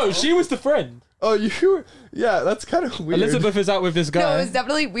there? No, she was the friend. Oh, you were. Yeah, that's kind of weird. Elizabeth is out with this guy. No, it was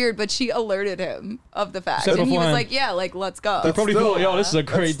definitely weird, but she alerted him of the fact, Said and he was beforehand. like, "Yeah, like let's go." They probably still- thought, "Yo, this is a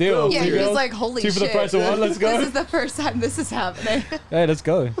great still deal." Yeah, Two he was girls, like, "Holy two shit!" for the price of one. Let's go. This is the first time this is happening. Hey, let's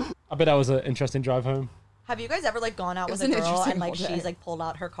go. I bet that was an interesting drive home. Have you guys ever like gone out It with was a an girl interesting and like whole day. she's like pulled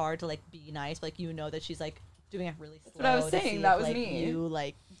out her card to like be nice, but, like you know that she's like doing it really slow? what I was to saying, see that if, was like, me. You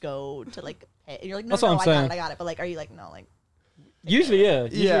like go to like pay. You're like, no, That's no, what I'm I saying. got it. But like, are you like, no, like? Usually, yeah.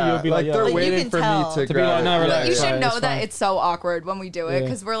 Usually Yeah, you'll be like like, they're yeah. Like, you waiting can for tell. me to To be grab like, it. no, Yeah. relax. You It's should fine, know it's that fine. it's so awkward when we do it Yeah.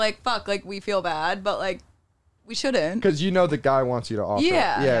 because we're like, "Fuck!" Like we feel bad, but like we shouldn't. Because you know the guy wants you to offer.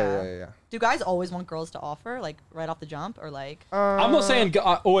 Yeah. Yeah. Do guys always want girls to offer like right off the jump or like? I'm not saying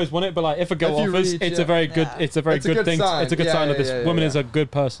I always want it, but like if a girl If you offers, reach, it's yeah. a very good. Yeah. It's a very It's a good good thing. sign. It's a good Yeah, sign that yeah, this yeah, woman yeah. is a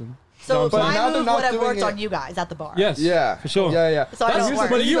good person. So But my now they're move not would have doing worked it- on you guys at the bar. Yes. Yeah. For sure. Yeah. So I That's don't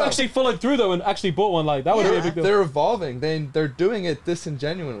work. when you though. actually followed through though and actually bought one, like that would be a Yeah. big deal. They're evolving. They're doing it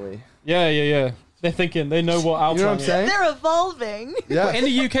disingenuinely. Yeah. They're thinking. They know what our You know what I'm plan is. saying? They're evolving. Yeah. In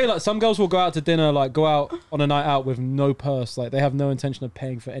the UK, like some girls will go out to dinner, like go out on a night out with no purse. Like they have no intention of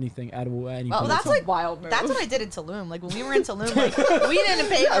paying for anything at all at any Well, point. that's that's like a wild move. That's what I did in Tulum. Like when we were in Tulum, like we didn't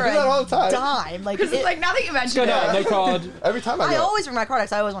pay I for do that all a the time. dime. Like, Because it's like now that you mention Go it, down, no card. Every time I I go. always bring my card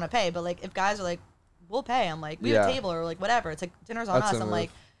because I always want to pay. But like if guys are like, we'll pay. I'm like, we have a Yeah. table or like whatever. It's like dinner's on That's us. a I'm move. like,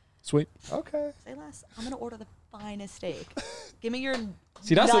 Sweet. Okay. say less. I'm gonna order the finest steak. Give me your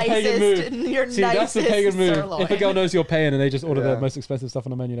See, that's a pagan nicest- move. Your See, that's the pagan nicest move. sirloin. If a girl knows you're paying and they just order Yeah. the most expensive stuff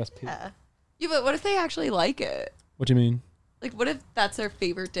on the menu, that's peak. Yeah. yeah, but what if they actually like it? What do you mean? Like, what if that's their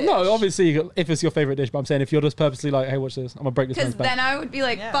favorite dish? No, obviously, if it's your favorite dish, but I'm saying if you're just purposely like, hey, watch this, I'm gonna break this Because man's back. then I would be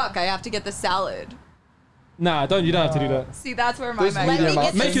like, Yeah. "Fuck, I have to get the salad." Nah, don't. You don't have to do that. See, that's where my There's mind medium goes.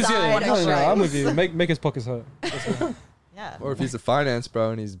 options. Make his side no, of no, I'm rice. with you. Make his pockets hurt. Yeah. Or if he's a finance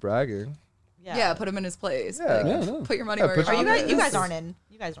bro and he's bragging. Yeah, put him in his place. Yeah. Like, Yeah, no. Put your money Yeah, where put your Are you mouth guys? is. You guys aren't in.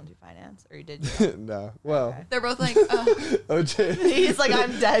 You guys don't do finance, or you did? You No. Well. Okay. They're both like, OJ. He's like,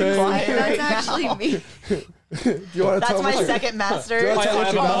 I'm dead quiet that's right now. actually me. Do you want to That's tell my me? second master. Do I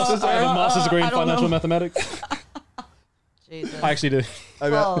have a master's degree in I don't financial know. mathematics. Jesus. I actually do. I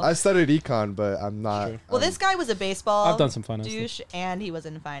mean, Well- I studied econ, but I'm not. True. Well, this guy was a baseball. I've done some finance stuff. douche, and he was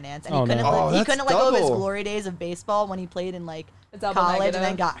in finance, and Oh, he couldn't. no. Oh, He that's couldn't let go of his double. glory days of baseball when he played in like A double college and then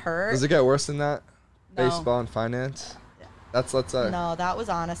negative. got hurt. Does it get worse than that? No. Baseball and finance. That's No, that was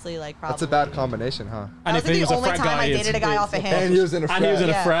honestly like probably. That's a bad combination, huh? That was if he the was a only frat time guy, I it's- dated a guy off of him. And he was in a frat. And he was in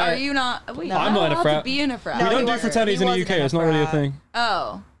a Yeah. Are frat. you not? Wait, No. you're I'm not in a allowed frat. to be in a frat. No, We he don't do wasn't. fraternities He in the wasn't UK. in a It's not really a frat. thing.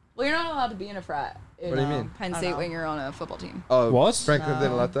 Oh, Well, you're not allowed to be in a frat. What do you mean? Penn I State know. when you're on a football team. Oh, What? Franklin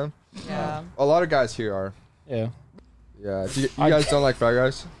didn't let them? Yeah. A lot of guys here are. Yeah. Yeah. You guys don't like frat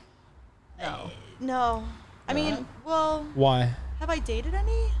guys? No. I mean, well, Why? have I dated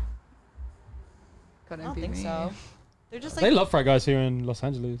any? Couldn't I don't be think me. so. They're just like They love frat guys here in Los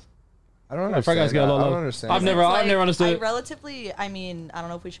Angeles. I don't Yeah, understand. frat guys get a that. lot I of don't love. understand. I've that. never like- understood I it. relatively. I mean, I don't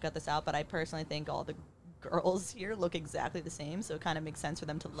know if we should cut this out, but I personally think all the girls here look exactly the same, so it kind of makes sense for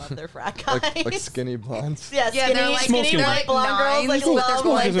them to love their frat guys. like skinny blondes. Yeah, Yeah, skinny, they're like Small skinny. like blonde girls, like nines, but they're love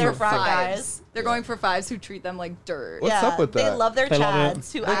going like for their frat fives. guys. They're going for fives who treat them like dirt. What's up with They that? love their They love it.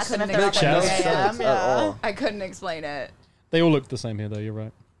 chads who I ask them if couldn't they're up make at 2 sense. a.m. At Yeah. all. I couldn't explain it. They all look the same here, though. You're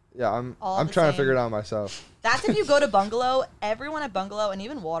right. Yeah, I'm All the trying to same. figure it out myself. That's if you go to Bungalow. Everyone at Bungalow and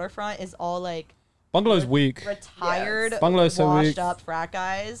even Waterfront is all like Bungalow's weak. retired, Yes. Bungalow's so washed weak. up frat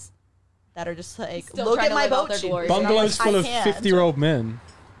guys that are just like, Still look trying at to my live out boat their shoes. glory. And I'm Bungalow's like, full I of can't. 50-year-old men.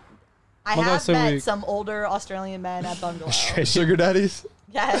 I Bungalow's have so met weak. some older Australian men at Bungalow. Sugar daddies?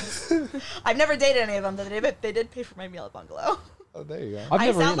 Yes. I've never dated any of them, but they did pay for my meal at Bungalow. Oh, there you go. I've I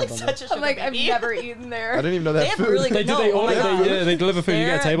never sound eaten like at Bungalow. such a sugar I'm like, I've baby. never eaten there. I didn't even know They that have food. really They good. do. No, They oh order. my God. They deliver food. You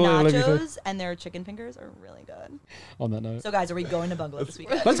get a Their table. They deliver food. nachos and their chicken fingers are really good. On that note, So guys, are we going to Bungalow this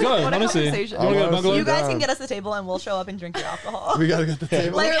weekend? let's go. What a Honestly, you conversation. want to go to Honestly. Bungalow? You guys down. can get us the table and we'll show up and drink your alcohol. We gotta get the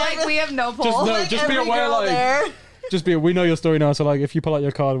table. We're like, we have no pull. no, Like just be every aware, girl like- there. Just be. We know your story now. So like, if you pull out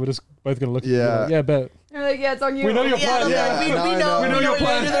your card, we're just both gonna look. At you. Yeah. Like, yeah, bet. They're like, yeah, it's on you. We know your Yeah, plan. they'll Yeah. be like, now I we know. know. We know We know your what we're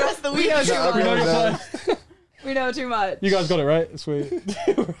plan. gonna do the rest of the week. know No, too We know much. your plan. We know too much. You guys got it right. Sweet.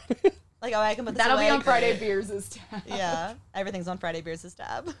 Like, oh, I can put this That'll away. be on Friday Great. Beers' tab. Yeah, everything's on Friday Beers'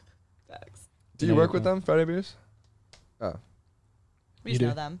 tab. Facts. Do you No, work you with them, Friday Beers? Oh, We You just do.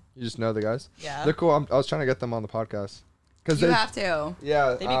 know them. you just know the guys? Yeah. They're cool. I was trying to get them on the podcast. Cause You they, have to.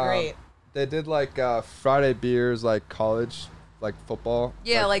 yeah, They'd be great. They did like Friday Beers, like college, like football.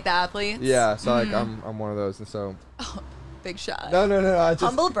 Yeah, like the athletes. Yeah, so like I'm one of those, and so Big shot. no. I just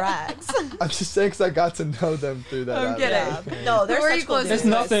Humble brags. I'm just saying 'cause I got to know them through that. I'm avenue. kidding. Yeah. No, they're Who are such you cool closest It's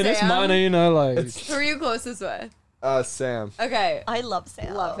dudes. with? nothing. It's Sam? minor. You know, like. It's Who are you closest with? Sam. Okay. I love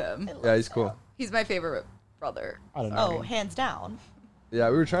Sam. Love him. I love Yeah, he's Sam. cool. He's my favorite brother. I don't know. Oh, hands down.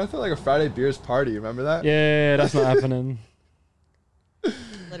 Yeah, we were trying to throw like a Friday Beers party. Remember that? Yeah, that's not happening.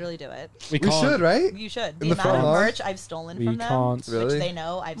 Literally do it. We We can't. should, right? You should. In The the amount of front lawn? merch I've stolen We from them, can't. Really? which they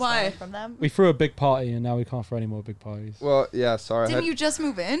know I've Why? stolen from them. We threw a big party and now we can't throw any more big parties. Well, yeah. Sorry. Didn't you just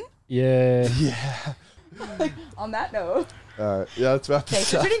move in? Yeah. Yeah. On that note. Yeah. Let's wrap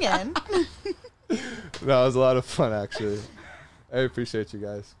Thanks this for up. tuning in. That was a lot of fun, actually. I appreciate you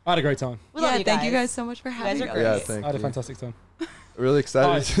guys. I had a great time. We love you guys. Thank you guys so much for guys having are us. great. Yeah, Great. thank I had a you. fantastic time. Really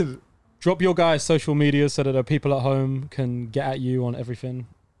excited. Drop your guys' social media so that the people at home can get at you on everything.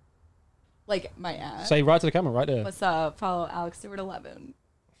 Like my ad. Say right to the camera, right there. What's up? Follow Alex Stewart 11.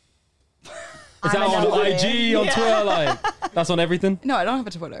 Is that I'm on another IG, on one. Twitter? Like, that's on everything? No, I don't have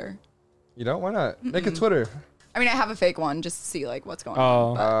a Twitter. You know, why not? Make a Twitter. I mean, I have a fake one just to see like what's going on.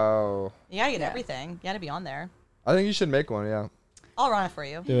 Oh. but- Oh. You gotta get Yeah. everything. You gotta be on there. I think you should make one, yeah. I'll run it for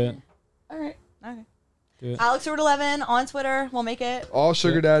you. Do it. All right. Okay. Do it. Alex Stewart 11 on Twitter. We'll make it. All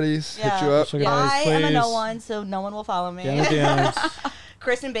sugar daddies, Yeah. hit you up. Sugar daddies, I am a no please. one, so no one will follow me. Get in the DMs.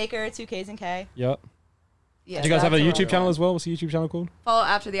 Kristen Baker, 2Ks and K. Yep. Yeah, Do you guys have a that's YouTube another channel one. as well? What's the YouTube channel called? Follow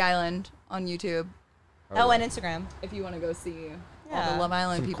After the Island on YouTube Oh, and Instagram. if you want to go see all Yeah. the Love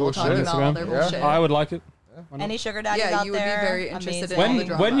Island Some people cool talking shit. about all their Instagram. Yeah. bullshit. I would like it. Why not? Any sugar daddies Yeah, out you would be there? very interested in amazing. all the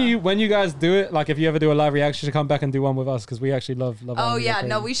drama. When you guys do it, like if you ever do a live reaction, you should come back and do one with us because we actually love Oh Island. yeah, We're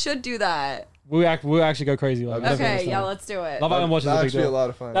no, crazy. we should do that. we'll actually go crazy. Like, whatever Okay, it's yeah, like. let's do it. Love Island watching is a That'd big actually be a deal. lot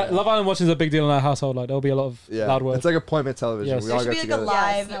of fun. yeah. Love Island watching is a big deal in our household. Like there'll be a lot of Yeah. loud words. It's like appointment television. Yes. We There all should get be like a together.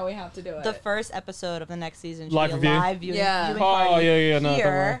 live- Yes, no, we have to do it. The first episode of the next season should Live be a review? live viewing, Yeah. viewing Oh, party yeah, no, don't worry.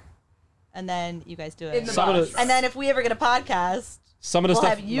 here, and then you guys do In it. the Some of bus. the- And then if we ever get a podcast, some of the we'll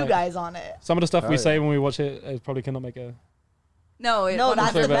stuff have you like, guys on it. Some of the stuff Oh, we yeah. say when we watch it, it probably cannot make a No, it No,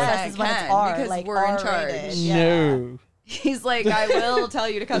 that's the 100% best is when it's can, R, because like we're in R-rated. charge. Yeah. no. He's like, I will tell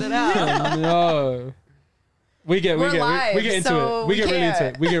you to cut it out. No. We get live, into so it. We get we really into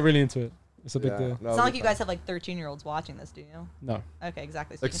can't. it. We get really into it. It's a big Yeah, deal. no, It's it'll not like be you fun. guys have like 13-year-olds watching this, do you? No. Okay,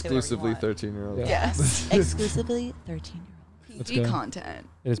 exactly. So you can Exclusively say whatever 13-year-olds. Yeah. Yes. you want. Exclusively 13-year-olds. Let's PG go. content.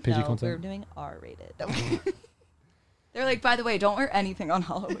 It is PG No, we're content. doing R-rated. They're like, by the way, don't wear anything on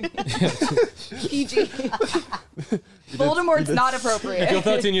Halloween. PG. Voldemort's not If you're appropriate.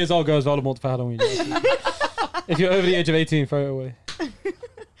 13 years old, goes Voldemort for Halloween. If you're over the age of 18, throw it away.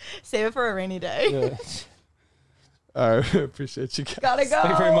 Save it for a rainy day. Yeah. All right. Appreciate you guys. Gotta go. Thank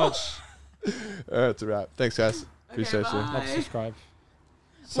you very much. All right, it's a wrap. Thanks, guys. Appreciate you. bye. Like, subscribe.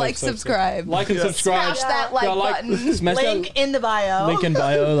 Like, subscribe. Like and subscribe. Smash that like button. Smash Link in the bio. Link in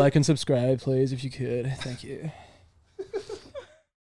bio. Like and subscribe, please, if you could. Thank you.